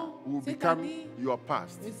year temps, will cette become année, your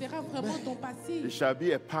past. sera vraiment ton passé. It shall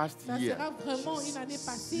be a past Ça year. sera vraiment une année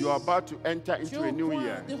passée. You are about to enter Tu es into au a new point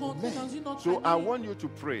year. de rentrer dans une autre So I année. want you to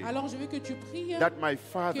pray Alors je veux que tu pries that my que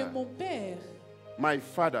Father,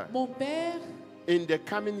 mon Père, in the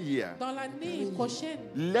coming year, dans l'année prochaine,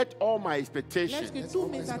 let all my laisse expectations, que tous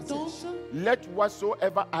mes attentes, let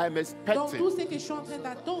whatsoever I am dans expecting tout ce que je suis en train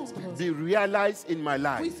d'attendre, be realized in my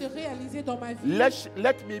life. puisse se réaliser dans ma vie.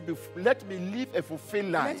 Let me live a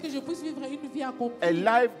fulfilled Laisse life, que je puisse vivre une vie a accomplie.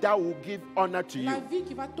 life that will give honor to La you vie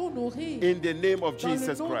qui va t'honorer in the name of dans le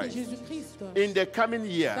Jesus nom de Christ. Jésus-Christ. In the coming Dans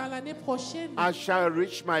year, l'année prochaine, I shall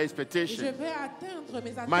reach my je expectation. vais atteindre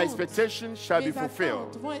mes attentes. My expectation shall be Mes fulfilled.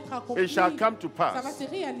 attentes vont être accomplies. It shall come to Ça pass. se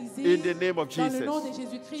réaliser In the name of dans le nom de Jesus.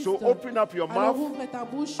 Jésus-Christ. So open up your Alors mouth ouvre ta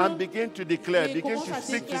bouche and begin to declare, et begin commence to à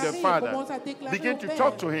speak to the déclarer, Father. commence à déclarer Begin au to Père.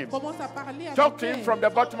 talk to Him. Commence à parler à Talk ton to Him Père from the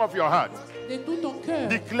bottom of your heart. de tout ton cœur.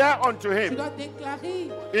 Declare unto Tu Him, dois déclarer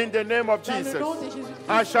in the name of dans le Jesus, nom de Jésus-Christ.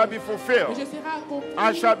 I shall be Et fulfilled. je serai accompli.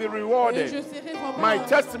 I shall be Et rewarded. je serai vraiment. My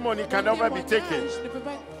testimony can Mon never be taken. témoignage ne peut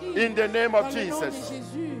pas être pris. In the name Dans of le nom de Jesus.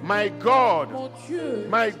 Jésus. My God, Mon Dieu.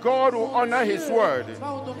 my God will honor His word va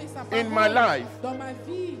honorer sa in parole my life. dans ma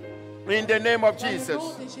vie. In the name of Dans le Jesus.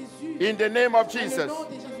 nom de Jésus. In the name of Dans le Jesus. nom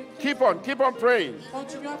de Jésus-Christ. Keep on praying.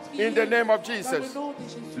 Continue à prier. In the name of Dans Jesus. le nom de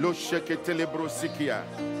Jésus. Lo sheketele brosikia.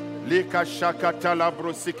 Lika shakatala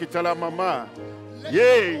brosikitala mama.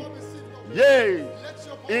 Yay. Yay.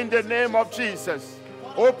 In the name of Jesus.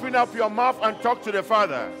 Open up your mouth and talk to the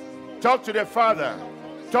Father. Talk to the Father.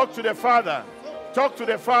 Talk to the Father. Talk to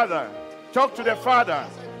the Father. Talk to the Father.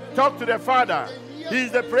 Talk to the Father. He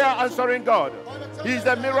is the prayer answering God. He is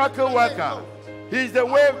the miracle worker. He is the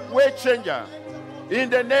way changer. In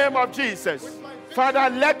the name of Jesus. Father,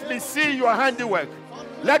 let me see your handiwork.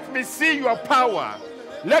 Let me see your power.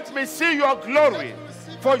 Let me see your glory.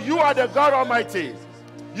 For you are the God Almighty.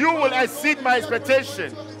 You will exceed my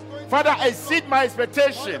expectation. Father, exceed my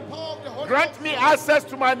expectation. Grant me access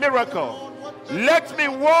to my miracle. Let me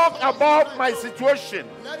walk above my situation,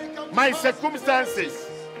 my circumstances.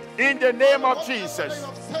 In the name of Jesus.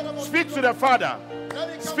 Speak to the Father.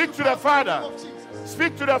 Speak to the Father.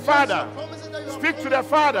 Speak to the Father. Speak to the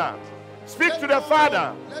Father. Speak to the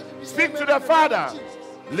Father. Speak to the Father.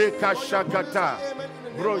 Leka shakata.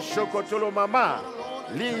 Bro shokotolo mama.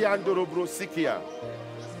 Li andoro brosikia.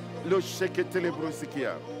 Lo sheketele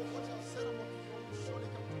brosikia.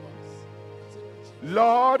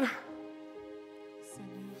 Lord,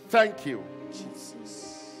 thank you.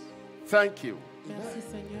 Thank you. Merci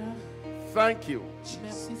Seigneur. Thank you.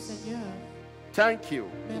 Merci Seigneur. Thank you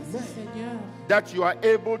Merci Seigneur. that you are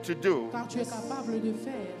able to do Car tu es capable de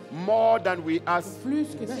faire more than we ask,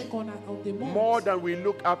 plus que ce qu'on on demande. more than we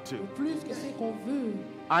look up to. Plus que ce qu'on veut.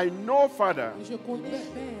 I know, Father, Je connais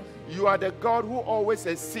Père. you are the God who always Tu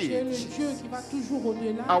es le exceeds Dieu qui va toujours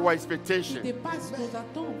au-delà. our Qui expectation. dépasse nos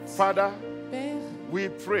attentes. Father, Père, we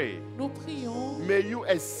pray, nous prions may you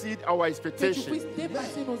exceed our que tu expectation. puisses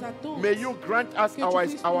dépasser nos attentes. May you grant us Que tu our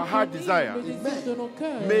puisses our nous heart donner desire. le désir de nos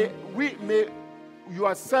cœurs. May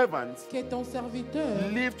your servants Que ton serviteur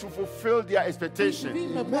live to fulfill their puisse expectation.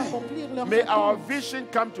 vivre pour accomplir leurs May our attentes. vision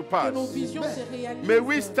come to Que pass. nos visions se réalisent. May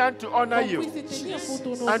we stand to honor Qu'on you puisse te tenir pour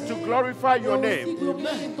t'honorer. and to glorify your Et aussi name,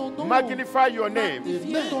 glorifier ton nom. magnify your name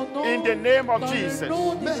Magnifier ton nom. in the name of Dans le Jesus.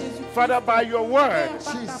 nom de Jésus-Christ. Father, by your word, Père,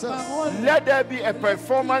 par ta parole, let there be a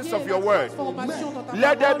performance of your word.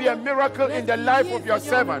 Let there be a miracle in the life of your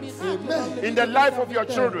servants, in the life of your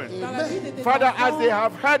children. Father, as they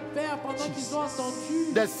have heard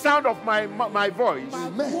the sound of my voice,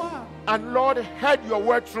 and Lord, heard your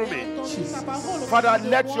word through me. Father,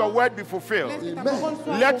 let your word be fulfilled.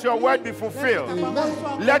 Let your word be fulfilled.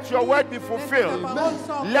 Let your word be fulfilled.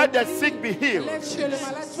 Let the sick be healed.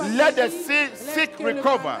 Let the sick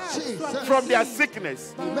recover from their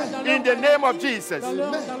sickness. In the name of Jesus.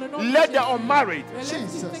 Let the unmarried,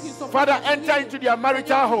 Father, enter into their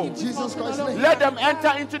marital home. Let them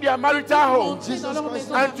enter into their marital home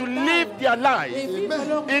and to live their life.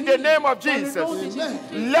 In the name of Jesus.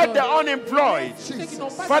 Let the unemployed,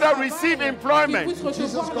 Father, receive employment.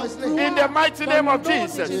 In the mighty name of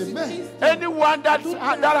Jesus. Anyone that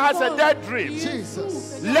has a dead dream,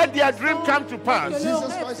 let their dream come to pass.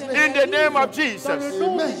 In the name of Jesus.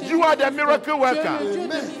 You are the miracle worker.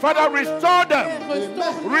 Father, restore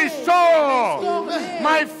them. Restore.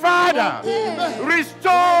 My Father,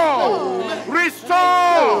 restore.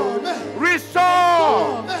 Restore.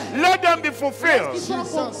 Restore. Let them be fulfilled.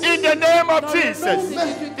 In the name of Jesus.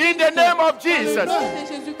 In the name of Jesus.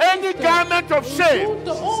 Any garment of shame,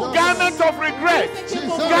 garment of regret,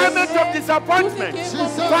 garment of disappointment,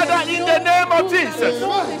 Father, in the name of Jesus,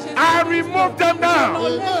 I remove them now.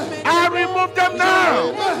 I remove them now.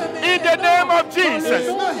 In the name of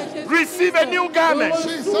Jesus, receive a new garment,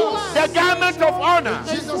 the garment of honor.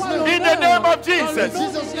 In the name of Jesus,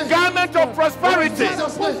 garment of prosperity,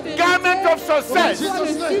 garment of success.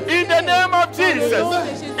 In the name of Jesus,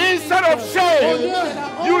 instead of shame,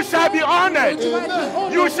 you shall be honored.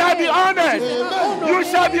 You shall be honored. You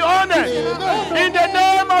shall be honored. In the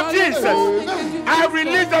name of Jesus, I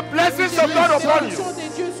release the blessings of God upon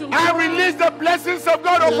you. I release the blessings of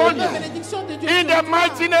God upon you. In the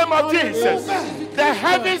mighty name of Jesus. The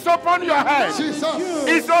heavens upon your head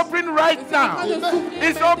is open right now.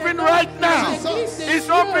 It's open right now. It's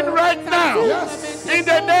open right now. In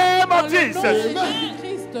the name of Jesus.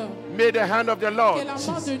 May the hand of the Lord Que la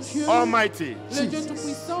main de Dieu, Almighty le Dieu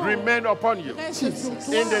Tout-Puissant, remain upon you. reste sur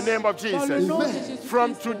toi. In the name of Dans le nom de Jesus. Jésus-Christ.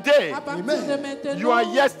 From today, À partir de maintenant, your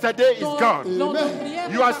yesterday is ton- gone. ton prière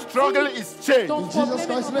est Your partie. struggle is changed. Ton problème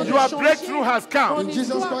est en train de Your changer. breakthrough has come. Ton Jesus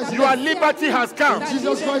histoire Christ's va Your passer. liberty has come. Ta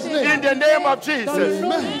Jesus Christ's liberté name. In the name of dans le Jesus, nom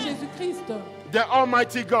de Amen. Jésus-Christ, the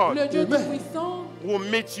Almighty God le Dieu Amen. Tout-Puissant will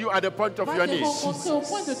meet you at the point of va your te needs. rencontrer au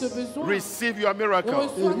point de tes besoins. Receive your miracle.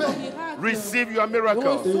 Reçois ton Amen. miracle. Receive your miracle.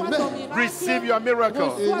 Reçois ton Amen. miracle. Receive your miracle.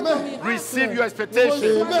 Reçois ton Amen. miracle. Receive your expectation.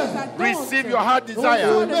 Reçois Amen. tes attentes. Receive your heart Reçois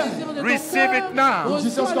desire. le désir de ton Receive cœur. it now. Reçois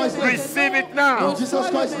Jesus le Christ's name. Receive it maintenant. now. Reçois Jesus le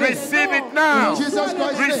Christ's name. Receive it maintenant. now. Reçois Jesus le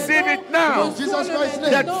Christ's name. Receive it now. Reçois Jesus le Christ's The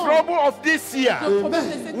name. maintenant. trouble of this year Le problème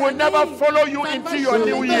de cette will année, never follow you ça va into your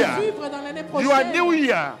jamais new te year. suivre dans l'année Your prochaine. new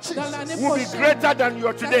year Dans l'année will be prochaine. greater than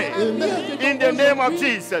your today. In the name of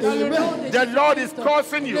Jesus, the Lord is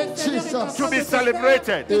causing you to be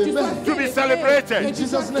celebrated, to be celebrated, In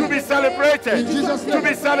Jesus' to be name. celebrated, In Jesus' to be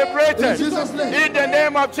name. celebrated. In Jesus' name. In the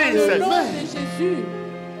name of Dans le Jesus, nom de Jésus,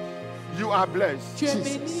 you are blessed tu es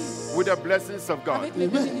béni with the blessings of God. avec les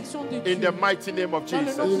bénédictions de Dieu. In the mighty name of Dans le nom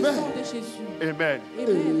Jesus. Amen. puissant de Jésus. Amen.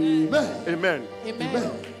 Amen. Amen. Amen.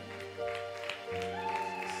 Amen.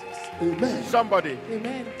 Amen. Somebody,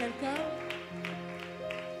 Amen. Quelqu'un,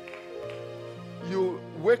 you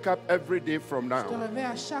wake up every day from te now. réveille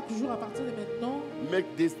à chaque jour à partir de maintenant. Make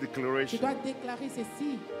this Tu declaration dois déclarer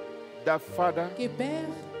ceci, that Father, que Père,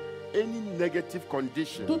 any negative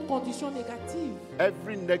condition, toute condition négative,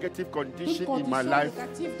 every negative toute condition in condition my life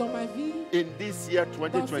négative dans ma vie, in this year dans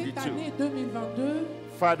cette 2022, année 2022,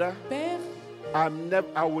 Father, Père, I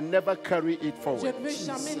will never carry it je forward. ne veux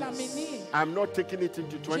jamais l'amener. I'm not taking it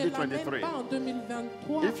into Je ne l'amène 2023. pas en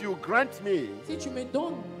 2023. If you grant me Si tu me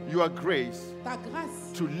donnes your grace ta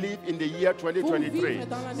grâce to live in the year pour 2023, vivre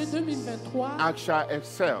dans l'année 2023, I shall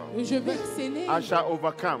excel. je vais exceller, I shall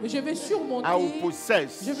overcome. je vais surmonter, I will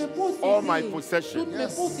possess je vais posséder all my possessions toutes mes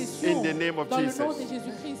possessions in the name of dans le nom Jesus. de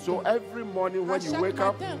Jésus-Christ. So every morning À when you chaque wake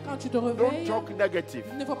up, matin, quand tu te don't réveilles, talk negative.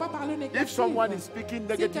 il ne faut pas parler négatif. If someone is speaking Si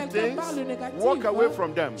negative quelqu'un parle things, négatif, walk away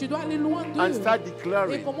from them tu dois aller loin d'eux and start et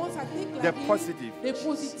declaring commence à the déclarer positive, les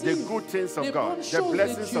positifs, the good things les of God, bonnes the choses de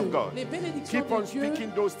blessings Dieu, of God. les bénédictions Keep on de Dieu.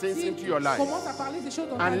 speaking those things Si into your tu life. commences à parler des choses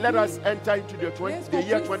dans ta And let vie, us enter into the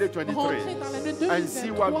year 2023 and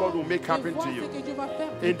see what God will make happen to you.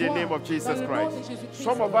 In the name of Jesus Christ.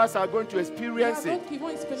 Some of us are going to experience it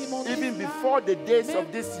even before the days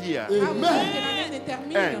of this year ends.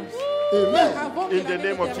 Amen. In the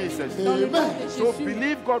name of Jesus. Amen. So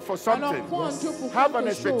believe God for something. Have an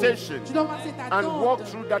expectation and walk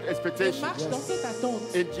through that expectation.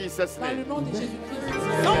 In Jesus' name.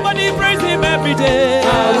 Somebody praise him every day.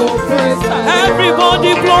 I will praise him.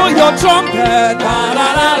 Everybody blow your trumpet. La,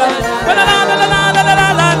 la, la, la. La, la, la, la, la, la,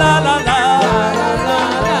 la, la, la, la.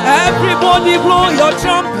 Everybody blow your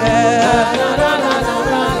trumpet.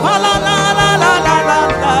 La, la, la, la, la, la, la,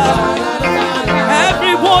 la.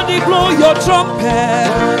 Everybody blow your trumpet.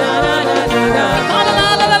 La, la, la,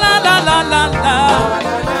 la, la, la, la, la, la.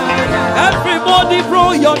 Everybody blow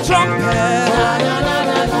your trumpet.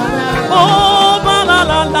 Oh, la, la,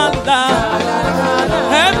 la, la, la.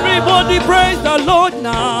 Everybody praise the Lord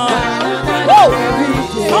now. Woo!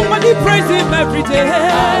 Somebody praise him every day.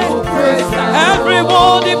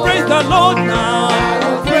 Everybody praise the Lord now.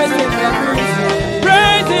 Praise him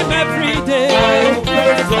every day.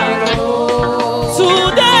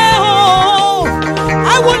 Today, oh, I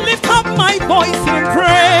will lift up my voice in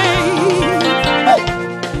praise.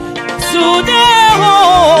 Today,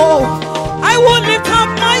 oh, I will lift up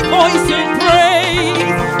my voice in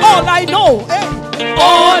praise. All I know,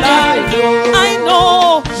 I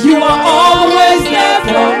know, you are always there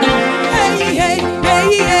for me. Hey, hey,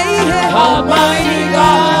 hey, hey, hey. Almighty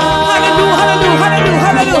God. Hallelujah, hallelujah, hallelujah,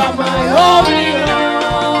 hallelujah.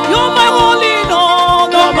 You're my only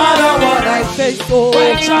Lord, no matter what I say. So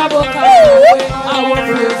when trouble comes my way, I will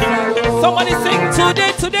praise. Somebody sing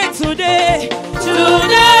today, today, today,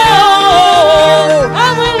 today. Oh,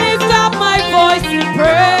 I will lift up my voice in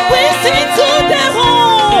praise. We sing today,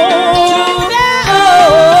 oh, today,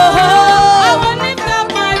 oh, I will lift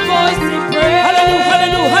up my voice in praise. Hallelujah,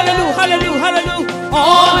 hallelujah, hallelujah, hallelujah, hallelujah.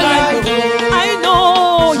 All I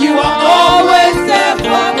know, you are always there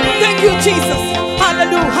for me. Thank you, Jesus.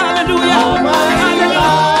 Hallelujah, hallelujah, hallelujah.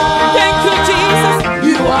 Thank you, Jesus.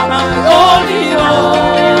 You are my only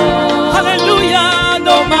Lord. Hallelujah,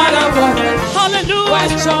 no matter what. Hallelujah. When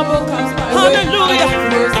trouble comes my hallelujah. Way,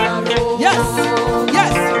 yes,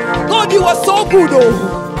 yes. God, you are so good, oh.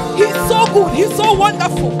 He's so good. He's so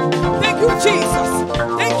wonderful. Thank you, Jesus.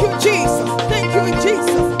 Thank you, Jesus. Thank you,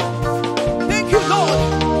 Jesus. Thank you, Lord.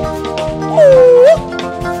 Ooh.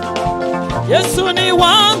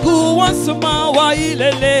 wasuma wa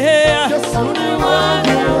ilele.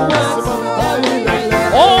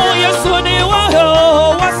 Oh, Yesu ni wa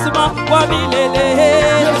wasuma wa ilele.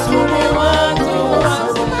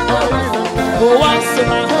 Oh,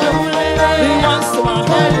 wasuma, wasuma,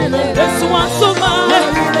 Yesu wasuma,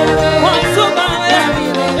 wasuma,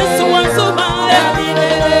 Yesu wasuma,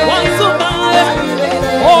 wasuma.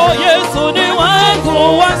 Oh, Yesu ni wangu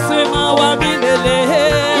wasuma wa ilele.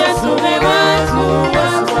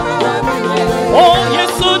 Oh,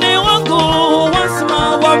 Yesu ni wangu wasuma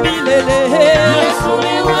wa milele.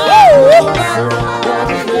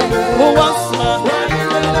 Oh, wasuma,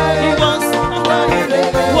 he wasuma,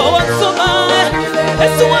 oh, wasuma,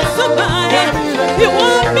 Yesu wasuma, he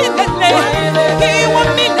want milele, he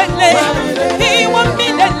want milele, he want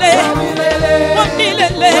milele, want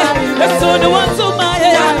milele. Yesu ni wasuma,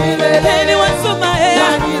 he wasuma,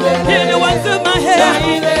 he wasuma.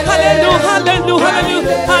 Hallelujah, hallelujah, hallelujah,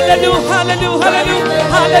 hallelujah, hallelujah,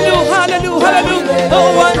 hallelujah, hallelujah, hallelujah. Oh,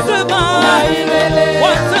 wasuma,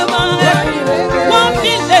 wasuma, one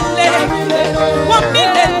milele, one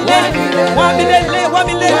milele, one milele, one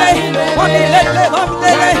milele, one milele, one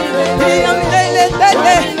milele,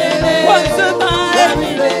 wasuma,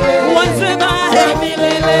 wasuma,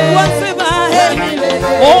 wasuma.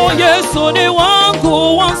 Oh, Yesu ni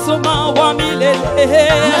wangu wasuma wa milele.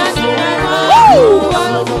 Yesu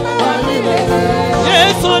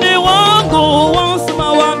ni wangu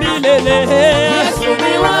wasuma wa milele.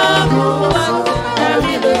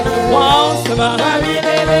 Wasuma,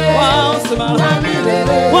 wasuma,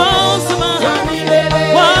 wasuma,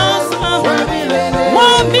 wasuma, wa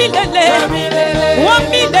milele, wa milele, wa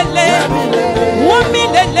milele, wa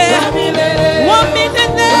milele, wa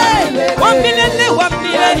milele, wa milele, wa milele, wa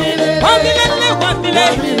milele, wa milele,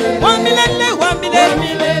 wa milele, wa milele,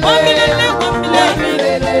 wa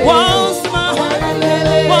milele, wasuma,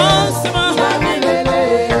 wasuma,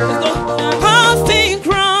 casting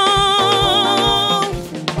crown,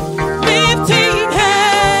 lifting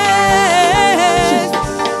hands,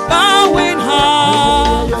 bowing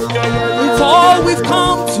hearts. It's all we've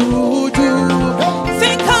come to do.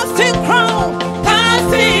 Sing casting crown,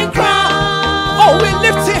 casting crown. Oh, we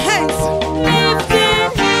lifting hands, lifting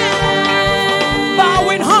hands,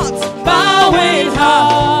 bowing hearts, bowing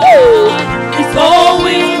hearts. It's all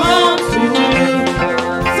we've come to do.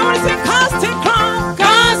 Somebody say casting crown,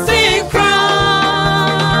 casting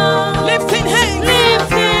crown, lifting hands,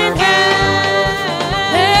 lifting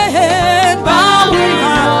hands, bowing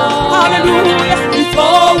hearts. Hallelujah. It's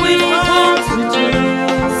all we've come to do.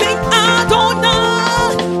 Sing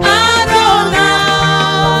Adonai, Adonai,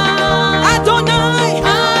 Adonai,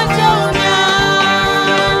 Adonai,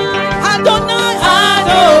 Adonai,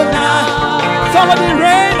 Adonai. Somebody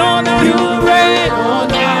reign on us. You reign on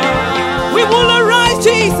us. We will arise,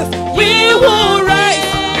 Jesus. We will rise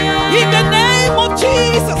in the name of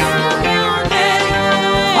Jesus.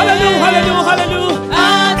 Hallelujah, hallelujah, hallelujah.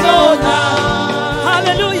 Adonai,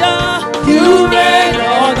 hallelujah. You reign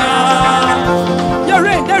on high. You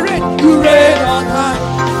reign, you reign. You reign on high.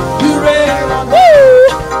 You reign on high.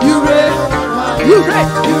 You reign on high. You reign.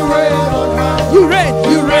 You reign on high. You reign.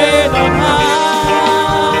 You reign on high.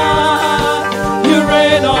 You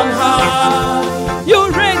reign on high. You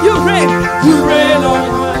reign. You reign. You reign on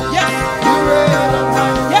high. Yes. You reign on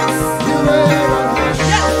high. Yes. You reign on high.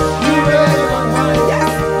 Yes. You reign on high. Yes.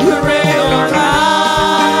 You reign on high.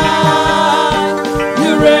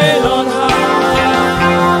 You reign on high.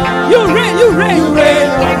 You reign. You reign. You reign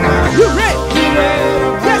on high. You reign. You reign.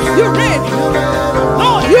 Yes. You reign.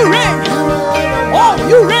 Lord, you reign. Oh,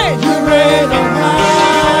 you reign. You reign on high.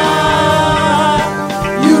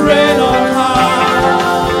 You reign on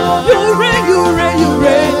high. You reign. You reign. You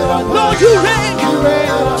reign. Lord, you reign.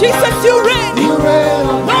 Jesus, you reign.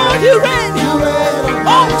 Lord, you reign.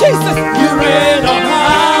 Oh, Jesus, you reign on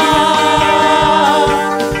high.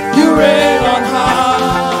 You reign on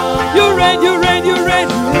high. You reign. You reign. You reign.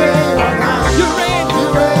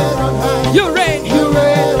 You reign. You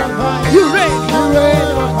reign. You reign.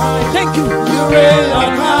 Thank you. You reign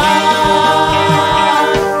on high.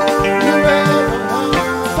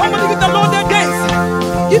 Somebody give the Lord a dance.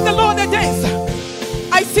 Give the Lord a dance.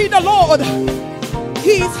 I see the Lord.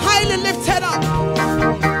 He is highly lifted up.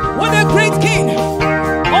 What a great King.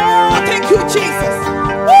 Oh, thank you, Jesus.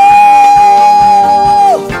 Woo!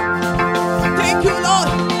 Thank you, Lord.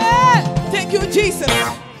 Thank you, Jesus.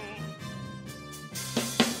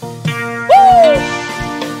 Woo!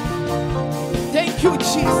 Thank you,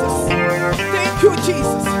 Jesus. Thank you,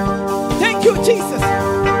 Jesus. Thank you, Jesus.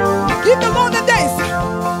 Give the Lord a dance.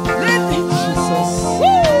 Let Jesus.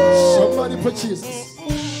 Woo! Somebody put Jesus.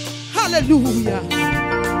 Hallelujah.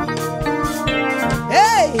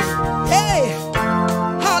 Hey, hey.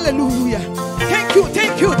 Hallelujah. Thank you,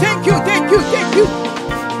 thank you, thank you, thank you, thank you.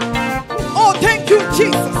 Oh, thank you,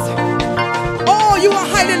 Jesus. Oh, you are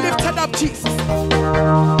highly lifted up, Jesus.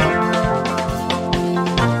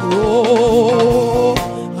 Oh,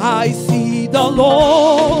 I see the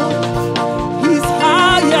Lord. He's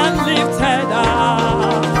high and lifted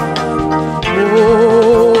up.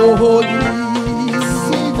 Oh, holy.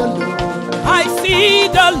 I see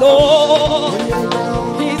the Lord.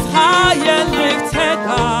 He's high and lifted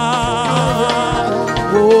up.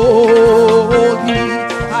 Holy.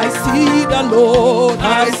 I see the Lord.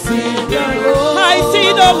 I see the Lord. I see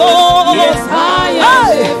the Lord. He's high and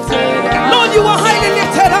lifted up. Lord, you are highly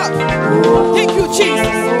lifted up. Thank you,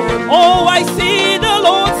 Jesus. Oh, I see the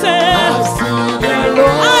Lord say. I see the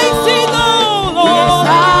Lord. I see the Lord. He's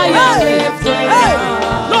high and lifted up.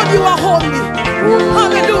 Lord, you are holy.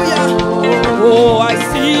 Hallelujah. Oh, I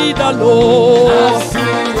see the Lord.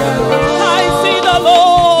 I see the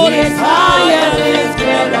Lord. He's high and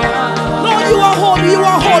lifted up. Lord, you are holy. You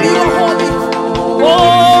are holy. You are holy.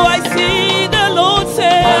 Oh, I see the Lord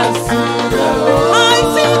say. I see the Lord. I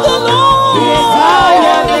see the Lord. He's high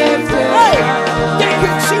and lifted up. Hey, thank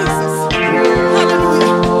you, Jesus.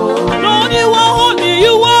 Hallelujah. Lord, you are holy.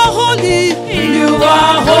 You are holy. You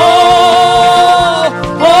are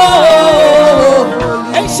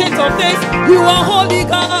holy. Ancient of days, you are holy,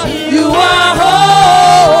 God. You are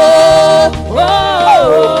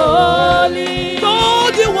holy.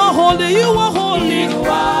 Lord, you are holy. You are holy. You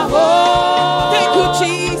are holy. Thank you,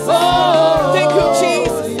 Jesus. Thank you,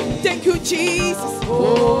 Jesus. Thank you, Jesus.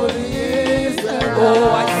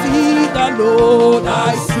 Oh, I see the Lord. I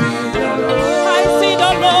see the Lord. I see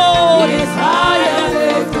the Lord is high and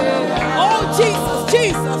lifted up. Oh, Jesus,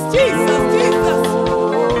 Jesus, Jesus, Jesus.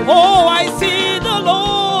 Oh, I see the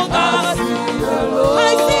Lord. I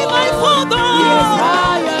see my Father. He is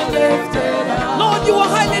high and lifted up. Lord, you are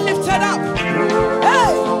highly lifted up.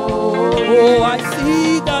 Hey. Oh, I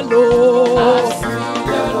see the Lord.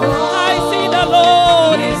 I see the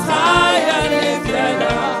Lord is high and lifted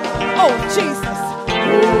up. Oh, Jesus.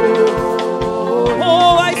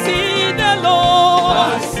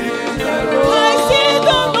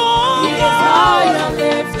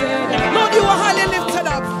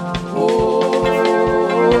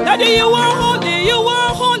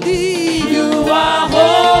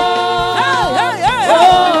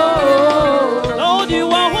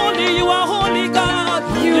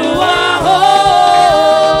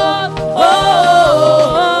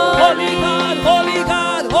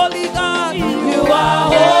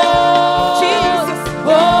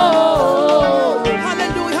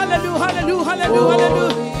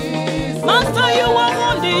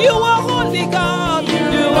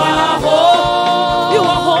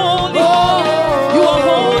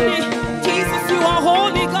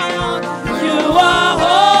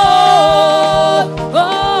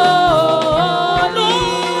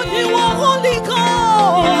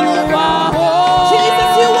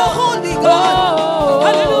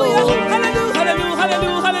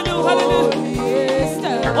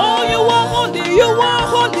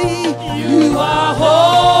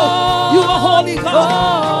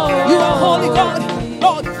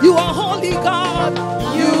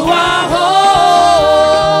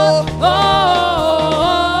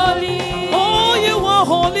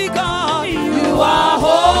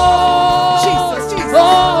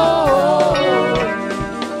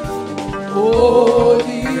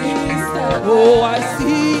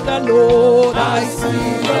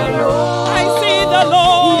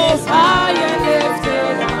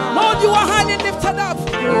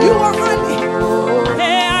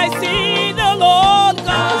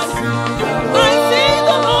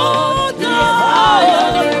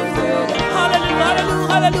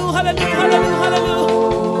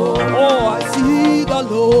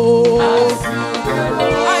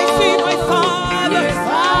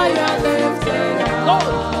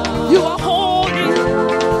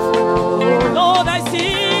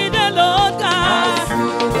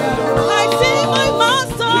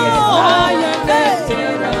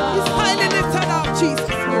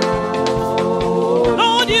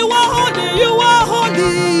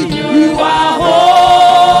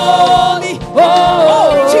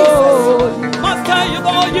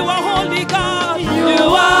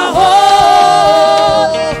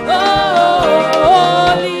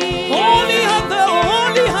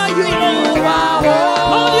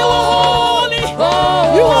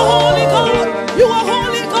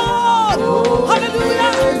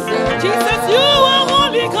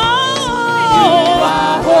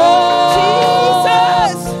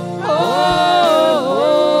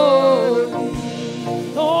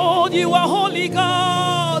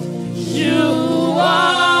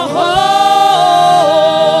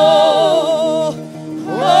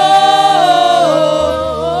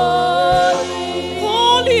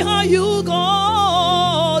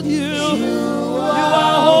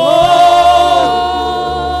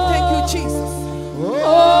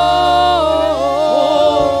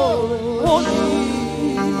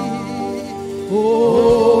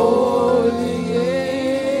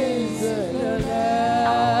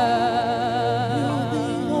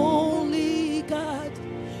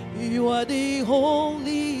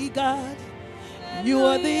 You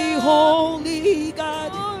are the holy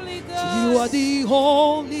God. You are the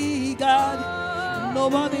holy God.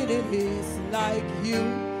 Nobody is like you.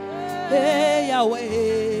 Hey,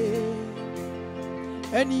 Yahweh.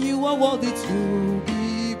 And you are worthy to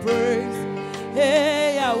be praised.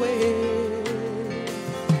 Hey, Yahweh.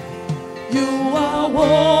 You are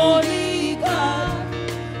holy God.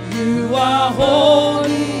 You are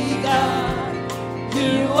holy God.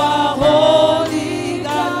 You are holy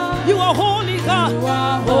God. You are holy God. You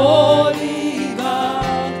are holy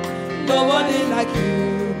God. Nobody like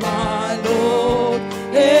you, my Lord.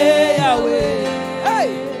 Hey, Yahweh. Hey,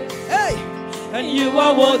 hey. And you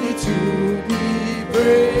are worthy to be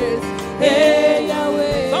praised. Hey,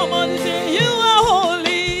 Yahweh. Somebody say, you are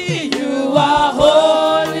holy. You are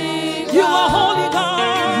holy. You are holy God.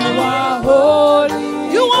 You are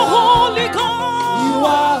holy. You are holy God. You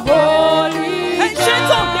are holy. Ancient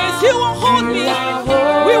of days, you are holy.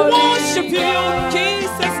 We worship you,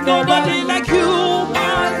 Jesus. Nobody like you,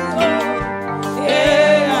 my Lord.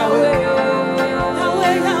 Hey, Yahweh.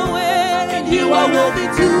 Yahweh, Yahweh. And you are worthy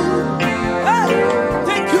too. Hey,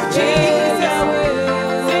 thank you, Jesus.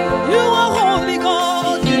 You are holy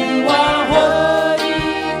God. You are holy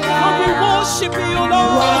God. And we worship you,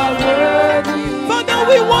 Lord. Father,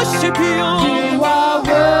 we worship you. You are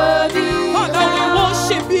worthy. Father, we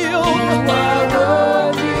worship you. You are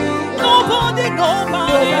worthy. Nobody,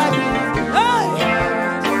 nobody. Hey,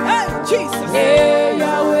 hey, Jesus. Hey,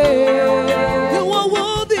 Yahweh. You are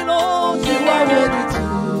worthy, Lord. You are worthy to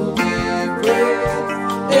be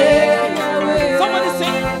praised. Hey, Yahweh. Somebody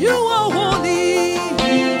say, you are holy.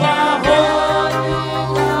 You are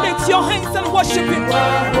holy. Lift your hands and worship him.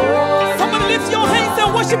 Somebody lift your hands and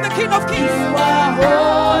worship the King of Kings. You are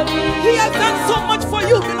holy. He has done so much for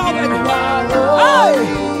you, beloved. You are holy.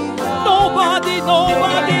 Hey. Nobody,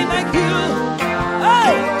 nobody like you.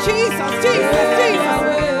 Hey, Jesus, Jesus, Jesus.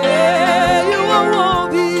 Hey, you are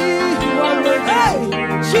worthy. You are worthy. Hey,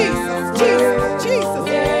 Jesus, Jesus, Jesus.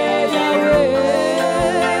 Hey, Yahweh.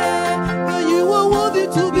 You are worthy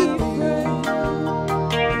to be praised.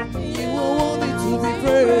 You are worthy to be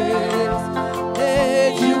praised. Hey,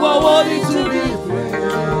 you are worthy to be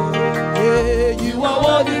praised. Hey, you are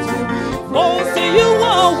worthy to be praised. Oh, say you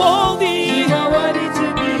are worthy. You are worthy to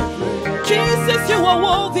be praised. Jesus, you are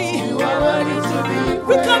worthy. You are worthy to be praised.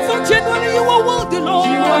 We come from January, you are worthy, Lord.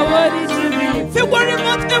 You are worthy to be praised. February,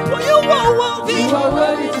 March, April, you are worthy. You are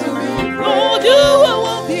worthy to be praised. Lord, you are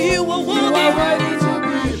worthy. You are worthy. You are worthy to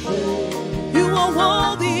be praised. You are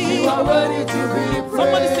worthy. You are worthy to be praised.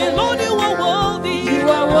 Somebody say, Lord, you are worthy. You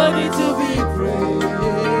are worthy to be praised.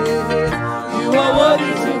 You are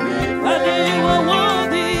worthy to be praised. You are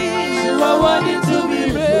worthy. You are worthy to be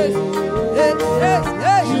praised. Hey, hey,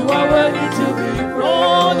 hey. You are worthy to be praised.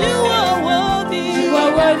 Lord, you are worthy. You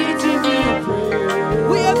are worthy to be praised.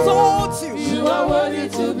 We exalt you. You are worthy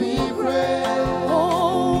to be praised.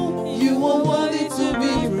 Oh, you are worthy to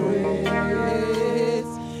be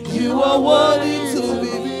praised. You are worthy to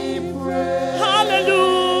be praised.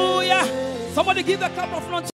 Hallelujah. Somebody give the cup of lunch.